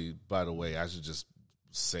 Comixology, by the way, I should just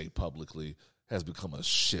say publicly, has become a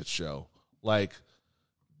shit show. Like,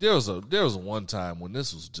 there was one time when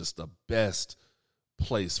this was just the best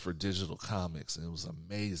place for digital comics, and it was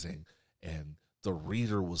amazing, and the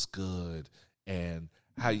reader was good, and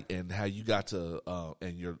how you got to how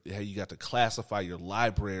you got to classify your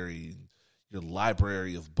library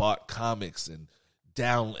of bought comics and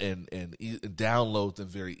download them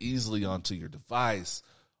very easily onto your device.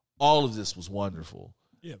 All of this was wonderful.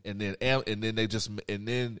 Yeah. And then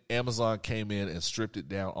Amazon came in and stripped it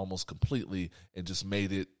down almost completely and just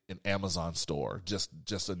made it an Amazon store.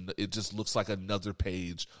 It just looks like another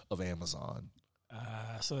page of Amazon.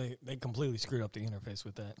 So they completely screwed up the interface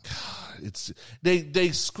with that.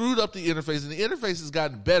 They screwed up the interface, and the interface has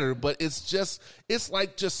gotten better, but it's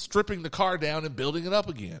like just stripping the car down and building it up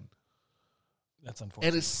again. That's unfortunate.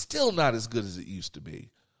 And it's still not as good as it used to be.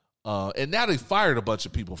 And now they fired a bunch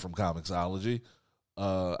of people from Comixology.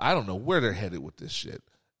 I don't know where they're headed with this shit,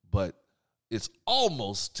 but it's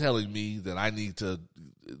almost telling me that I need to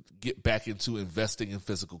get back into investing in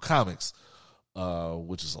physical comics,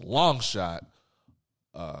 which is a long shot,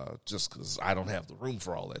 just because I don't have the room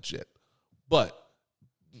for all that shit. But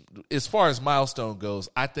as far as Milestone goes,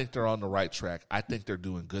 I think they're on the right track. I think they're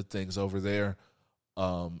doing good things over there.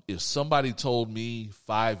 If somebody told me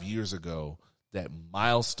 5 years ago that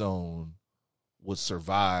Milestone would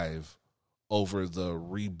survive over the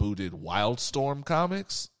rebooted Wildstorm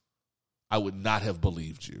comics, I would not have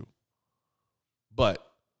believed you. But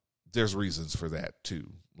there's reasons for that too.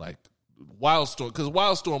 Like Wildstorm, because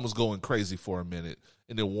Wildstorm was going crazy for a minute,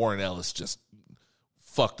 and then Warren Ellis just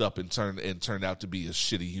fucked up and turned out to be a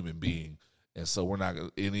shitty human being. And so we're not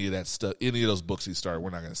gonna, any of that stuff, any of those books he started, we're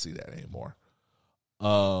not going to see that anymore.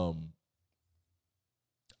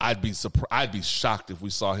 I'd be shocked if we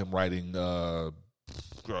saw him writing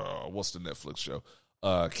what's the Netflix show,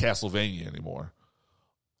 Castlevania anymore.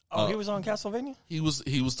 Oh, he was on Castlevania? He was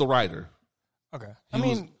the writer. Okay.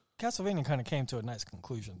 Castlevania kind of came to a nice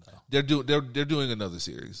conclusion though. They're doing another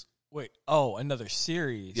series. Wait, another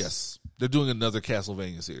series? Yes. They're doing another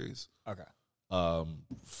Castlevania series. Okay. A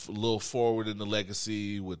little forward in the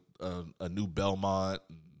legacy with a new Belmont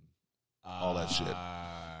and all that shit.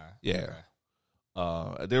 Yeah.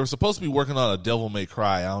 Okay. They were supposed to be working on a Devil May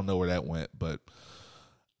Cry. I don't know where that went, but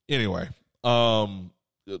anyway, the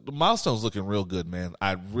Milestone's looking real good, man.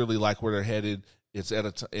 I really like where they're headed. It's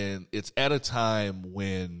at a time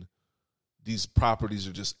when these properties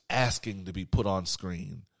are just asking to be put on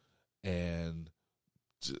screen, and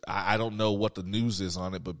I don't know what the news is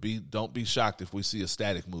on it, but don't be shocked if we see a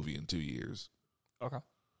Static movie in 2 years. Okay.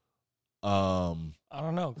 I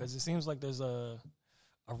don't know, because it seems like there's a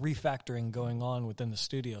refactoring going on within the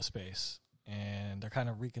studio space, and they're kind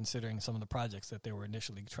of reconsidering some of the projects that they were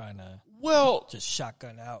initially trying to just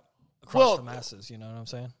shotgun out across the masses. You know what I'm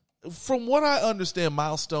saying? From what I understand,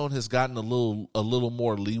 Milestone has gotten a little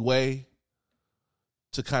more leeway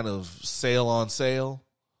to kind of sail on sale.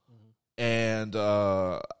 And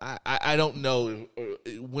I don't know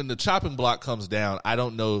when the chopping block comes down. I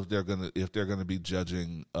don't know if they're gonna be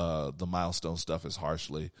judging the Milestone stuff as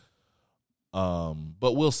harshly.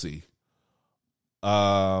 But we'll see.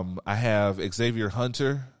 I have Xavier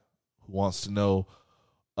Hunter who wants to know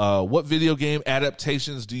what video game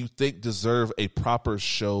adaptations do you think deserve a proper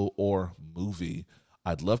show or movie?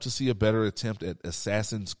 I'd love to see a better attempt at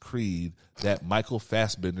Assassin's Creed. That Michael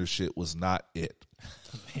Fassbender shit was not it.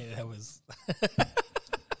 Man, that was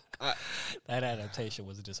that adaptation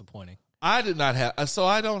was disappointing. I did not have, so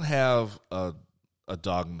I don't have a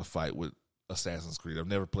dog in the fight with Assassin's Creed. I've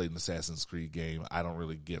never played an Assassin's Creed game. I don't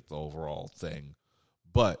really get the overall thing,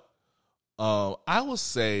 but I will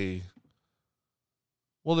say,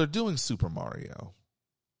 well, they're doing Super Mario.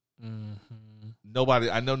 Mm-hmm.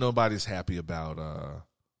 I know nobody's happy about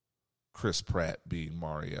Chris Pratt being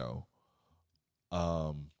Mario.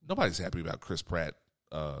 Nobody's happy about Chris Pratt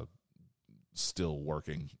still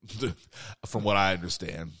working, from what I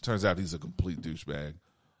understand. Turns out he's a complete douchebag.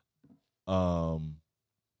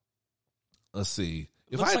 Let's see.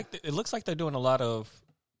 It looks like they're doing a lot of.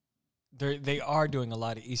 They are doing a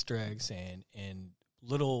lot of Easter eggs and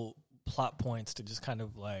little plot points to just kind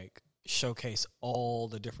of like showcase all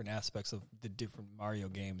the different aspects of the different Mario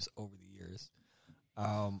games over the years.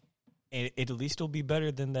 And it at least will be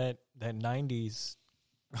better than that 90s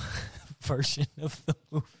version of the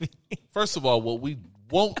movie. First of all, what we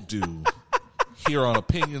won't do here on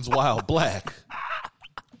Opinions While Black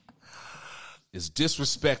is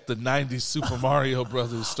disrespect the 90s Super Mario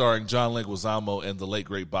Brothers starring John Leguizamo and the late,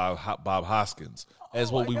 great Bob Hoskins. As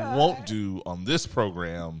what we won't do on this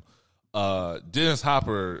program, Dennis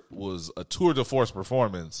Hopper was a tour de force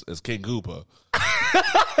performance as King Koopa.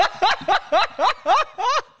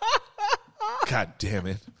 God damn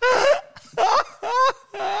it.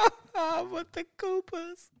 With the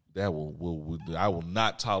Koopas. That I will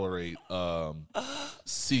not tolerate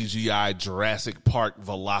CGI Jurassic Park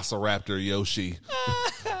Velociraptor Yoshi.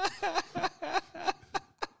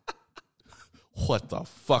 What the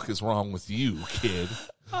fuck is wrong with you, kid?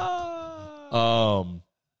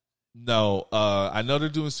 No, I know they're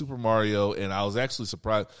doing Super Mario, and I was actually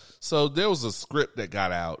surprised. So there was a script that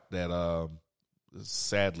got out that,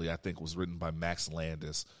 sadly, I think was written by Max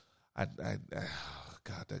Landis. God,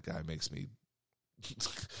 that guy makes me.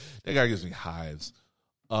 That guy gives me hives.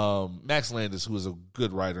 Max Landis, who is a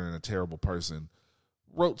good writer and a terrible person,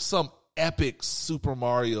 wrote some epic Super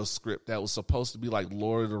Mario script that was supposed to be like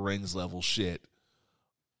Lord of the Rings level shit.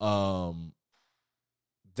 That,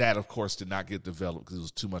 of course, did not get developed because it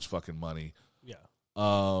was too much fucking money. Yeah.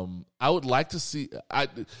 I would like to see.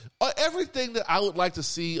 Everything that I would like to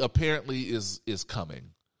see apparently is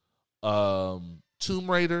coming. Tomb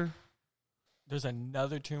Raider. There's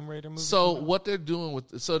another Tomb Raider movie. So what they're doing with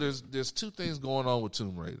there's two things going on with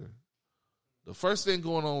Tomb Raider. The first thing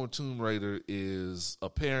going on with Tomb Raider is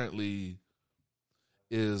apparently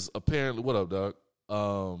what up, Doug?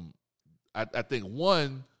 I think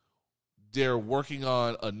one, they're working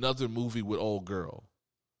on another movie with old girl,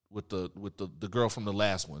 with the girl from the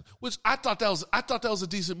last one, which I thought that was a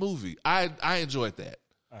decent movie. I enjoyed that.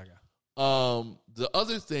 Okay. The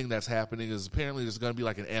other thing that's happening is apparently there's going to be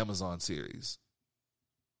like an Amazon series.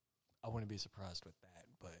 I wouldn't be surprised with that,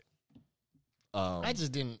 but I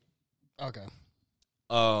just didn't. Okay.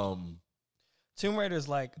 Tomb Raider is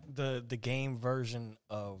like the game version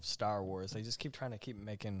of Star Wars. They just keep trying to keep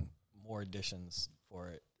making more editions for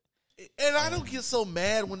it. And I don't get so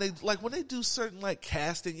mad when they do certain like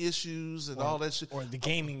casting issues and all that shit. Or the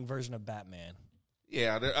gaming version of Batman.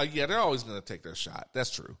 Yeah, they're always going to take their shot. That's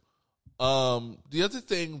true. The other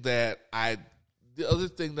thing that I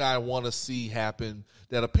want to see happen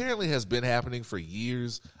that apparently has been happening for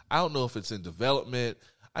years. I don't know if it's in development.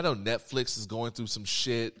 I know Netflix is going through some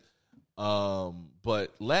shit. But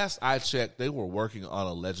last I checked, they were working on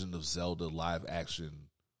a Legend of Zelda live action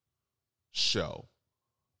show.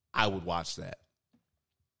 I would watch that.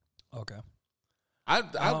 Okay.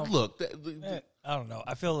 I look. I don't know.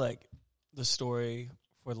 I feel like the story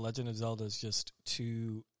for The Legend of Zelda is just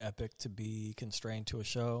too epic to be constrained to a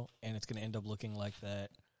show, and it's going to end up looking like that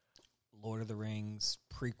Lord of the Rings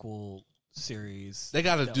prequel series. They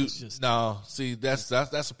got to do no. See, that's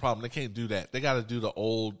the problem. They can't do that. They got to do the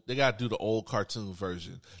old. They got to do the old cartoon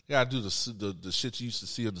version. They got to do the shit you used to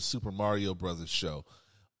see on the Super Mario Brothers show.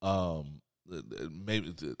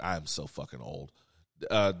 Maybe I'm so fucking old.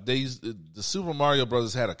 The Super Mario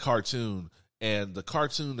Brothers had a cartoon, and the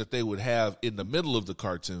cartoon that they would have in the middle of the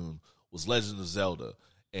cartoon was Legend of Zelda,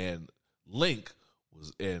 and Link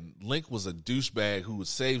was a douchebag who would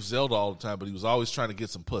save Zelda all the time, but he was always trying to get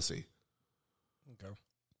some pussy. Okay.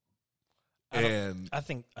 I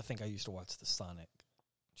think I used to watch the Sonic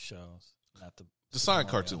shows, not the Sonic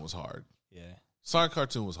Mario. cartoon was hard. Yeah. Sonic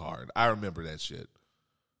cartoon was hard. I remember that shit.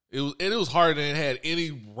 It was harder than it had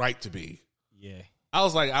any right to be. Yeah. I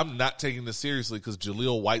was like, I'm not taking this seriously because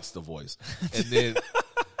Jaleel White's the voice. And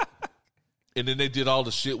then they did all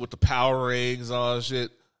the shit with the power rings and all that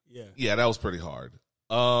shit. Yeah. Yeah, that was pretty hard.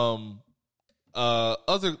 Other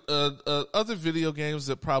video games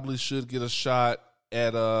that probably should get a shot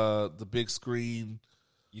at the big screen.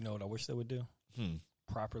 You know what I wish they would do?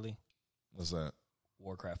 Properly? What's that?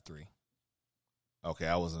 Warcraft 3. Okay,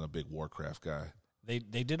 I wasn't a big Warcraft guy. They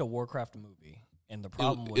did a Warcraft movie, and the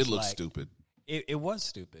problem was it looked stupid. It was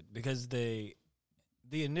stupid because the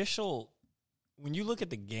initial, when you look at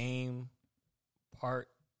the game part,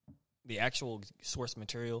 the actual source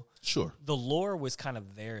material, sure, the lore was kind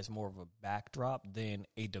of there as more of a backdrop than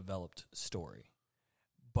a developed story.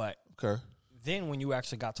 But okay, then when you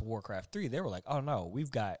actually got to Warcraft 3, they were like, oh no,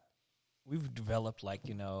 we've developed like,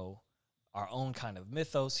 our own kind of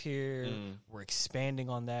mythos here. We're expanding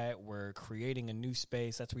on that. We're creating a new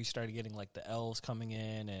space. That's where you started getting like the elves coming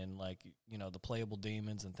in and like, the playable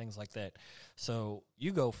demons and things like that. So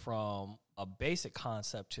you go from a basic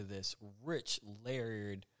concept to this rich,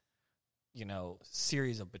 layered,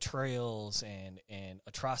 series of betrayals and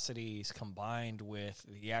atrocities combined with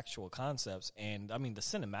the actual concepts. And I mean, the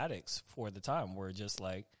cinematics for the time were just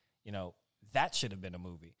like, that should have been a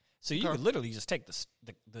movie. So you could literally just take the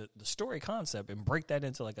story concept and break that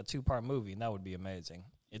into like a 2-part movie, and that would be amazing.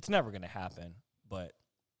 It's never going to happen, but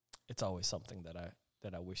it's always something that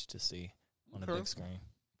I wish to see on a big screen.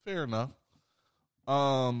 Fair enough.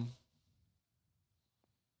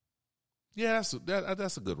 Yeah,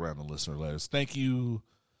 that's a good round of listener letters. Thank you,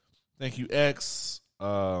 X.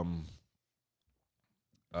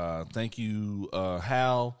 Thank you,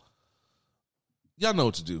 Hal. Y'all know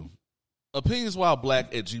what to do.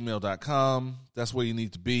 opinionswhileblack@gmail.com. That's where you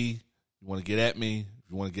need to be. You want to get at me. If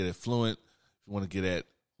you want to get at Fluent. If you want to get at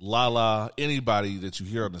Lala, anybody that you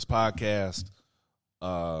hear on this podcast,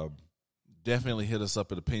 definitely hit us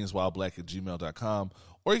up at opinionswhileblack@gmail.com.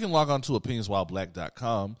 Or you can log on to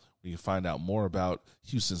opinionswhileblack.com where you can find out more about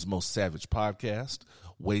Houston's most savage podcast,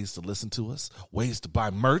 ways to listen to us, ways to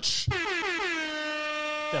buy merch.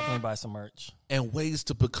 Definitely buy some merch. And ways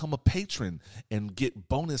to become a patron and get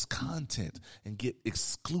bonus content and get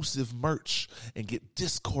exclusive merch and get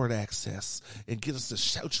Discord access and get us to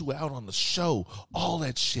shout you out on the show. All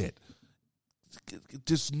that shit.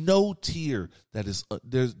 There's no tier that is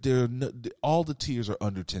all the tiers are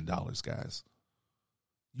under $10, guys.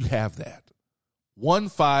 You have that. 1,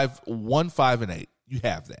 5, and 8. You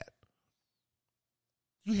have that.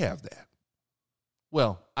 You have that.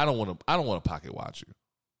 Well, I don't want to pocket watch you.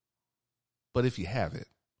 But if you have it,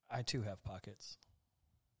 I too have pockets.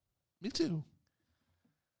 Me too.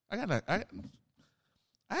 I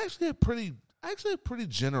actually have pretty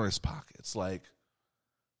generous pockets. Like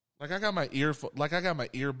I got my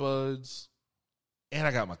earbuds, and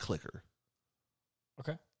I got my clicker.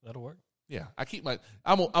 Okay, that'll work. Yeah,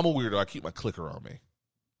 I'm a weirdo. I keep my clicker on me,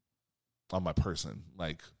 on my person.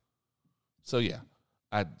 Like, so yeah.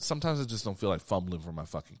 Sometimes I just don't feel like fumbling for my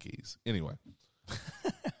fucking keys. Anyway.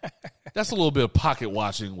 That's a little bit of pocket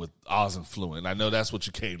watching with Oz and Fluent. I know that's what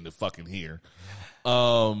you came to fucking hear.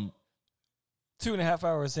 2.5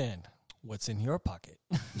 hours in, what's in your pocket?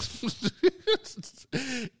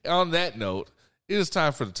 On that note, it is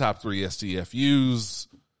time for the top 3 STFUs.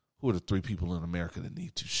 Who are the 3 people in America that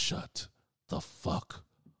need to shut the fuck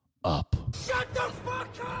up? Shut the fuck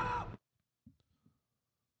up!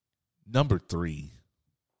 Number 3.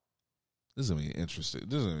 This is gonna be interesting.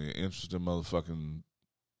 This is gonna be an interesting motherfucking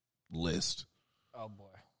list. Oh boy.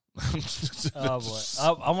 Oh boy.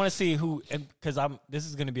 I want to see who, because this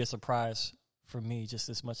is going to be a surprise for me just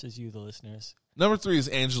as much as you, the listeners. Number 3 is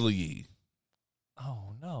Angela Yee.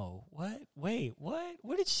 Oh no! What? Wait, what?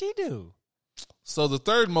 What did she do? So the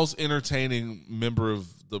third most entertaining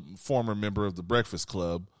former member of the Breakfast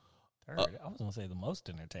Club. Third? I was going to say the most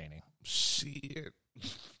entertaining. Shit.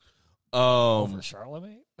 Over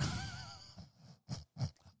Charlemagne.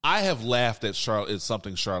 I have laughed at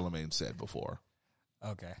something Charlemagne said before.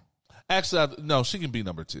 Okay. Actually, no, she can be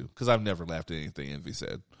number 2 because I've never laughed at anything Envy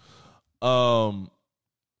said. So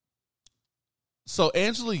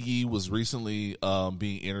Angela Yee was recently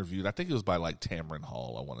being interviewed. I think it was by like Tamron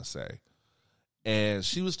Hall, I want to say. And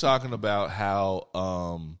she was talking about how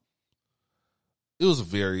it was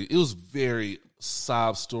very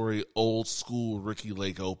sob story, old school Ricky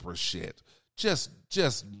Lake Oprah shit. Just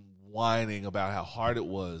whining about how hard it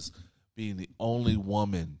was being the only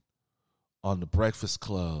woman on the Breakfast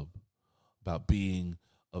Club, about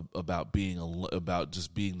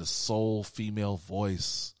just being the sole female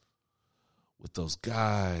voice with those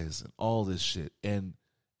guys and all this shit. And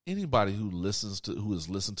anybody who has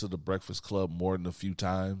listened to the Breakfast Club more than a few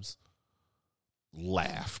times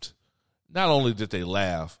laughed. Not only did they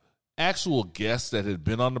laugh, actual guests that had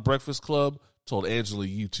been on the Breakfast Club told Angela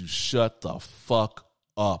Yee to shut the fuck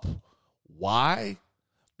up. Why?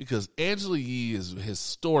 Because Angela Yee is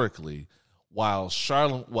historically, while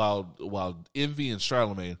Envy and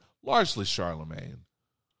Charlemagne, largely Charlemagne,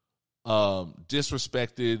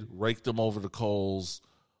 disrespected, raked them over the coals,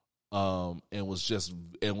 and was just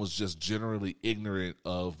generally ignorant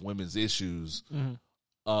of women's issues. Mm-hmm.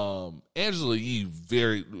 Angela Yee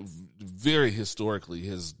very, very historically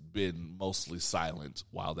has been mostly silent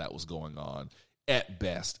while that was going on. At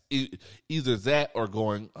best, either that or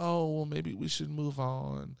going, oh, well, maybe we should move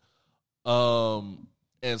on.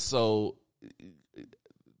 And so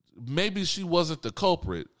maybe she wasn't the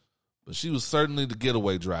culprit, but she was certainly the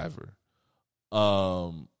getaway driver.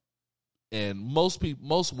 And most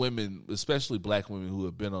women, especially black women who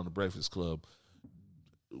have been on the Breakfast Club,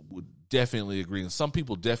 would definitely agree. And some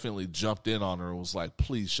people definitely jumped in on her and was like,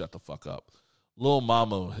 please shut the fuck up. Lil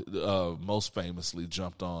Mama most famously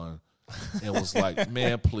jumped on and was like,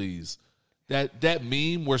 man, please. That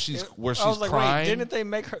meme where she's like, crying. Wait, didn't they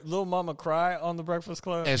make her Lil Mama cry on the Breakfast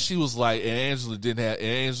Club? And she was like,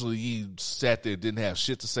 Angela Yee sat there, didn't have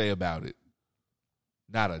shit to say about it.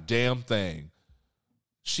 Not a damn thing.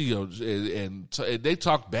 And they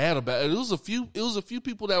talked bad about it. It was a few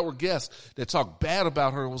people that were guests that talked bad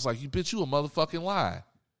about her and was like, you bitch, you a motherfucking lie.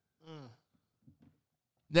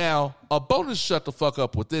 Now, a bonus shut the fuck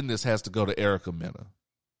up within this has to go to Erica Mena.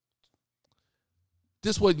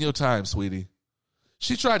 This wasn't your time, sweetie.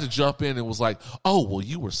 She tried to jump in and was like, oh, well,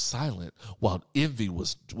 you were silent while Envy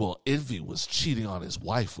was cheating on his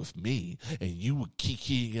wife with me, and you were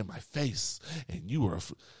kikiing in my face, and you were...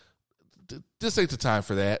 This ain't the time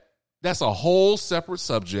for that. That's a whole separate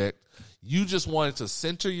subject. You just wanted to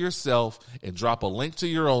center yourself and drop a link to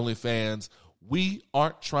your OnlyFans. We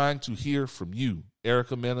aren't trying to hear from you.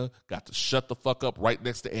 Erica Mena got to shut the fuck up right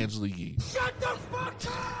next to Angela Yee. Shut the fuck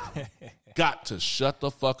up! Got to shut the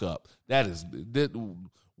fuck up.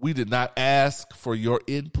 We did not ask for your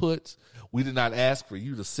input. We did not ask for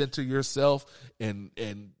you to center yourself and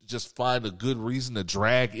just find a good reason to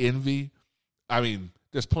drag Envy. I mean,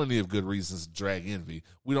 there's plenty of good reasons to drag Envy.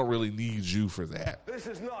 We don't really need you for that. This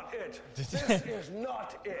is not it. This is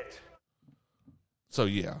not it. So,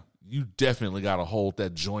 yeah, you definitely got to hold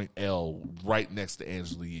that joint L right next to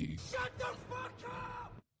Angela Yee. Shut the fuck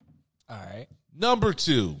up! All right. Number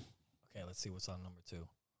 2. Okay, let's see what's on number 2.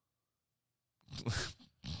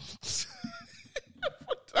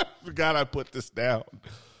 I forgot I put this down.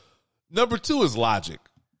 Number 2 is Logic.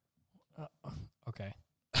 Okay.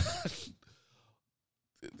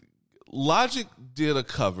 Logic did a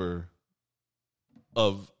cover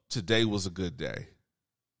of Today Was a Good Day.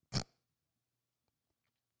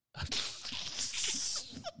 I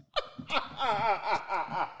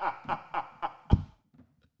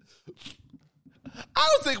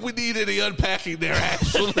don't think we need any unpacking there,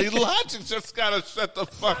 actually. Logic just gotta shut the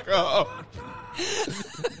fuck up.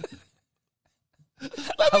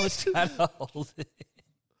 I was trying to hold it.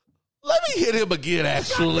 Let me hit him again,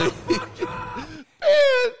 actually.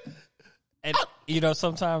 Man. And,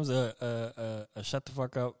 sometimes a shut the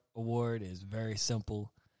fuck up award is very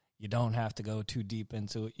simple. You don't have to go too deep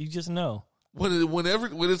into it. You just know. When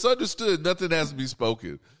it's understood, nothing has to be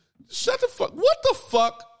spoken. Shut the fuck. What the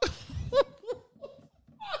fuck?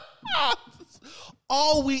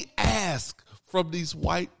 All we ask from these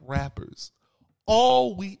white rappers,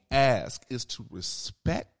 all we ask is to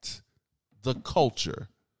respect the culture.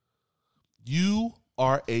 You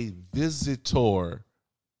are a visitor.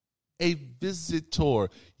 A visitor.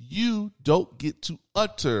 You don't get to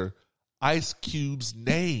utter Ice Cube's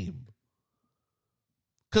name.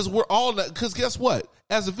 Because guess what?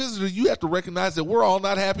 As a visitor, you have to recognize that we're all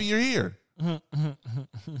not happy you're here.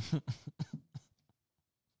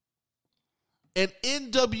 An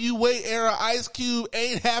NWA era Ice Cube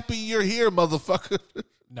ain't happy you're here, motherfucker.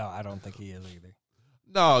 No, I don't think he is either.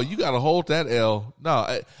 No, you got to hold that L.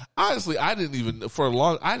 No, honestly, I didn't even,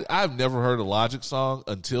 I've never heard a Logic song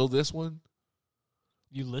until this one.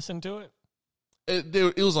 You listened to it?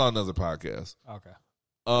 It was on another podcast. Okay.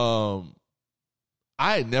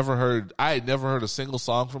 I had never heard a single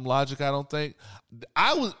song from Logic, I don't think.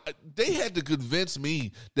 They had to convince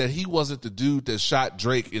me that he wasn't the dude that shot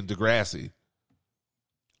Drake in Degrassi.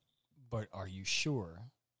 But are you sure?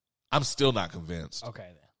 I'm still not convinced. Okay,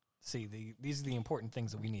 then. See, these are the important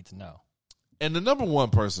things that we need to know. And the number one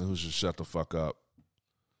person who should shut the fuck up,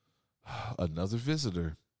 another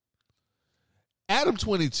visitor. Adam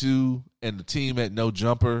 22 and the team at No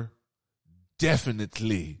Jumper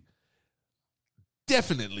definitely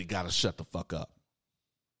got to shut the fuck up.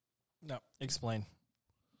 No, explain.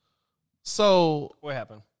 So what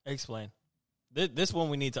happened? Explain. This one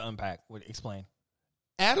we need to unpack. Explain.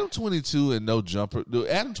 Adam 22 and No Jumper.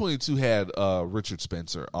 Adam 22 had Richard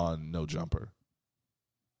Spencer on No Jumper.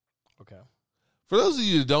 Okay. For those of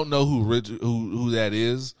you that don't know who that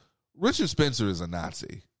is, Richard Spencer is a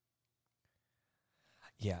Nazi.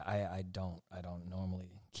 Yeah, I don't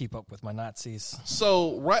normally keep up with my Nazis.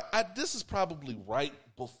 So this is probably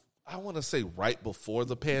I want to say right before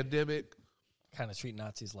the pandemic. Kind of treat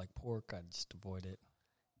Nazis like pork. I just avoid it.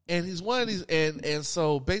 And he's one of these, and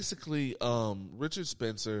so basically, Richard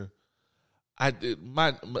Spencer,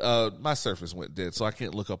 my Surface went dead, so I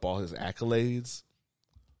can't look up all his accolades.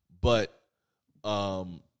 But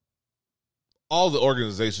all the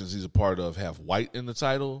organizations he's a part of have white in the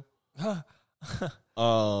title.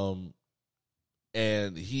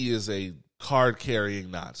 And he is a card carrying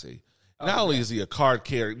Nazi. Not only is he a card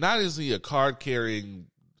carrying,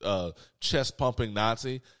 chest pumping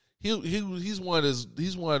Nazi. He's one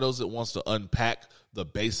of those that wants to unpack the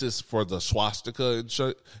basis for the swastika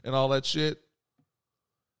and all that shit.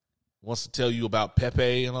 Wants to tell you about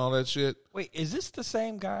Pepe and all that shit. Wait, is this the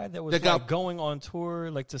same guy that was going on tour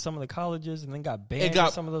like to some of the colleges and then got banned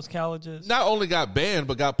at some of those colleges? Not only got banned,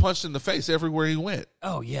 but got punched in the face everywhere he went.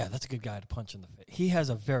 Oh yeah, that's a good guy to punch in the face. He has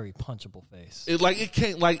a very punchable face. It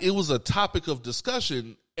was a topic of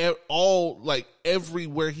discussion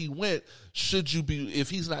everywhere he went. Should you be, if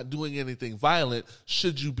he's not doing anything violent,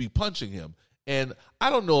 should you be punching him? And I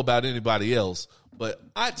don't know about anybody else, but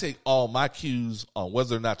I take all my cues on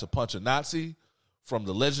whether or not to punch a Nazi from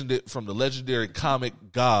the legendary comic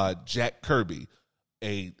god Jack Kirby,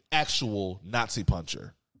 a actual Nazi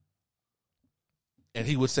puncher. And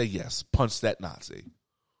he would say, yes, punch that Nazi.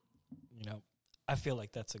 You know, I feel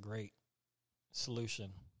like that's a great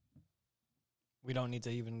solution. We don't need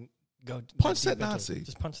to even go punch that Nazi.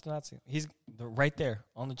 Just punch the Nazi. He's right there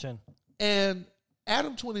on the chin. And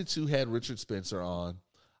Adam 22 had Richard Spencer on.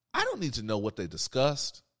 I don't need to know what they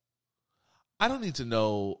discussed. I don't need to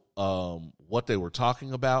know what they were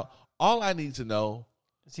talking about. All I need to know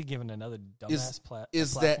is he giving another dumbass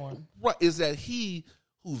platform? Is that he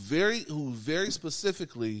who very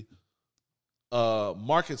specifically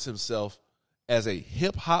markets himself as a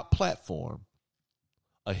hip hop platform,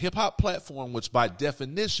 which by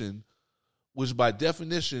definition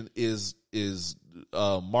is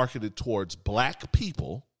marketed towards black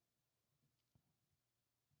people,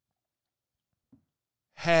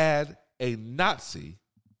 had a Nazi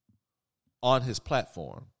on his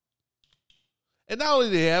platform. And not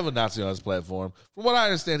only did he have a Nazi on his platform, from what I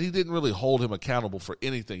understand, he didn't really hold him accountable for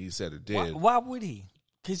anything he said or did. Why would he?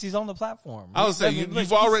 Because he's on the platform. I would say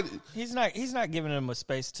you've already. He's not giving him a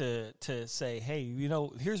space to say, hey,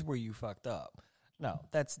 here's where you fucked up. No,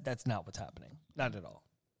 that's not what's happening. Not at all.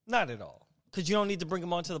 Not at all. Because you don't need to bring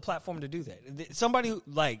him onto the platform to do that. Somebody who,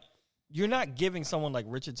 you're not giving someone like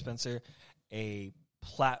Richard Spencer a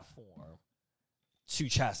platform to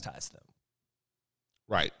chastise them.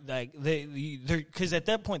 Right. Because at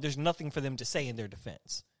that point, there's nothing for them to say in their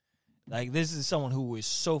defense. This is someone who is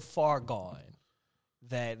so far gone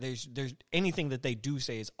that there's anything that they do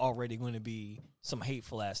say is already going to be some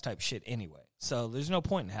hateful ass type shit anyway. So there's no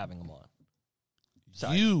point in having them on.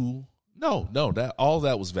 Sorry.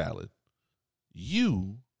 That was valid.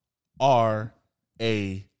 You are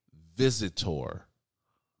a visitor.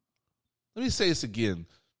 Let me say this again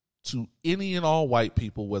to any and all white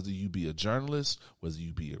people, whether you be a journalist, whether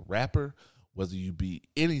you be a rapper, whether you be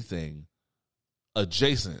anything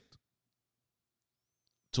adjacent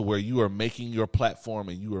to where you are making your platform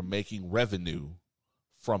and you are making revenue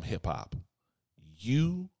from hip hop.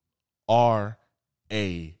 You are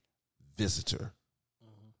a visitor.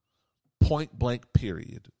 Point blank,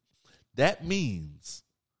 period. That means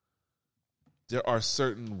there are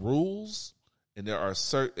certain rules and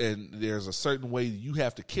there's a certain way you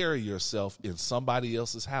have to carry yourself in somebody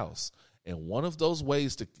else's house. And one of those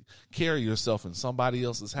ways to carry yourself in somebody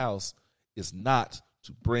else's house is not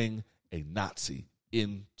to bring a Nazi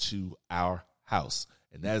into our house.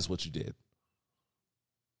 And that is what you did.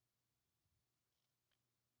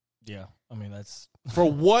 Yeah. I mean, that's... For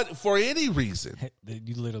what? For any reason.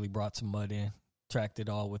 You literally brought some mud in, tracked it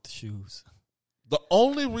all with the shoes. The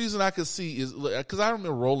only reason I could see is because I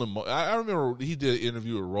remember he did an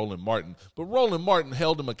interview with Roland Martin, but Roland Martin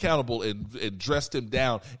held him accountable and dressed him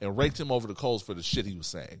down and raked him over the coals for the shit he was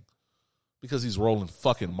saying. Because he's Roland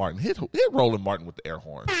fucking Martin. Hit Roland Martin with the air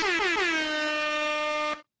horn.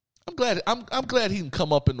 I'm glad he can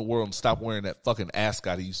come up in the world and stop wearing that fucking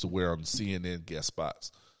ascot he used to wear on CNN guest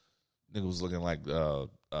spots. Nigga was looking like the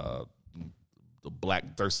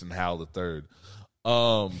Black Thurston Howell III.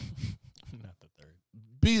 Not the third.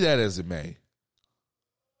 Be that as it may,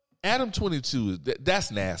 Adam 22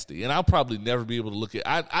 that's nasty, and I'll probably never be able to look at.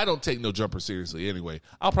 I don't take No Jumper seriously anyway.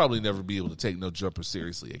 I'll probably never be able to take No Jumper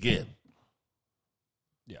seriously again.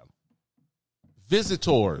 Yeah.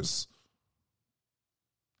 Visitors.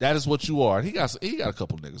 That is what you are. He got a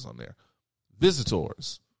couple niggas on there.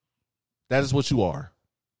 Visitors. That is what you are.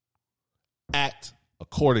 Act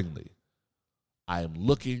accordingly. I am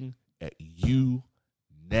looking at you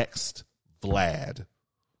next, Vlad.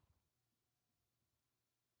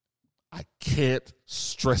 I can't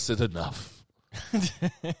stress it enough.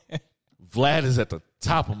 Vlad is at the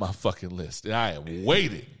top of my fucking list, and I am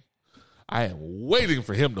waiting. I am waiting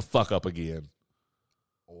for him to fuck up again.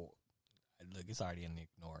 Look, He's already in the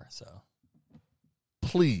ignore, so.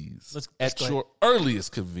 Please, Let's at go your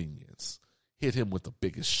earliest convenience, hit him with the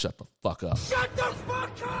biggest shut the fuck up. Shut the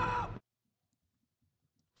fuck up!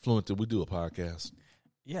 Fluent, did we do a podcast?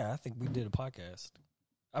 Yeah, I think we did a podcast.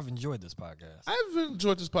 I've enjoyed this podcast. I've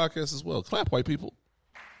enjoyed this podcast as well. Clap, white people.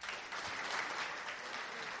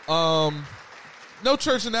 No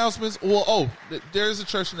church announcements. Well, there is a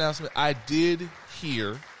church announcement. I did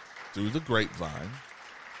hear through the grapevine.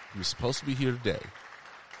 He was supposed to be here today.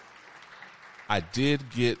 I did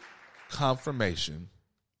get confirmation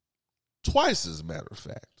twice, as a matter of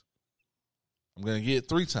fact. I'm going to get it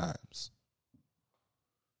 3 times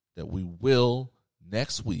that we will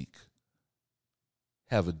next week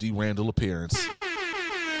have a D. Randall appearance.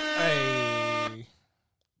 Hey.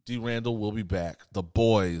 D. Randall will be back. The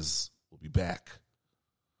boys will be back.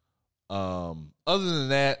 Other than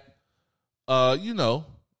that,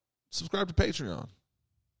 subscribe to Patreon.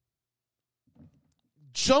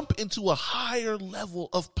 Jump into a higher level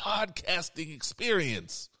of podcasting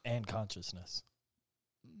experience. And consciousness.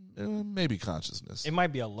 Maybe consciousness. It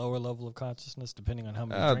might be a lower level of consciousness depending on how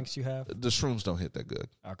many drinks you have. The shrooms don't hit that good.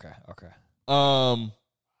 Okay.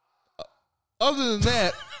 Other than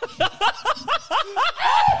that,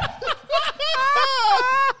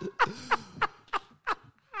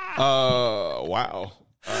 wow.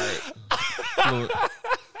 All right.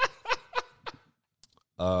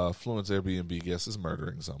 Fluent's Airbnb guest is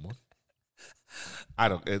murdering someone.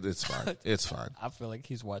 It's fine. It's fine. I feel like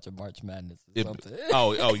he's watching March Madness or something.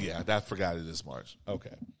 Oh yeah, I forgot it is March.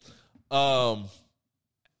 Okay.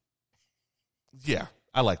 Yeah,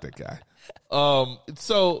 I like that guy.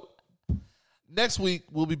 So next week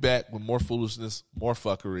we'll be back with more foolishness, more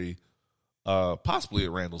fuckery, possibly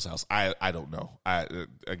at Randall's house. I don't know. I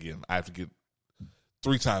have to get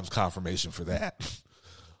 3 times confirmation for that.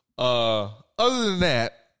 Other than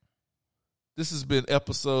that, this has been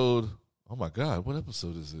episode. Oh my God, what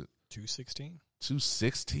episode is it? 216.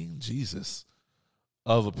 216. Jesus.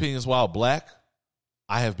 Of Opinions While Black.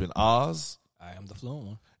 I have been Oz. I am the fluent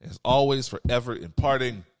one. As always, forever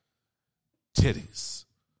imparting titties.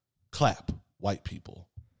 Clap, white people.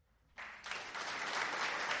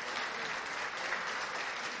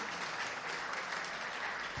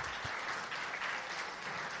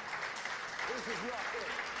 This is not it.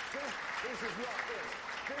 This is not it.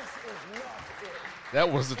 This is not it. That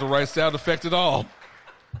wasn't the right sound effect at all.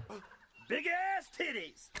 Big ass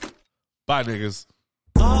titties. Bye, niggas.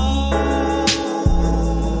 Oh.